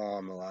 But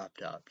on the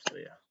laptop, so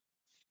yeah.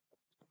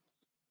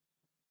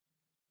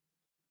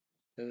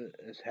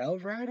 Is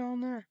Hellride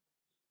on there?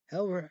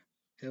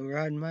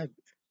 Hellride might.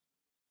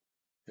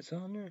 It's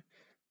on there?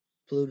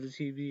 Pluto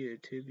TV or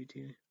Tubi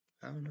TV?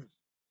 I don't know.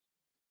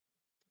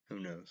 Who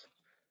knows?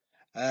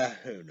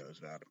 Who knows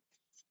about it?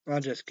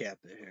 I'll just cap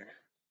it here.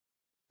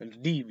 It's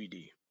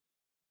DVD.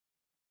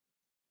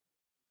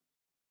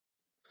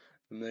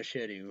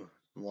 Machete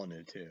 1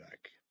 and 2,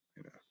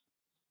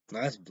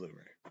 That's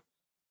Blu-ray.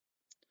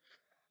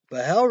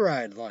 But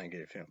Hellride, Lion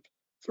King films.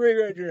 3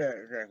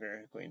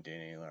 Great Queen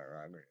Danny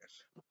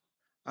Rodriguez.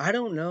 I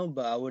don't know,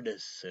 but I would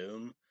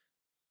assume,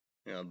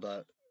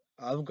 but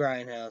of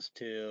Grindhouse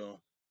too,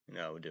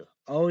 would do.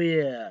 Oh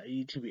yeah,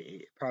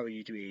 YouTube, probably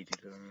YouTube 18.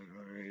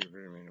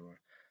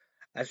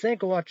 I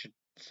think I'll watch the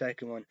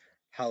second one,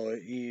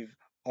 Halloween Eve,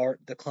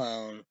 Art the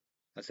Clown.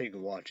 I think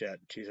I'll watch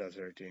that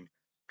 2013.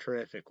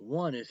 Terrific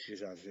 1 is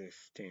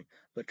 2016,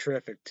 but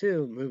Terrific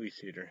 2, movie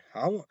theater.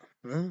 I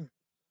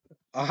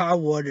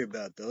wonder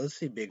about that. Let's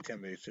see Big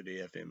Time Big City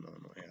FM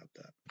only have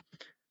that.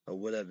 Or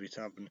would that be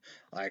something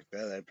like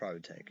that? They'd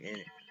probably take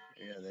anything.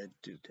 Yeah, they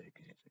do take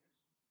anything.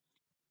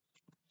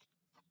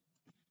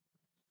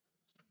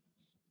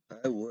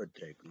 I would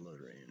take a load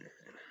of anything.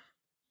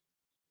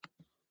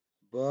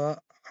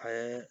 But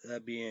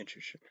that'd be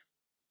interesting.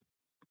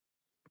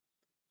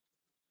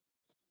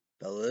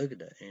 But look at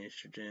that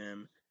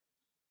Instagram.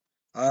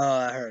 Oh,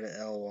 I heard it.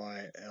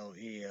 Lyle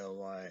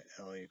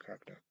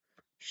Crocodile.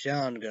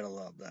 Sean gonna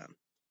love that.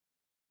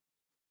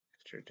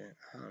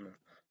 I don't know.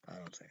 I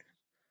don't think.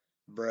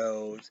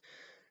 Bros.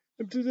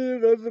 Today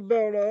that's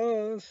about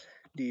us.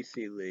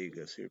 DC League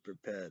of Super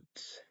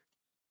Pets.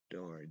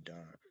 Don't worry,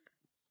 Don.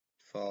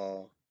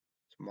 Fall.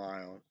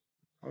 Smile.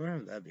 I wonder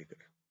if that'd be good.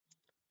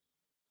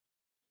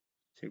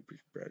 Super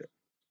spread it.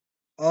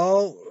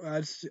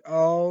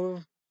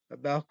 Oh,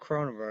 about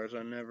coronavirus.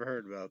 I never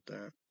heard about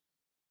that.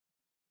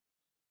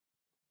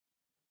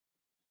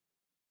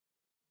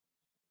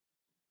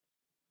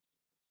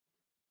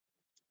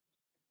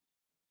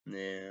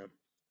 Yeah.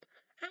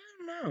 I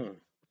don't know.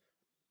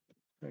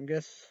 I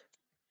guess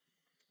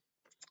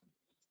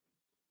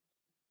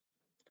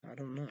I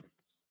don't know.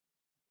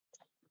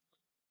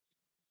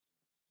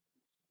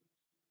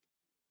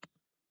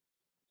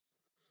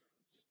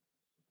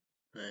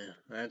 Yeah,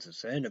 that's the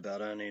saying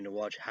about it. I need to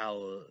watch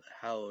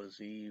Howl's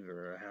Eve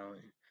or how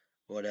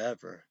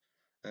whatever.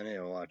 I need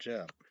to watch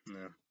that.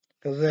 Yeah.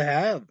 Because they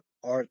have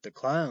Art the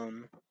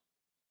Clown.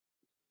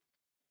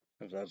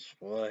 Because that's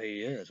what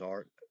he is.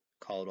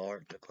 Called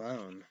Art the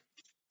Clown.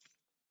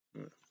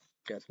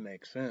 Guess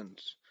makes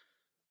sense.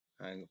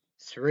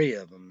 3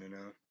 of them,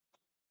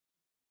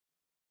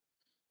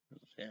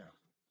 Yeah.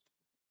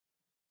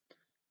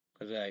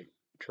 Because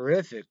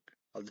terrific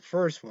of the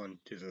first one,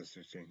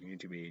 2016,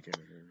 YouTube 18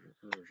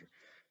 version.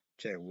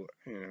 Check what,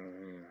 how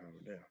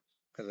we do.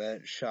 Because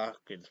that shock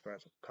is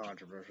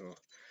controversial.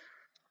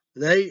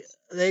 They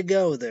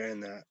go there in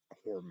that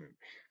horror movie,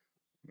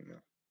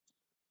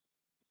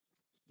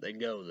 They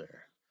go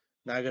there.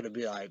 Not gonna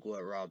be like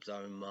what Rob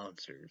Zombie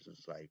Monsters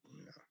is like,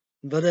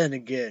 But then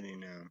again,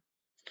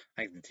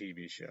 like the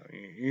TV show,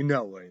 you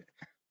know what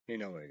you're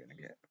gonna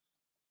get.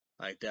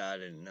 Like that, I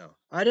didn't know.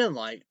 I didn't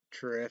like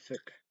Terrific,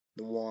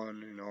 the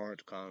one,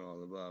 Art Con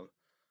all above,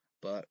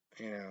 but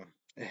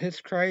it's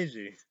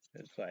crazy.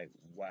 It's like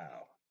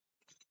wow,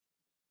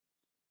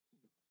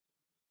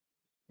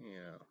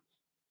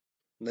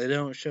 they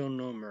don't show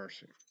no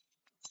mercy.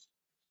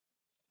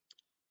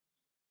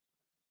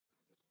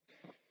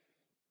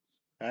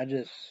 I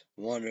just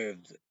wonder if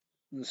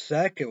the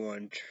second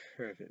one,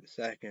 Terrific, the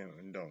second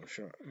one don't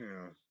show,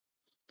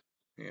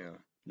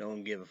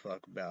 don't give a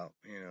fuck about,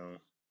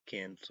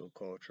 cancel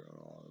culture and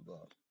all the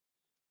above.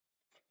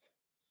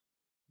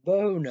 But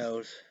who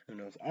knows? Who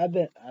knows? I've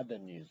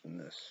been using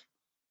this.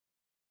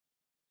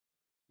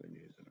 been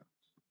using it.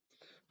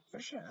 For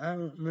sure.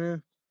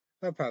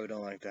 I probably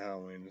don't like the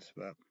Halloweens,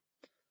 but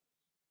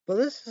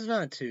this is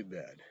not too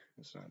bad.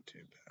 It's not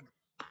too bad.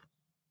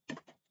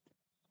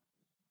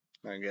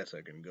 I guess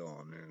I can go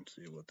on there and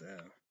see what they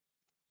have.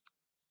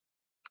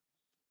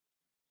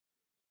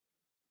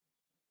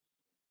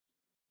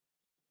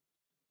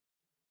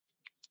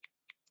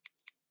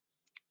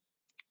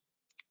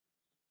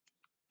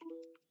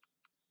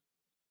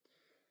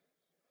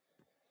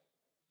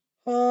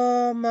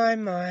 Oh my.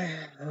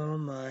 Oh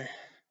my.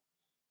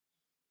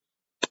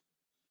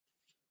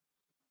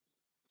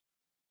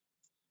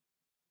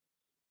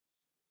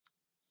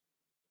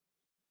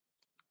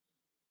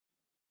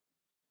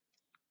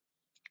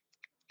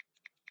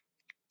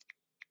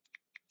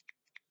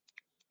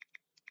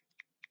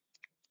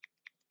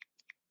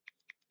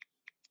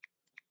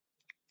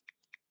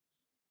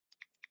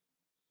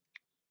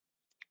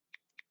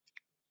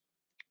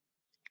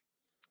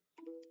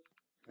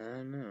 I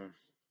don't know.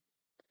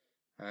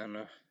 I don't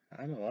know.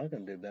 I don't know what I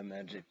can do about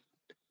Magic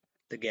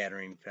the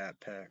Gathering Fat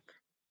Pack.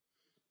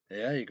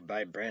 Yeah, you can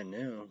buy brand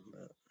new,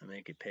 but I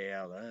make it pay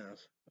out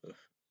ass.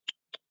 Oof.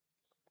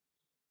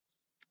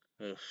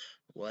 Oof.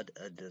 What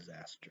a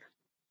disaster.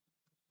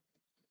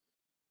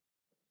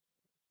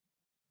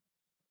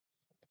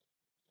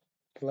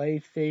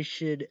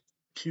 PlayStation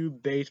 2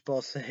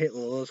 baseball St.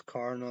 Louis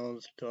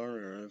Cardinals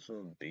Turner. This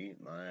will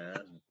beat my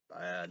ass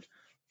bad.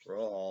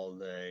 Roll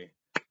Holiday.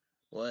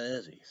 What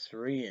is he?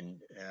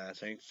 I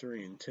think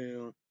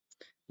 3-2.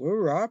 Will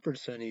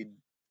Robertson, he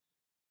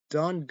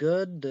done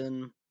good,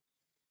 then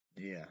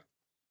yeah.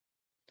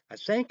 I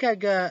think I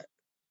got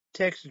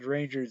Texas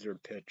Rangers or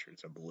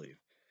pitchers, I believe.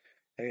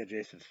 I got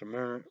Jason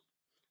Summer,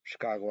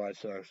 Chicago White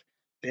Sox,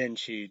 Ben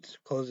Sheets,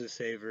 Closer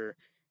Saver.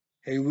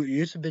 He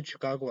used to be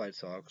Chicago White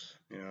Sox,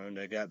 and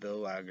they got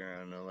Bill Wagner. I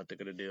don't know what they're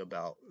gonna do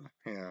about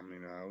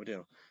him, how we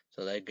do.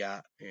 So they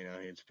got,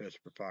 his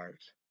Pittsburgh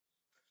Pirates.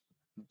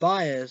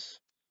 Bias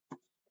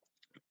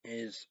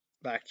is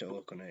back to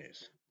Oakland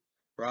A's.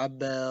 Rob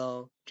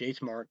Bell,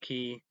 Jace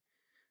Markey,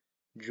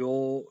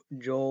 Joel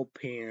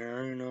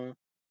Piano.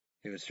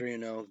 He was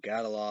 3-0,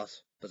 got a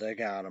loss, but they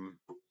got him.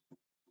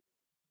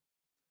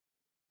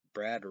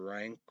 Brad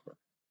Rankler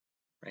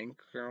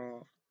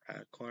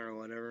or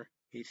whatever.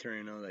 He's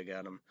 3-0, they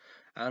got him.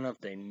 I don't know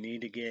if they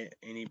need to get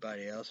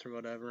anybody else or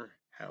whatever,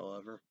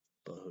 however,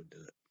 but who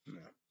did it?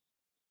 No.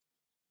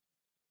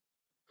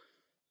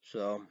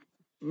 So,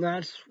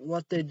 that's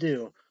what they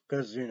do.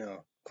 Because,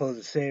 Close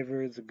the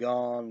Savers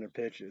gone, their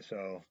pitchers,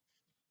 so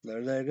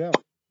there they go.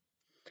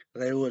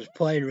 They was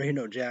playing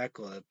Reno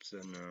Jackalips,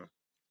 and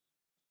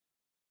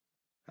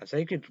I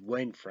think it's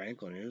Wayne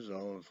Franklin. He was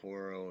 0-4,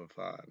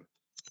 0-5.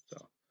 So,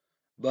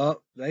 but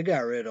they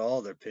got rid of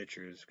all their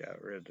pitchers, got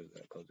rid of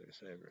the Close the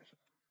Savers.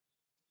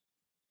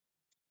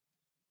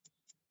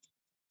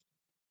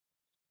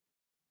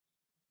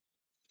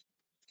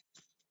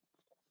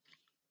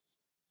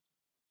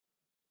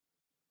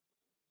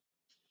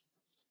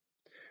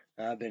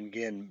 I've been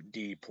getting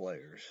D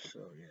players, so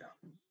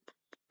yeah.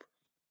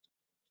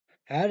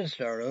 I had to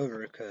start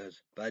over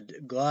but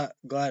glad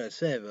I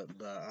saved it,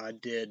 but I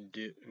did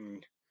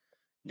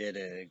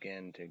it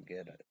again to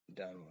get it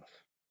done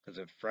with, because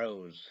it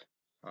froze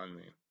on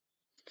me.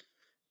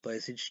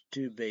 PlayStation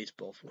 2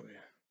 baseball for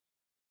you.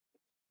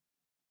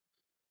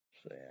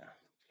 So yeah.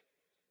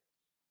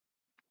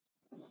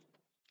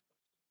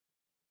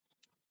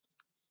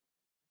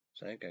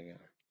 So I think I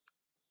got.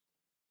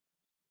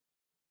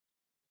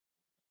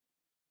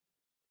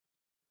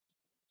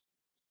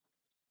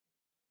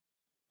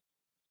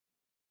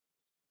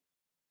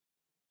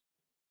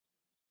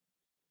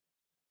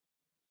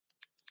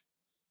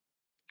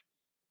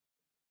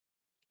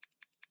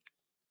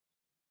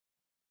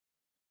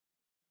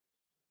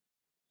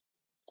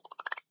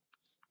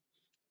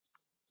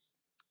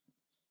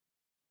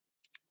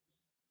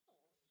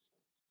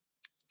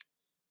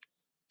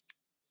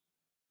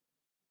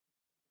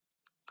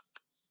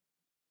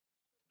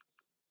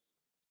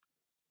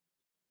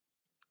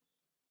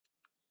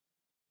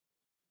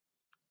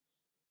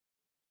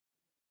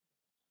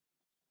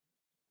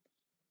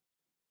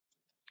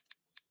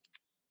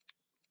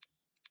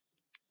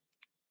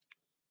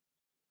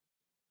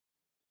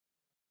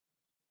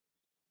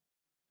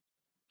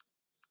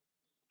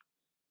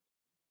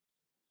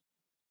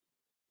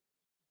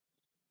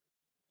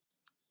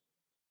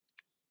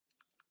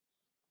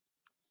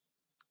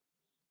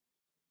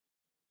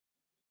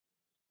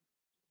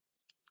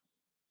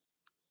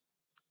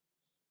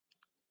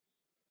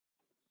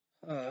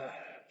 Uh,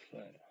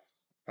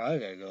 Probably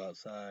gotta go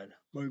outside.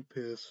 Might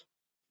piss.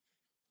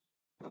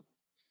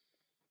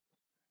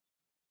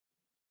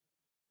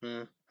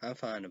 I'll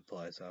find a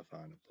place.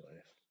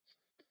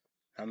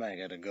 I might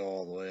gotta go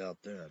all the way up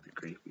there. That'd be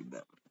creepy,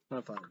 but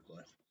I'll find a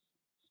place.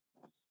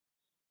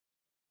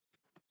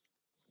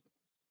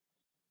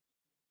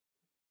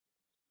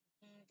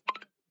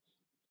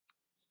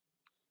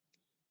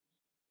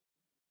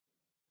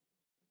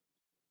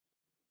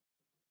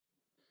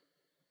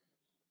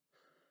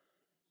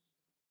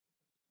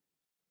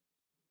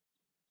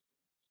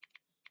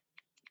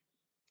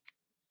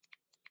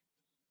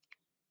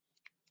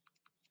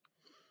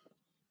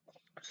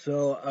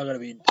 So I'm gonna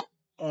be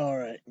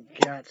alright.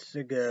 Gots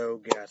to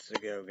go.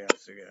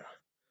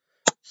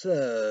 So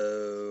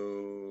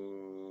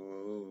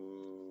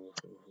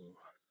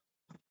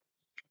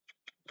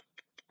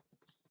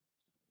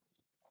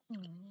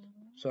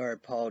sorry,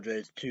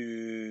 apologize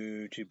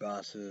to two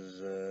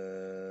bosses.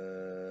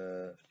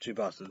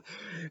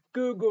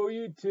 Google,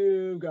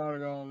 YouTube, gotta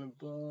go on the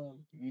blog.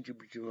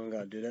 YouTube,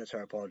 gotta do that.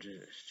 Sorry,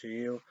 apologize to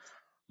you.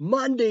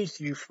 Mondays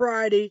through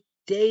Friday,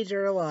 Days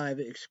Are Alive,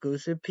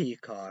 exclusive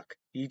Peacock.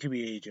 YouTube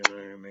agent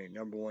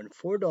number one,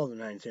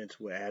 $4.09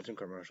 with ads and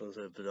commercials.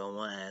 If you don't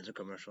want ads and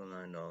commercials,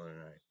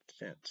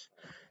 $9.09.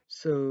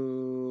 So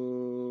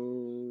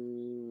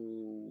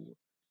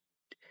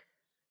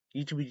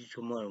YouTube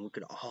One, we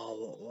could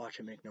all watch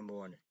and make number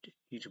one.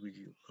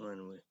 YouTube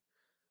One,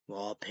 we'll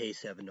all pay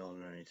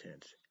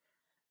 $7.90.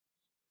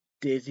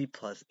 Disney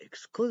Plus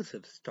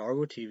exclusive Star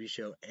Wars TV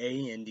show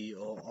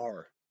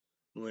Andor.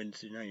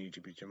 Wednesday night,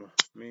 YouTube channel.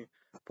 Me,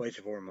 place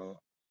it for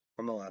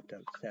on my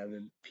laptop,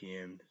 7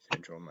 p.m.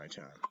 Central my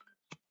time.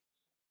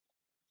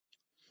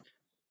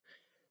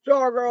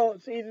 Stargirl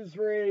Season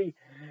 3,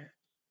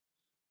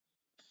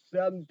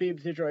 7 p.m.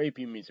 Central, 8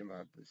 p.m. Eastern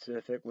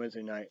Pacific,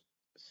 Wednesday night.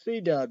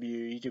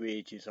 CW, YouTube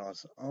HD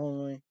sauce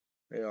only.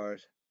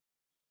 Radars.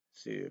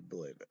 See it,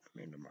 believe it. I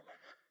mean, tomorrow.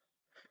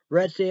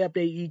 Red State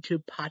Update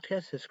YouTube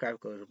podcast. Subscribe,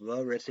 goes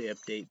below. Red State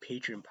Update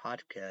Patreon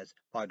podcast.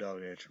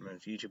 $5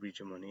 instruments. YouTube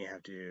money. You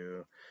have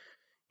to,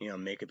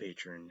 make a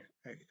Patreon.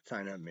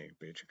 Sign up, make a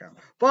Patreon account.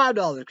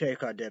 $5 credit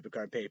card, debit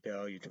card,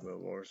 PayPal, YouTube,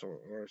 or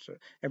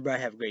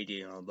everybody have a great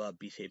day. But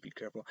be safe, be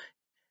careful.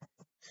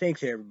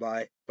 Thanks,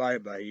 everybody. Bye,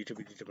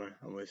 YouTube.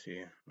 I will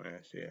see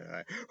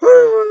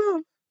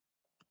you.